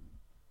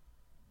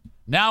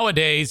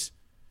 Nowadays,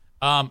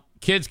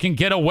 kids can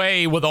get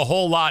away with a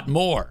whole lot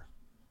more.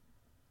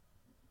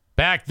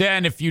 Back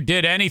then, if you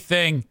did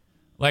anything,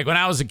 like when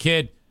I was a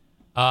kid,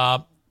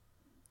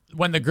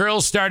 when the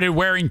girls started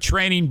wearing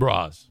training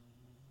bras,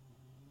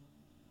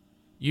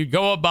 you'd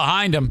go up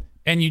behind them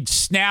and you'd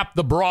snap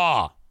the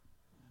bra.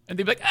 And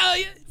they'd be like, oh,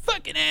 you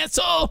fucking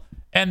asshole.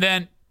 And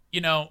then,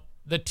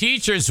 the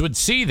teachers would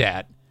see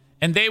that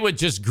and they would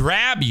just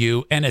grab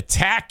you and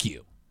attack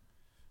you.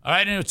 All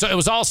right. And it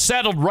was all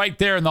settled right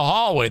there in the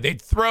hallway.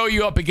 They'd throw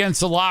you up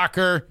against the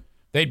locker.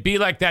 They'd be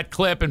like that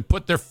clip and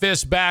put their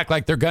fist back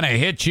like they're going to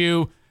hit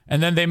you.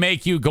 And then they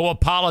make you go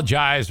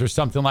apologize or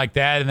something like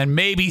that. And then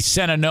maybe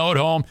send a note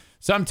home.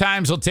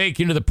 Sometimes they'll take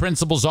you to the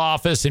principal's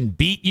office and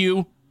beat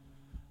you.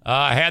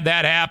 I had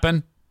that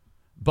happen.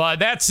 But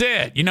that's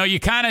it. You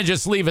kind of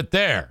just leave it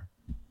there.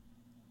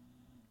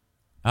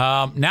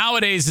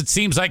 Nowadays, it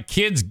seems like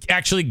kids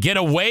actually get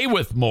away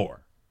with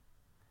more.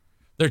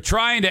 They're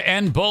trying to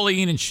end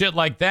bullying and shit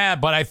like that.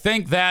 But I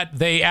think that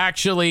they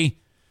actually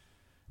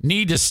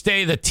need to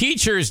the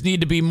teachers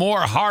need to be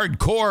more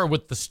hardcore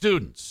with the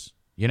students.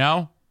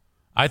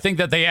 I think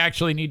that they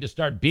actually need to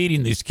start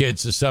beating these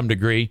kids to some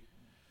degree.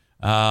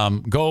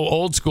 Go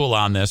old school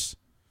on this.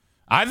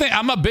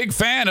 I'm a big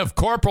fan of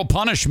corporal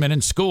punishment in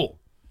school.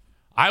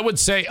 I would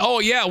say, oh,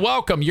 yeah,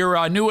 welcome. You're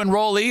a new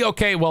enrollee.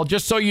 Okay, well,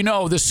 just so you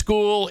know, the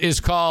school is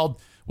called,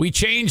 we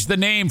changed the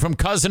name from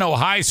Cousino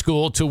High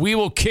School to We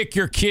Will Kick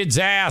Your Kids'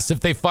 Ass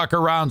If They Fuck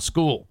Around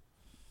School.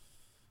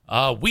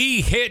 We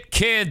hit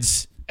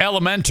kids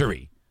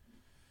elementary.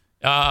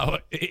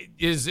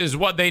 Is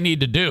what they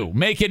need to do.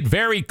 Make it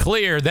very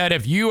clear that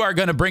if you are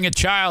going to bring a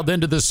child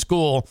into the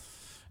school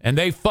and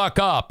they fuck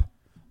up,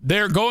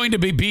 they're going to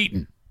be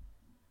beaten.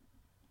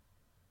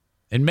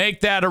 And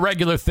make that a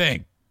regular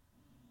thing.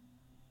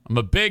 I'm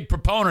a big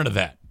proponent of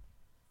that.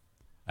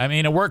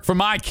 It worked for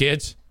my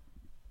kids.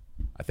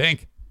 I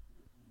think.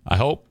 I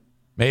hope.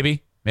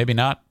 Maybe. Maybe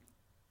not.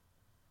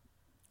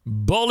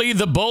 Bully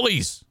the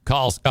bullies,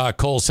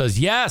 Cole says.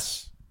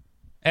 Yes.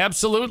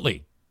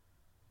 Absolutely.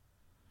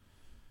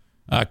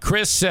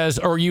 Chris says,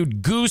 or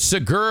you'd goose a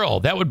girl.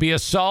 That would be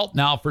assault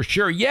now for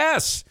sure.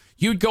 Yes.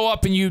 You'd go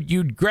up and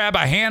you'd grab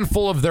a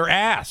handful of their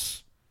ass.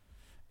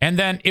 And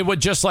then it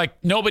would just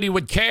nobody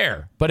would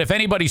care. But if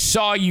anybody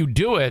saw you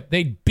do it,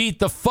 they'd beat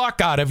the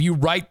fuck out of you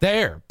right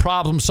there.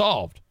 Problem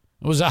solved.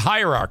 It was a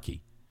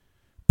hierarchy.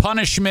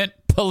 Punishment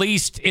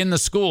policed in the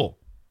school.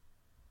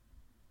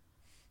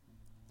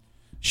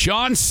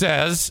 Sean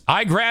says,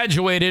 I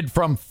graduated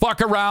from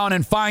fuck around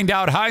and find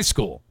out high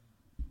school.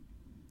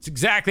 It's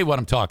exactly what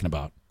I'm talking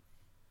about.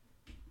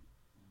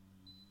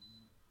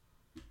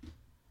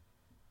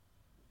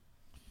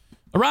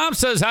 Aram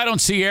says, I don't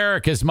see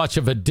Eric as much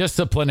of a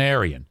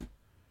disciplinarian.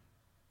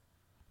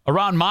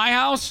 Around my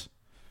house?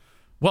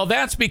 Well,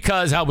 that's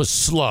because I was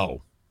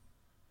slow.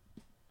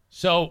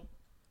 So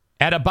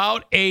at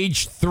about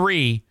age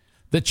 3,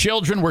 the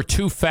children were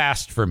too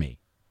fast for me.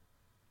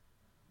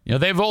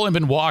 They've only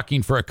been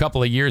walking for a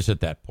couple of years at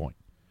that point.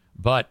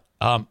 But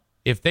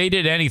if they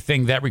did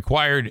anything that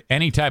required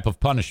any type of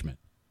punishment,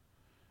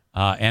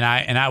 and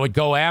I would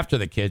go after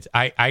the kids,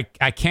 I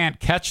can't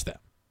catch them.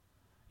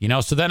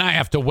 So then I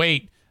have to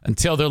wait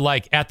until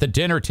they're at the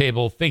dinner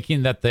table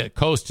thinking that the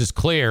coast is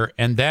clear,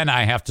 and then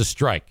I have to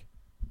strike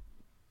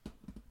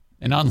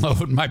and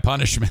unload my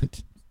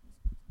punishment.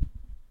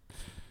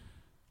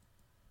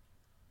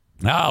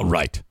 All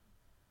right.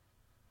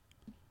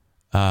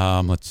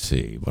 Let's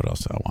see. What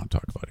else I want to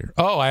talk about here?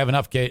 Oh, I have an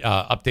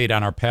update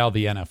on our pal,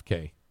 the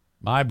NFK.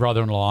 My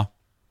brother-in-law,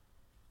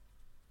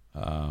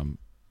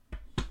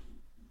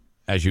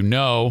 as you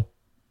know,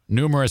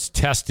 numerous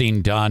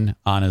testing done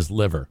on his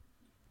liver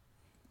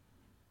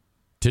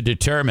to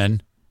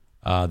determine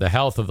the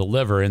health of the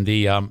liver. And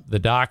the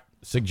doc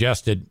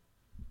suggested,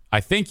 I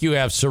think you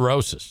have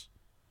cirrhosis.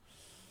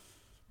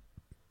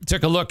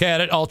 Took a look at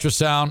it,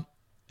 ultrasound,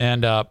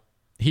 and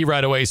he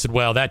right away said,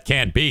 well, that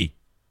can't be.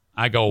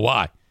 I go,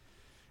 why?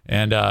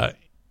 And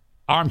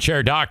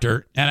armchair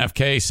doctor,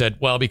 NFK, said,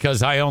 well,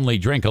 because I only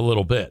drink a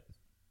little bit.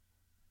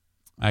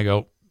 I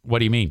go, what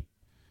do you mean?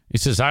 He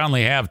says, I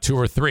only have 2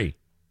 or 3.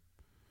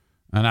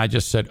 And I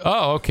just said,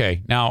 oh,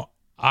 okay. Now,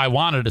 I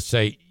wanted to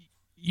say,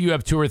 you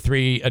have 2 or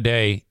 3 a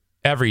day,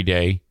 every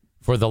day,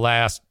 for the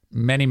last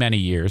many, many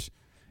years.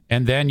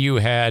 And then you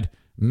had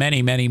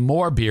many, many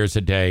more beers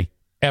a day,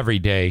 every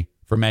day,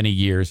 for many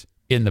years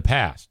in the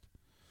past.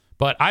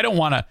 But I don't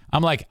want to,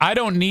 I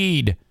don't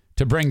need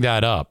to bring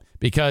that up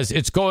because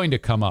it's going to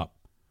come up.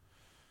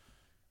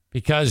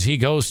 Because he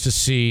goes to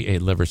see a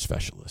liver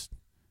specialist.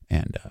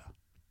 And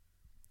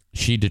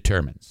she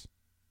determines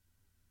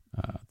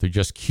through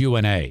just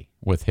Q&A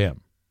with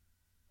him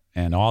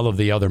and all of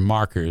the other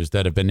markers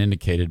that have been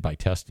indicated by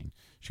testing.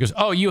 She goes,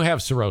 oh, you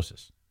have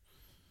cirrhosis.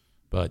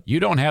 But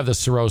you don't have the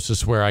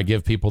cirrhosis where I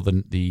give people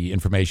the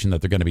information that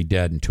they're going to be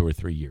dead in 2 or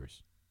 3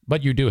 years.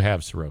 But you do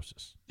have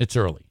cirrhosis. It's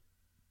early.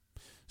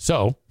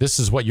 So this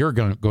is what you're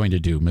going to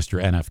do,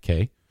 Mr.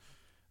 NFK.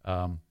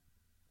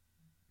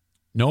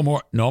 No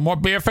more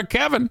beer for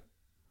Kevin.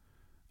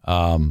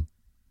 And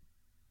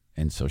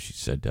so she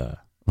said,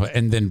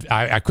 and then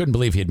I couldn't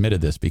believe he admitted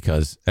this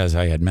because, as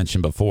I had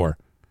mentioned before,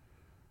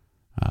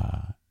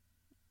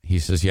 he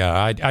says,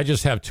 yeah, I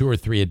just have 2 or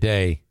 3 a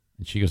day.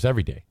 And she goes,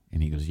 every day.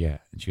 And he goes, yeah.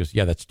 And she goes,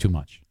 yeah, that's too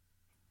much.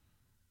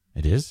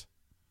 It is?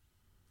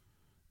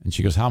 And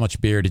she goes, how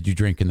much beer did you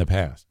drink in the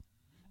past?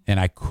 And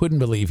I couldn't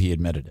believe he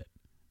admitted it.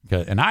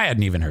 And I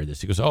hadn't even heard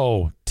this. He goes,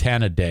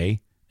 10 a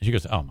day. And she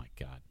goes, oh, my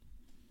God.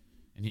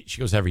 And she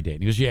goes, every day.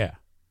 And he goes, yeah.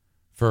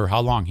 For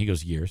how long? He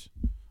goes, years.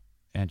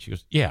 And she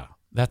goes, yeah,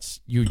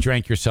 you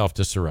drank yourself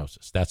to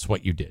cirrhosis. That's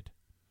what you did.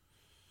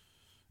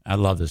 I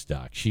love this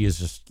doc. She is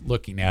just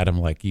looking at him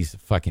like he's a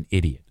fucking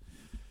idiot.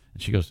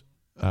 And she goes,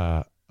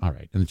 all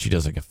right. And then she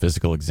does like a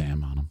physical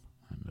exam on him.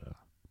 And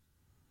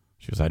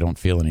she goes, I don't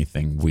feel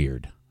anything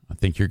weird. I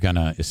think you're going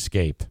to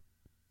escape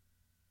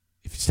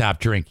if you stop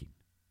drinking.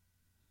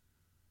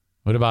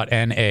 What about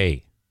NA?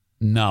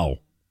 No,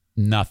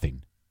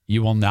 nothing.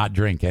 You will not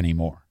drink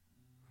anymore.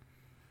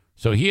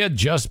 So he had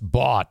just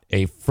bought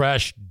a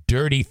fresh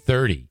Dirty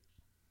 30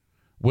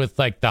 with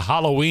like the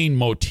Halloween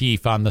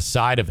motif on the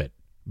side of it.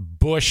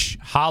 Bush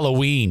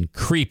Halloween,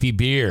 creepy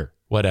beer,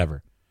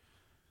 whatever.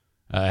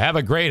 Have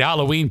a great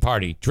Halloween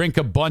party. Drink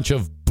a bunch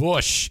of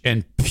Bush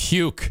and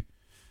puke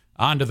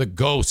onto the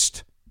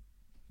ghost.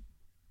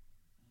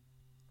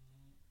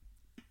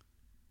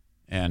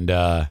 And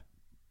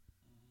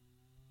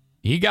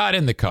he got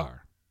in the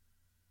car.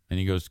 And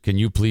he goes, can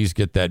you please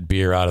get that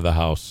beer out of the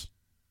house?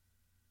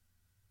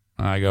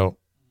 And I go,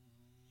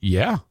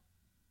 yeah.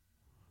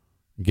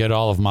 Get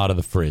all of them out of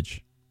the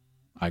fridge.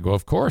 I go,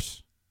 of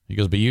course. He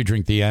goes, but you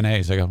drink the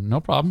NAs. I go, no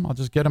problem. I'll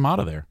just get them out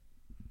of there.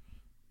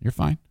 You're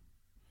fine.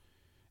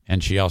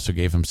 And she also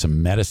gave him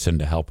some medicine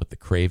to help with the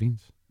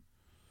cravings.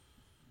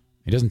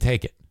 He doesn't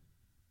take it.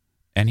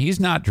 And he's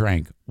not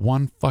drank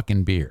one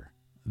fucking beer.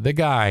 The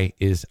guy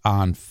is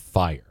on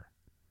fire.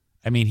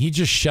 I mean, he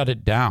just shut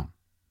it down.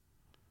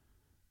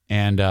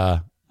 And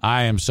I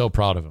am so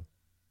proud of him.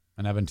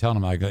 And I've been telling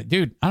him, like,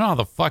 dude, I don't know how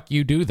the fuck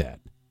you do that.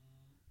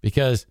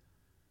 Because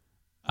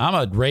I'm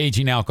a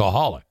raging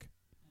alcoholic.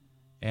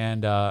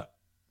 And, I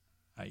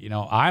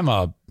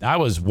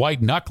was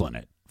white knuckling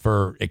it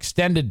for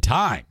extended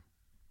time.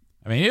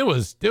 I mean, it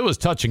was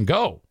touch and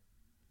go.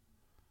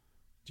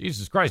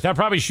 Jesus Christ, I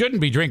probably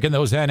shouldn't be drinking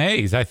those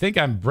NAs. I think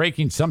I'm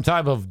breaking some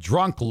type of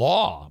drunk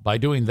law by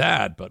doing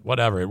that, but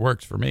whatever, it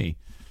works for me.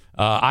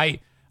 I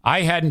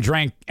hadn't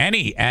drank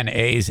any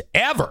NAs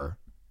ever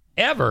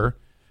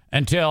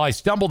until I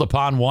stumbled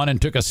upon one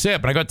and took a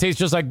sip, and I go, it tastes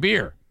just like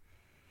beer.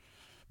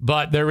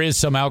 But there is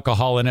some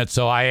alcohol in it,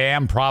 so I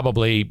am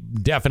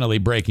definitely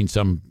breaking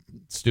some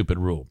stupid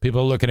rule.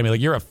 People are looking at me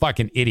like, you're a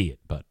fucking idiot,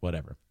 but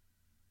whatever.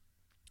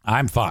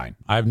 I'm fine.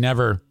 I've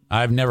never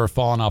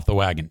fallen off the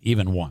wagon,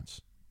 even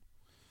once.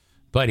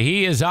 But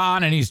he is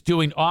on, and he's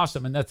doing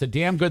awesome, and that's a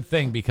damn good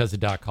thing because the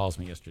doc calls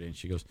me yesterday, and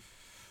she goes,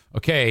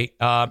 okay,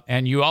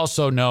 and you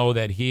also know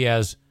that he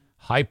has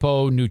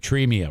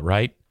hyponatremia,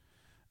 right?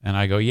 And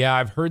I go, yeah,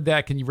 I've heard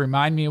that. Can you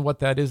remind me of what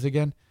that is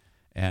again?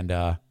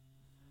 And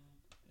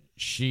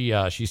she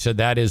said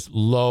that is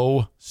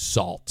low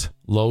salt,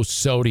 low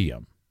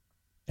sodium.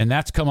 And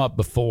that's come up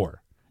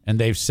before. And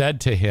they've said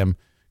to him,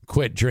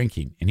 quit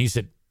drinking. And he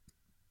said,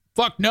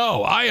 fuck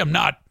no, I'm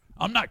not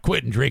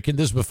quitting drinking.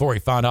 This is before he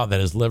found out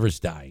that his liver's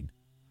dying.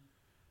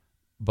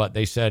 But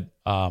they said,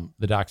 the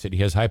doc said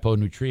he has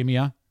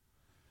hyponatremia.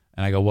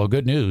 And I go, well,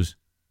 good news.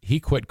 He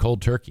quit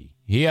cold turkey.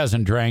 He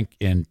hasn't drank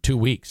in 2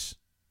 weeks.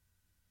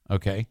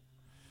 Okay.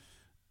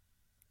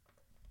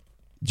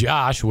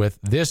 Josh, with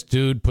this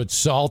dude put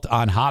salt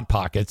on Hot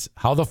Pockets.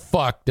 How the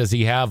fuck does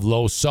he have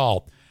low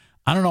salt?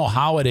 I don't know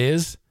how it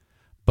is,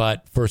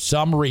 but for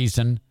some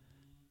reason,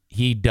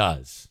 he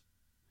does.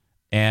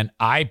 And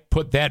I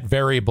put that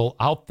variable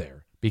out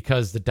there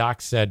because the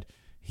doc said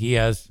he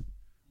has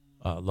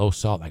low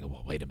salt. I go,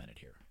 well, wait a minute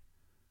here.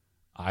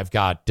 I've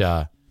got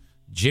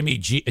Jimmy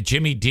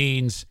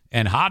Dean's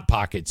and Hot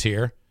Pockets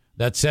here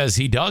that says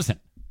he doesn't.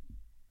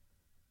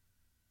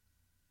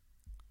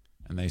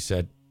 And they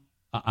said,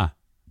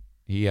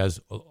 he has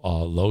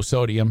low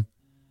sodium.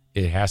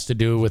 It has to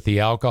do with the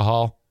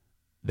alcohol.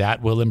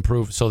 That will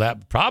improve. So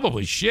that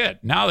probably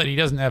shit. Now that he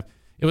doesn't have,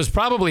 it was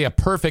probably a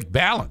perfect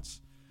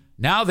balance.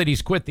 Now that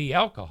he's quit the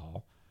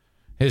alcohol,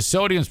 his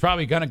sodium's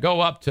probably going to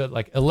go up to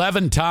like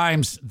 11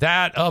 times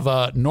that of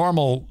a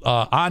normal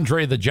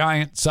Andre the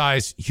Giant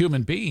size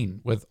human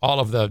being with all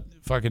of the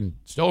fucking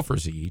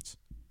Stofers he eats.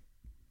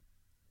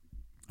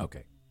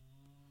 Okay.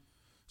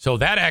 So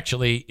that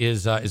actually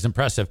is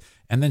impressive.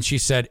 And then she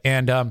said,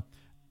 and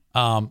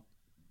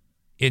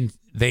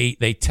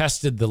they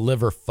tested the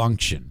liver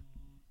function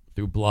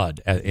through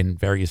blood in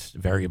various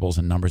variables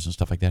and numbers and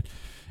stuff like that,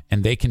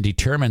 and they can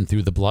determine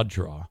through the blood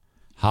draw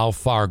how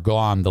far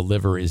gone the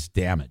liver is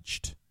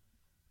damaged.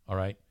 All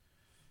right.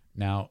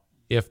 Now,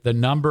 if the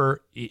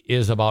number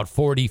is about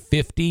 40,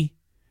 50,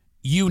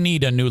 you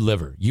need a new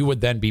liver. You would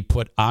then be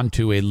put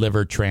onto a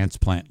liver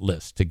transplant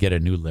list to get a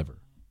new liver.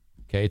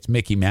 Okay, it's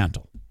Mickey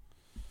Mantle.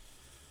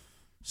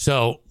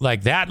 So,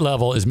 like, that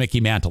level is Mickey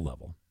Mantle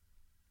level.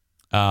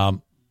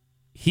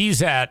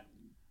 He's at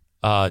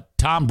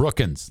Tom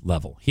Brookins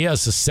level. He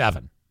has a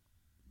 7.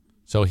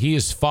 So he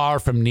is far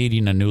from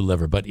needing a new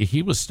liver, but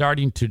he was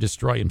starting to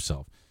destroy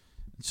himself.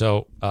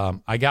 So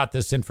I got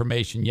this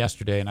information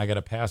yesterday, and I got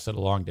to pass it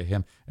along to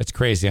him. It's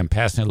crazy. I'm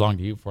passing it along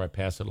to you before I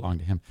pass it along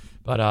to him.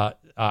 But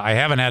I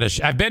haven't had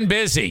I've been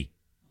busy.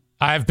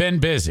 I've been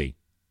busy.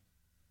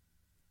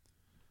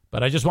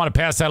 But I just want to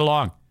pass that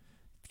along.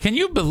 Can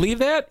you believe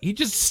that? He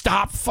just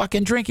stopped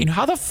fucking drinking.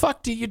 How the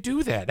fuck do you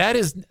do that? That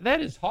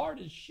is hard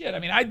as shit. I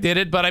mean, I did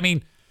it, but I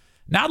mean,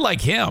 not like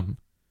him.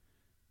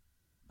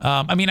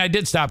 I mean, I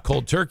did stop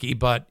cold turkey,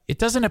 but it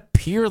doesn't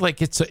appear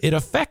like it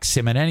affects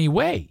him in any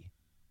way.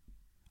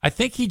 I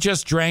think he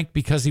just drank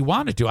because he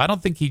wanted to. I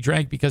don't think he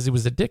drank because he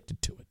was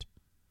addicted to it.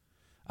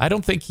 I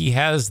don't think he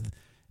has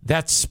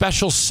that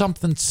special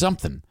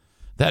something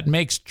that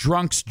makes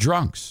drunks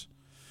drunks.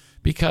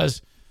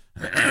 Because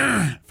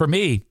for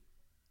me,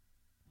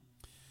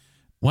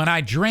 when I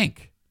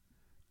drink,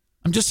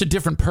 I'm just a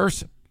different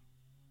person.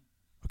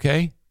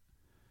 Okay?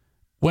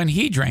 When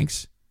he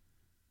drinks,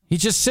 he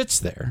just sits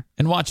there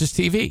and watches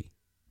TV.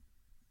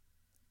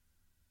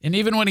 And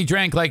even when he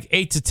drank like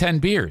 8 to 10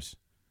 beers,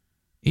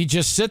 he'd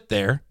just sit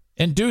there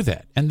and do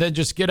that and then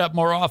just get up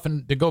more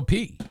often to go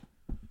pee.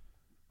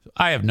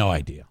 I have no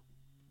idea.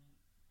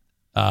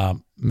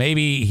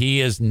 Maybe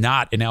he is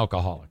not an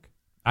alcoholic.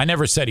 I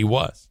never said he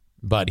was,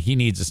 but he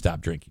needs to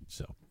stop drinking.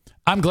 So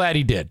I'm glad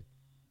he did.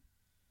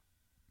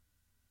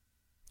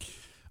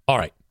 All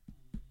right.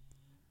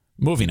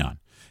 Moving on.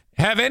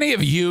 Have any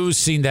of you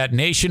seen that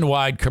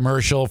nationwide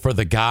commercial for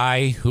the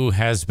guy who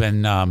has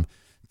been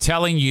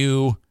telling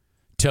you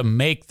to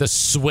make the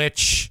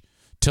switch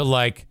to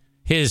like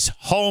his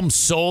home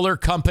solar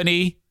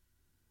company?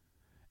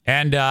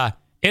 And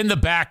in the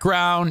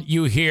background,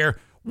 you hear,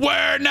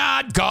 "We're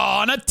not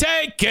gonna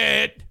take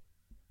it.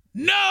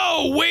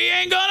 No, we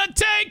ain't gonna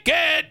take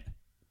it."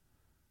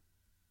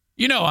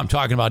 You know what I'm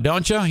talking about,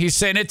 don't you? He's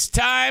saying it's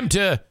time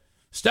to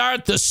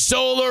start the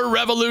solar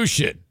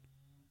revolution.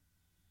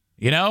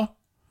 You know?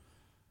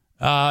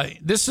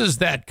 This is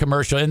that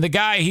commercial. And the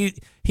guy,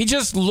 he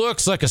just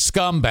looks like a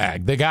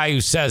scumbag, the guy who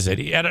says it.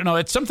 I don't know.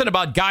 It's something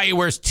about guy who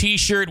wears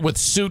T-shirt with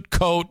suit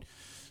coat,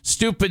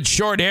 stupid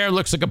short hair,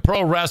 looks like a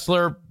pro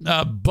wrestler,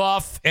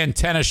 buff, and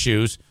tennis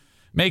shoes.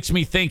 Makes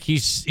me think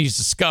he's a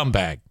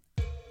scumbag.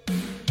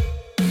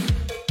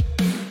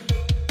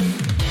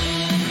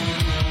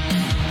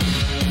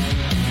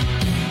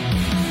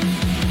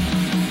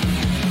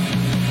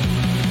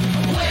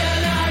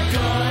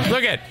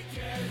 Look at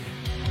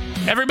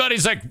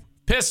everybody's like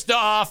pissed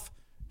off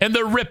and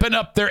they're ripping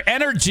up their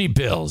energy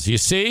bills. You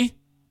see?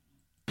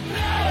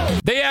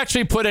 They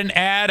actually put an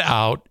ad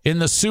out in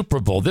the Super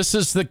Bowl. This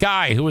is the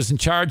guy who was in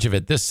charge of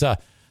it. This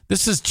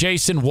is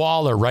Jason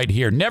Waller right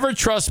here. Never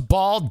trust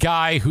bald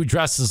guy who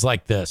dresses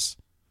like this.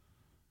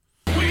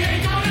 We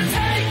ain't gonna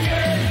take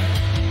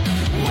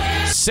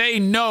it. Say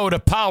no to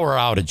power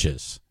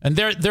outages. And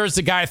there's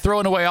the guy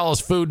throwing away all his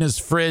food in his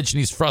fridge and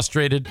he's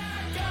frustrated.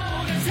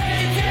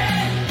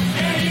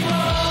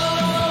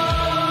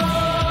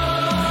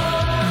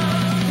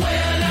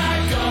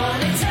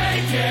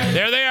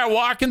 There they are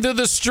walking through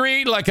the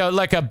street like a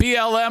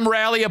BLM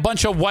rally, a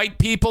bunch of white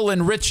people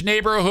in rich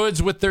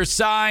neighborhoods with their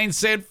signs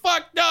saying,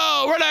 "Fuck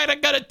no, we're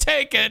not going to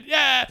take it.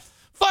 Yeah,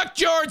 fuck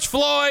George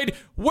Floyd.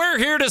 We're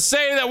here to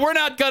say that we're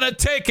not going to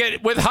take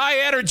it with high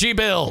energy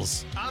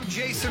bills." I'm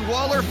Jason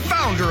Waller,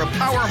 founder of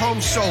Power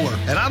Home Solar,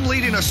 and I'm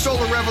leading a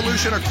solar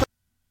revolution across...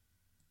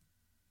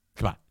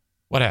 Come on.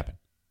 What happened?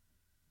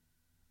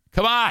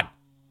 Come on.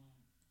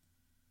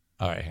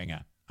 All right, hang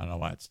on. I don't know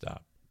why it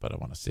stopped, but I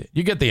want to see it.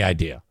 You get the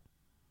idea.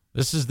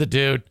 This is the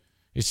dude.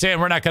 He's saying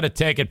we're not going to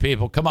take it,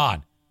 people. Come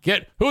on.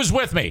 Who's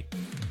with me?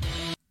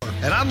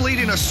 And I'm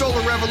leading a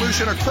solar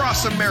revolution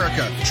across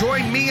America.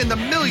 Join me and the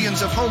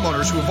millions of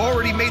homeowners who have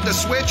already made the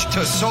switch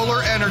to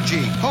solar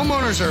energy.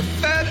 Homeowners are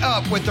fed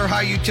up with their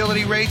high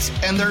utility rates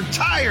and they're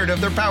tired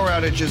of their power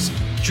outages.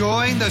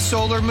 Join the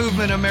solar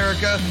movement,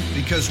 America,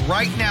 because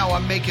right now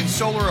I'm making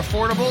solar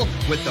affordable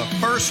with the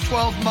first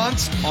 12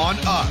 months on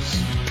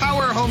us.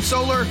 Power Home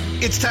Solar,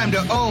 it's time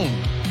to own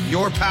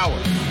your power.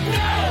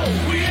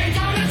 No, we ain't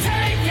gonna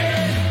take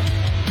it.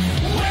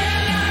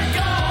 We're not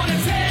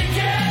gonna take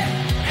it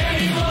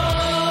anymore.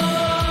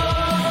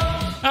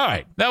 All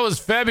right, that was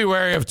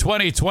February of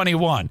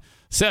 2021.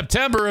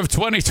 September of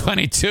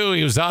 2022,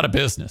 he was out of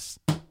business.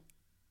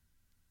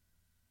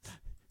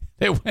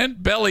 They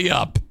went belly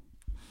up.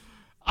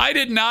 I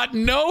did not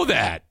know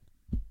that.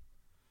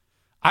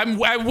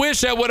 I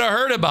wish I would have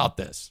heard about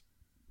this.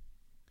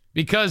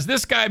 Because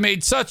this guy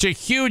made such a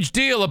huge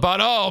deal about,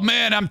 oh,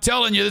 man, I'm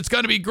telling you, it's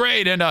going to be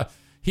great. And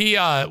he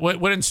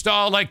would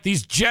install, like,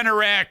 these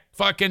Generac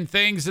fucking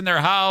things in your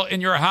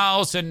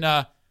house. And,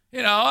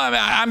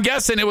 I'm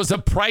guessing it was a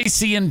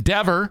pricey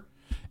endeavor.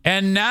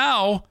 And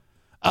now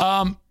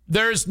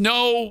There's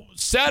no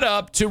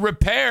setup to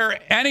repair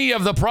any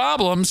of the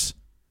problems.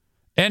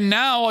 And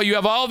now you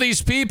have all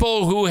these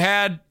people who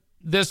had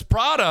this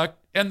product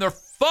and they're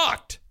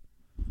fucked.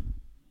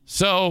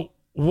 So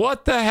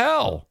what the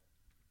hell?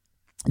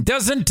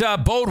 Doesn't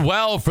bode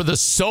well for the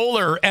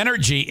solar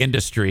energy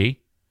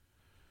industry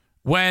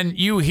when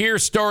you hear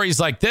stories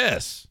like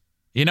this.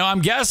 You know,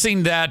 I'm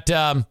guessing that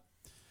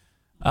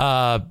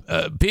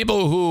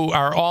people who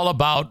are all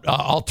about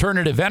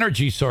alternative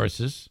energy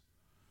sources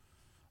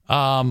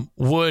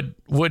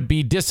would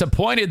be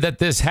disappointed that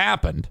this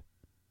happened,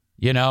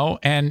 you know,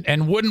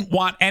 and wouldn't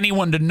want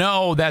anyone to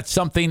know that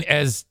something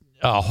as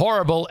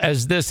horrible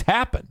as this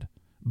happened.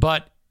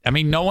 But I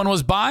mean, no one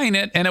was buying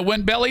it, and it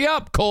went belly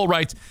up. Cole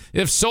writes,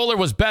 if solar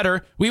was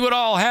better, we would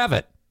all have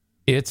it.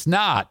 It's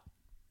not.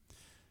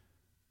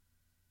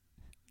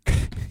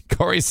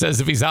 Corey says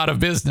if he's out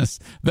of business,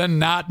 then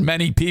not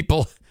many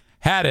people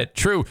had it.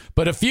 True,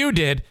 but a few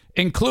did,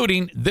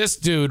 including this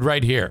dude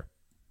right here.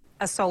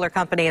 A solar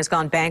company has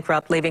gone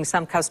bankrupt, leaving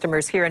some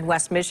customers here in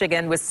West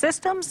Michigan with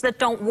systems that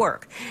don't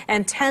work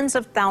and tens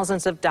of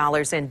thousands of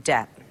dollars in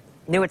debt.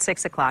 New at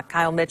 6 o'clock,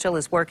 Kyle Mitchell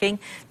is working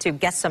to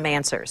get some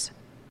answers.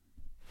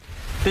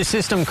 This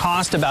system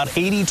cost about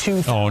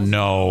 $82,000. Oh,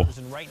 no.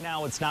 And right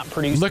now it's not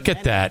producing Look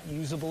at that.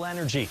 usable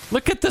energy.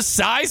 Look at the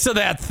size of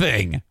that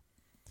thing.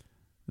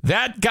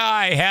 That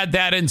guy had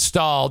that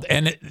installed,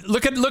 and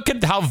look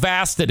at how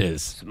vast it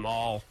is.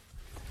 Small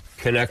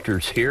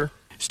connectors here.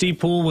 Steve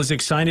Poole was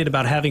excited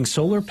about having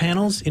solar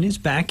panels in his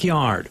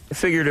backyard. I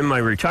figured in my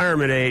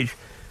retirement age,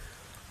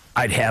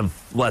 I'd have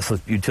less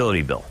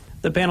utility bill.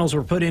 The panels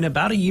were put in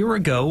about a year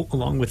ago,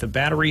 along with a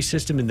battery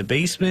system in the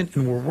basement,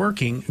 and were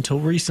working until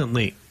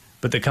recently.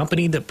 But the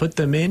company that put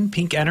them in,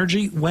 Pink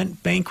Energy,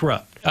 went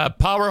bankrupt.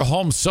 Power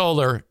Home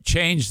Solar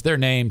changed their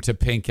name to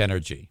Pink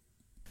Energy.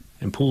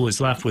 And Poole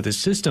is left with a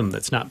system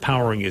that's not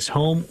powering his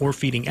home or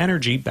feeding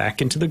energy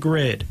back into the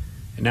grid.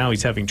 And now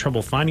he's having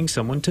trouble finding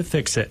someone to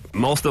fix it.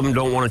 Most of them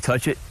don't want to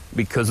touch it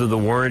because of the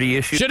warranty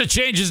issue. Should have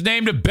changed his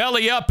name to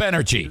Belly Up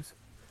Energy.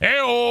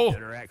 Hey-oh.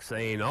 Generac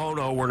saying, oh,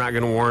 no, we're not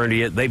going to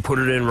warranty it. They put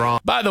it in wrong.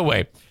 By the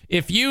way,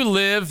 if you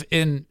live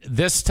in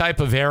this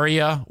type of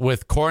area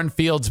with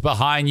cornfields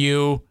behind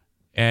you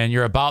and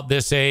you're about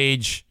this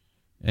age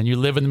and you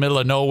live in the middle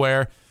of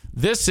nowhere,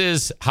 this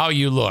is how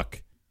you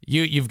look.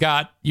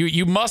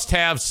 You must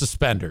have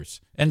suspenders.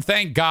 And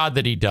thank God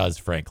that he does,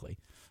 frankly.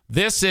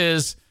 This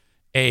is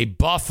a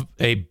buff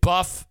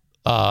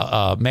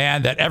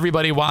man that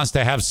everybody wants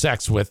to have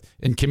sex with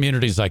in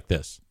communities like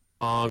this.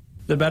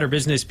 The Better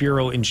Business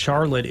Bureau in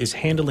Charlotte is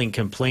handling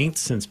complaints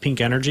since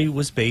Pink Energy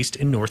was based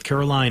in North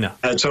Carolina.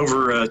 It's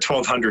over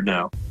 1,200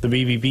 now. The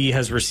BBB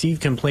has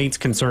received complaints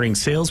concerning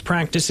sales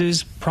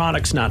practices,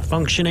 products not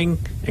functioning,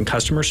 and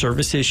customer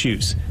service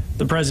issues.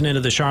 The president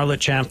of the Charlotte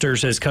chapter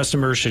says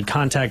customers should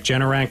contact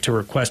Generac to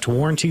request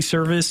warranty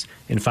service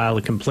and file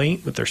a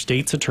complaint with their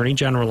state's attorney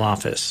general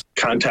office.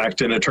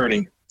 Contact an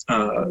attorney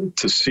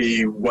to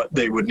see what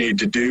they would need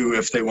to do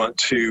if they want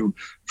to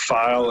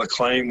file a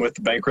claim with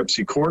the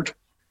bankruptcy court.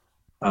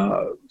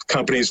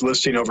 Companies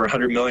listing over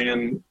 $100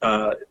 million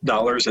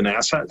in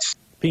assets.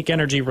 Pink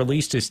Energy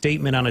released a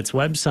statement on its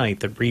website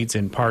that reads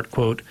in part,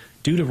 quote,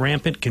 due to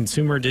rampant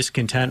consumer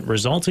discontent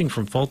resulting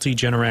from faulty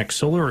Generac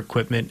solar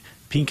equipment,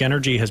 Pink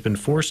Energy has been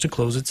forced to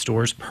close its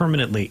stores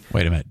permanently.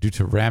 Wait a minute. Due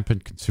to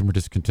rampant consumer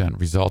discontent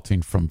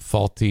resulting from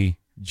faulty...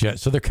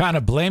 So they're kind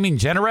of blaming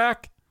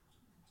Generac?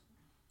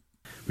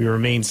 We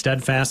remain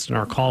steadfast in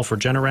our call for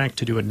Generac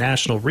to do a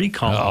national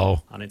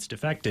recall on its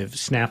defective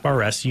Snap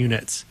RS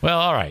units. Well,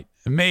 all right.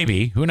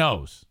 Maybe. Who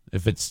knows?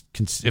 If it's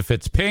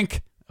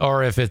Pink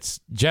or if it's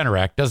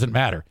Generac, doesn't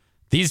matter.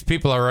 These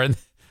people are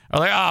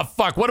like,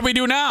 fuck, what do we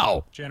do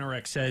now?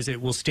 Generac says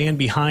it will stand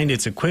behind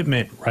its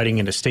equipment, writing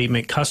in a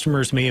statement,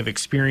 customers may have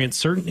experienced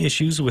certain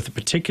issues with a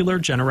particular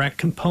Generac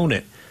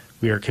component.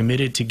 We are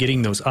committed to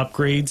getting those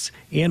upgrades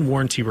and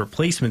warranty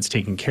replacements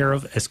taken care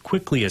of as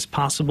quickly as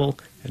possible,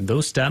 and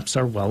those steps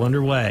are well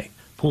underway.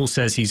 Poole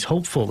says he's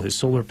hopeful his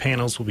solar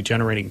panels will be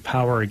generating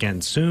power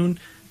again soon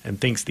and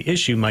thinks the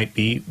issue might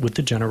be with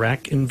the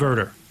Generac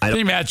inverter. Can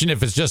you imagine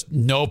if it's just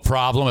no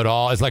problem at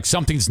all? It's like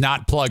something's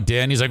not plugged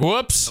in. He's like,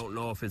 whoops. I don't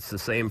know if it's the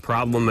same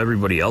problem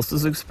everybody else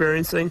is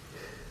experiencing,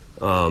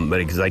 but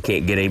because I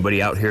can't get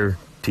anybody out here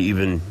to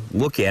even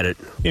look at it.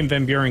 In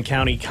Van Buren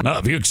County. No,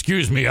 if you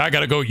excuse me, I got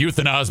to go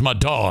euthanize my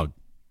dog.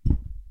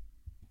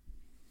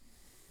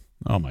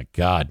 Oh, my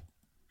God.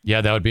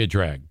 Yeah, that would be a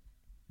drag.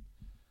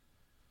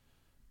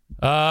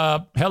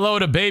 Hello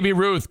to Baby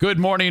Ruth. Good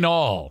morning,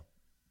 all.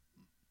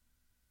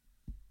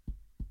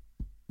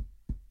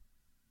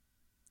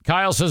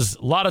 Kyle says,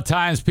 a lot of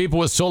times people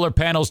with solar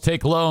panels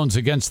take loans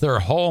against their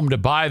home to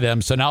buy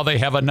them, so now they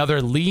have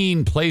another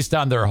lien placed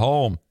on their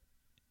home.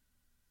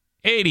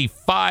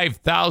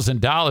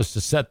 $85,000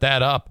 to set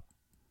that up.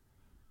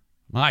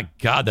 My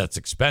God, that's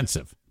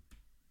expensive.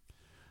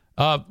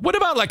 What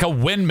about like a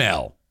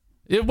windmill?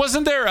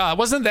 Wasn't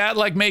that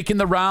like making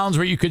the rounds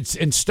where you could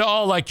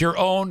install like your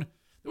own?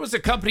 There was a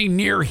company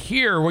near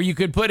here where you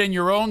could put in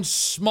your own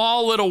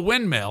small little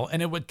windmill,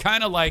 and it would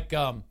kind of like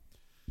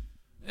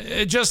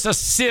just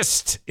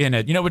assist in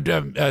it.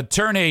 Would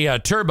turn a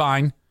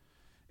turbine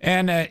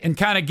and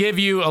kind of give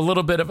you a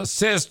little bit of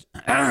assist,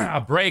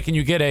 a break, and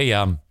you get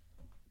a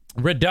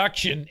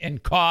reduction in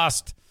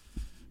cost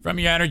from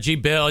your energy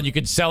bill, and you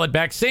could sell it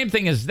back. Same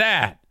thing as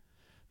that.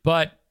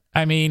 But,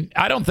 I mean,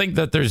 I don't think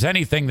that there's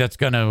anything that's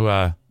going to,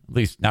 at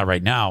least not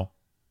right now,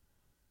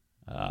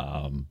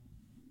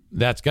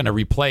 that's going to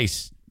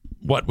replace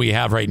what we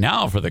have right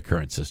now for the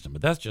current system.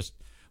 But that's just,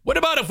 what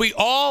about if we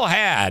all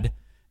had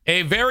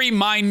a very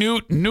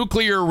minute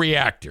nuclear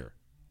reactor?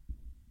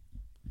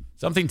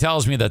 Something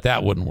tells me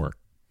that wouldn't work.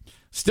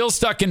 Still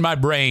stuck in my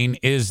brain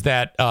is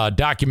that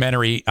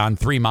documentary on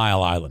 3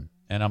 Mile Island.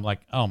 And I'm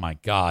like, oh, my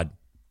God,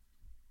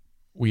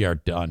 we are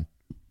done.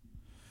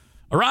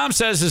 Aram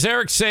says, is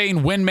Eric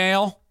saying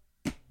windmill?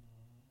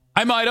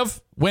 I might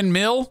have.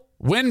 Windmill?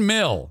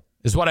 Windmill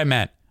is what I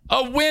meant.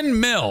 A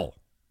windmill,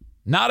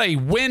 not a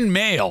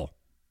windmill.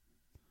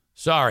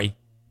 Sorry.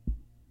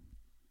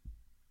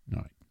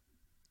 All right.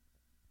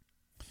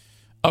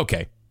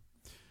 Okay.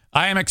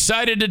 I am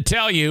excited to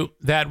tell you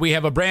that we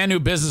have a brand new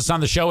business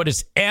on the show. It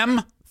is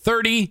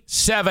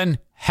M37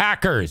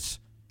 Hackers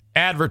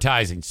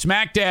Advertising.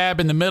 Smack dab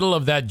in the middle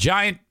of that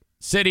giant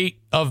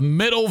city of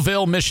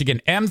Middleville, Michigan.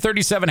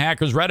 M37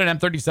 Hackers, right at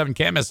M37,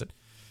 can't miss it.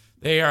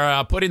 They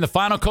are putting the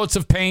final coats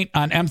of paint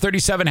on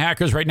M37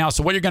 Hackers right now.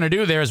 So what you're going to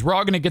do there is we're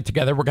all going to get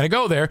together. We're going to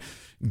go there.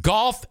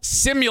 Golf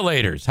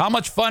simulators. How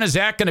much fun is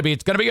that going to be?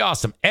 It's going to be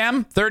awesome.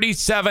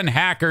 M37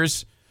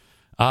 Hackers.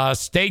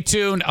 Stay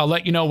tuned. I'll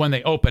let you know when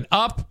they open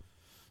up.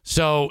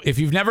 So if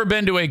you've never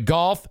been to a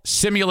golf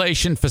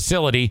simulation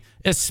facility,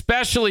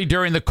 especially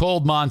during the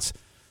cold months,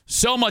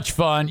 so much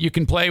fun. You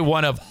can play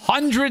one of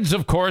hundreds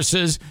of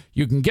courses.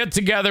 You can get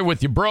together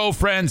with your bro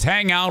friends,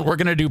 hang out. We're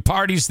going to do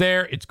parties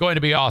there. It's going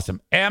to be awesome.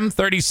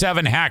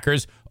 M37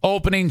 Hackers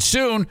opening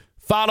soon.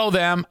 Follow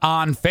them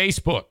on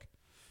Facebook.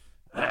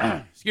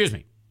 Excuse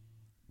me.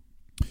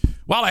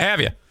 While I have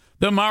you,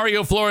 the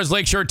Mario Flores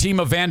Lakeshore team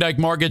of Van Dyke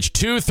Mortgage,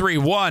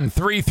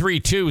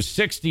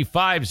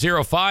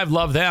 231-332-6505.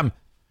 Love them.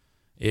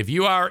 If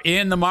you are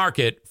in the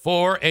market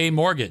for a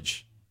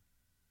mortgage,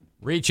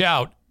 reach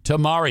out to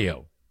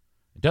Mario.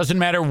 It doesn't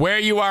matter where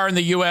you are in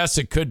the U.S.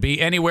 It could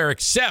be anywhere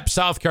except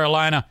South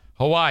Carolina,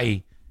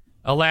 Hawaii,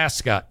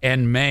 Alaska,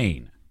 and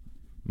Maine.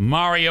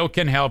 Mario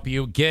can help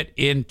you get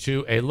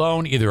into a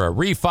loan, either a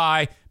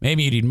refi.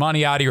 Maybe you need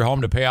money out of your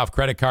home to pay off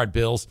credit card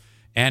bills.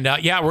 And,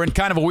 we're in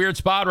kind of a weird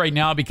spot right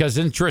now because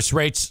interest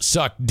rates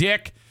suck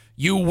dick.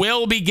 You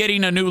will be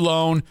getting a new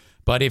loan,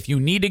 but if you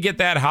need to get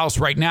that house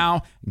right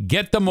now,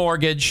 get the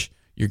mortgage.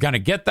 You're going to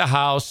get the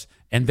house,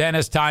 and then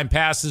as time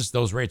passes,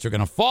 those rates are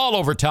going to fall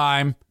over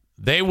time.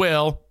 They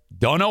will.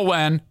 Don't know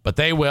when, but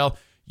they will.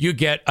 You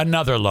get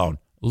another loan.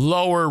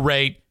 Lower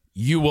rate,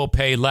 you will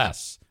pay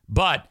less.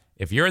 But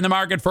if you're in the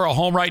market for a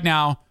home right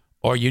now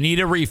or you need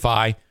a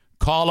refi,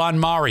 call on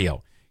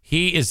Mario.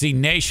 He is the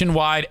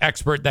nationwide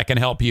expert that can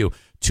help you.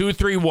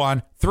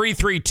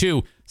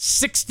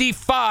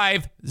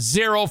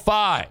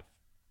 231-332-6505.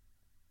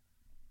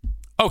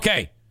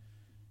 Okay.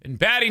 And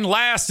batting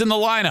last in the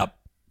lineup,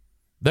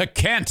 the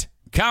Kent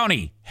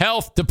County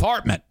Health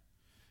Department.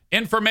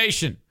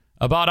 Information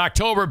about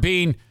October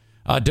being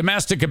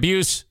Domestic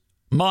Abuse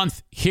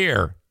Month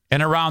here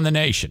and around the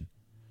nation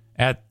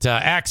at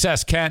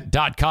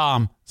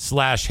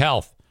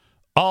accesskent.com/health.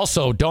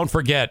 Also, don't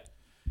forget,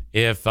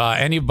 if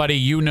anybody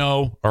you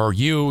know or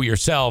you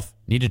yourself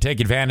need to take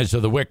advantage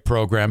of the WIC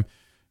program,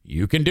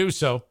 you can do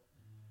so.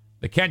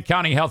 The Kent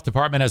County Health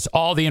Department has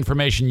all the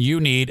information you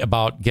need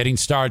about getting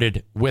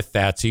started with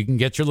that. So you can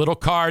get your little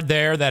card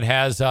there that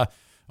has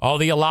all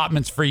the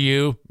allotments for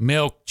you,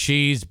 milk,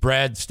 cheese,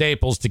 bread,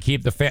 staples to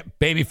keep the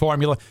baby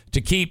formula,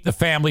 to keep the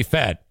family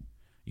fed.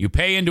 You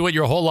pay into it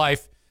your whole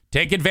life.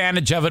 Take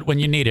advantage of it when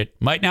you need it.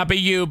 Might not be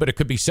you, but it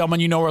could be someone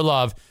you know or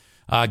love.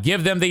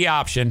 Give them the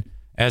option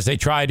as they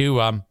try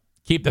to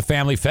keep the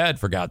family fed,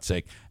 for God's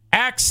sake.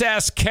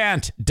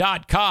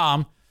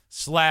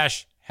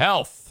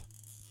 accesskent.com/health.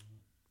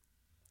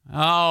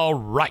 All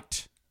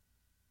right.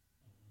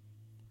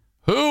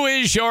 Who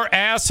is your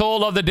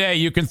asshole of the day?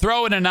 You can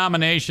throw in a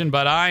nomination,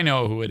 but I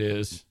know who it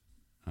is.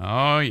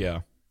 Oh,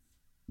 yeah.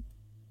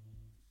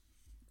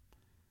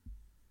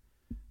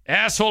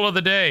 Asshole of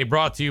the day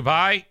brought to you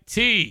by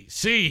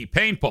TC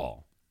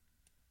Paintball.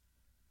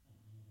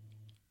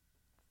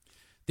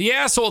 The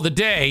asshole of the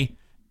day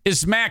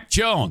is Mac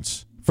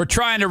Jones for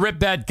trying to rip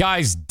that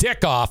guy's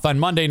dick off on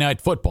Monday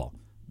Night Football.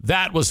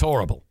 That was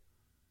horrible.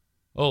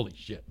 Holy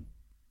shit.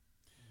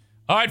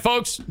 All right,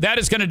 folks, that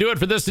is going to do it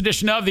for this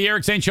edition of the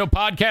Eric Zane Show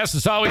Podcast.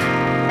 As always,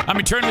 I'm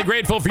eternally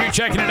grateful for you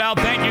checking it out.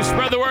 Thank you.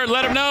 Spread the word.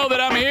 Let them know that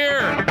I'm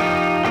here.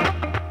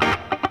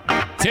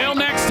 Till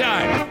next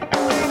time.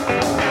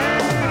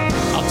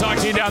 I'll talk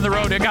to you down the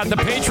road. I got the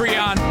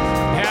Patreon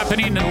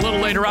happening a little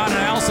later on, and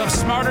I also have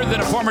Smarter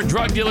Than a Former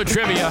Drug Dealer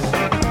trivia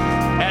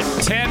at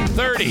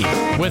 10:30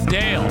 with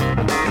Dale.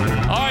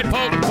 All right,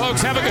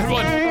 folks, have a good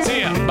one. See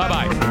ya.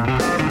 Bye-bye.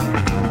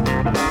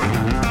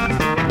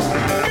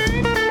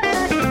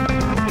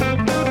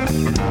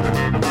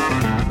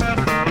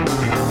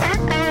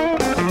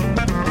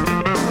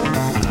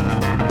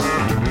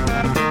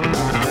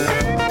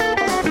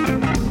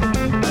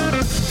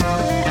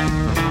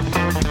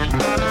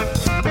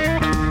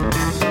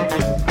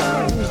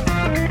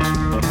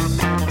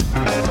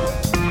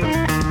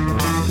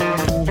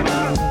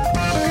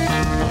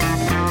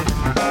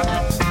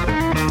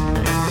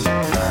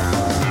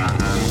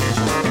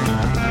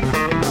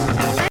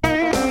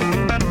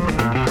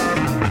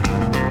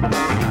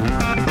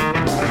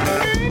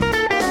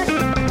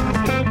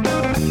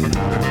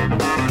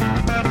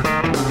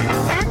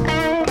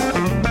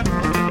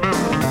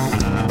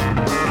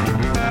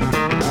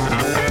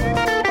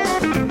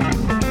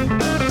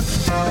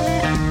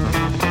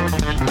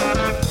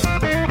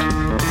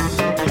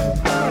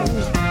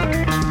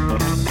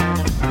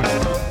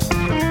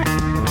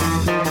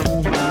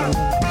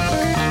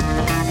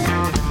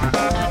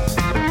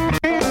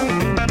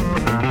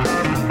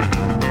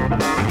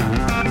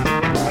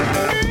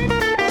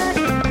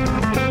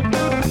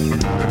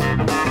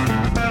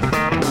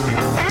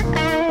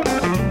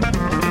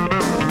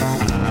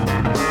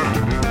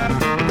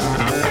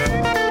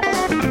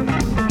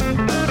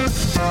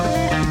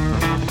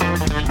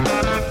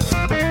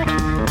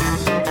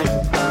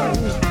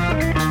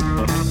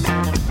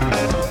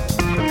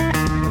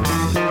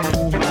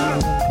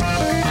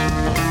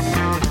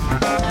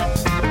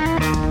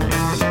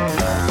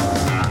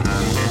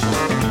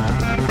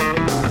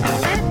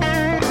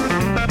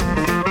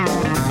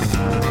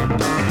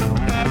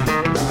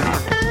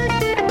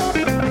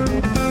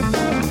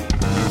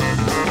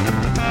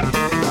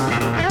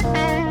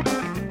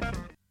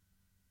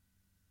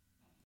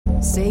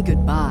 say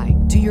goodbye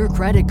to your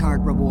credit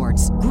card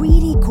rewards.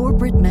 Greedy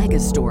corporate mega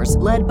stores,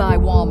 led by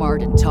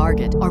Walmart and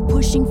Target, are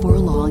pushing for a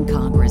law in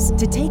Congress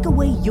to take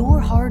away your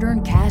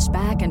hard-earned cash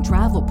back and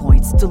travel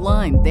points to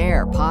line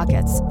their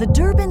pockets. The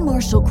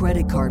Durbin-Marshall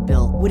credit card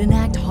bill would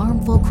enact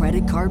harmful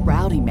credit card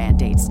routing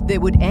mandates that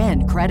would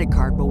end credit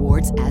card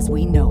rewards as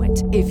we know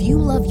it. If you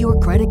love your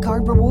credit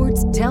card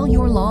rewards, tell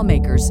your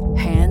lawmakers,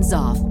 hands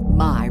off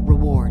my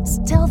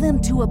rewards. Tell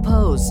them to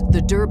oppose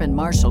the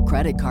Durbin-Marshall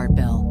credit card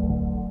bill.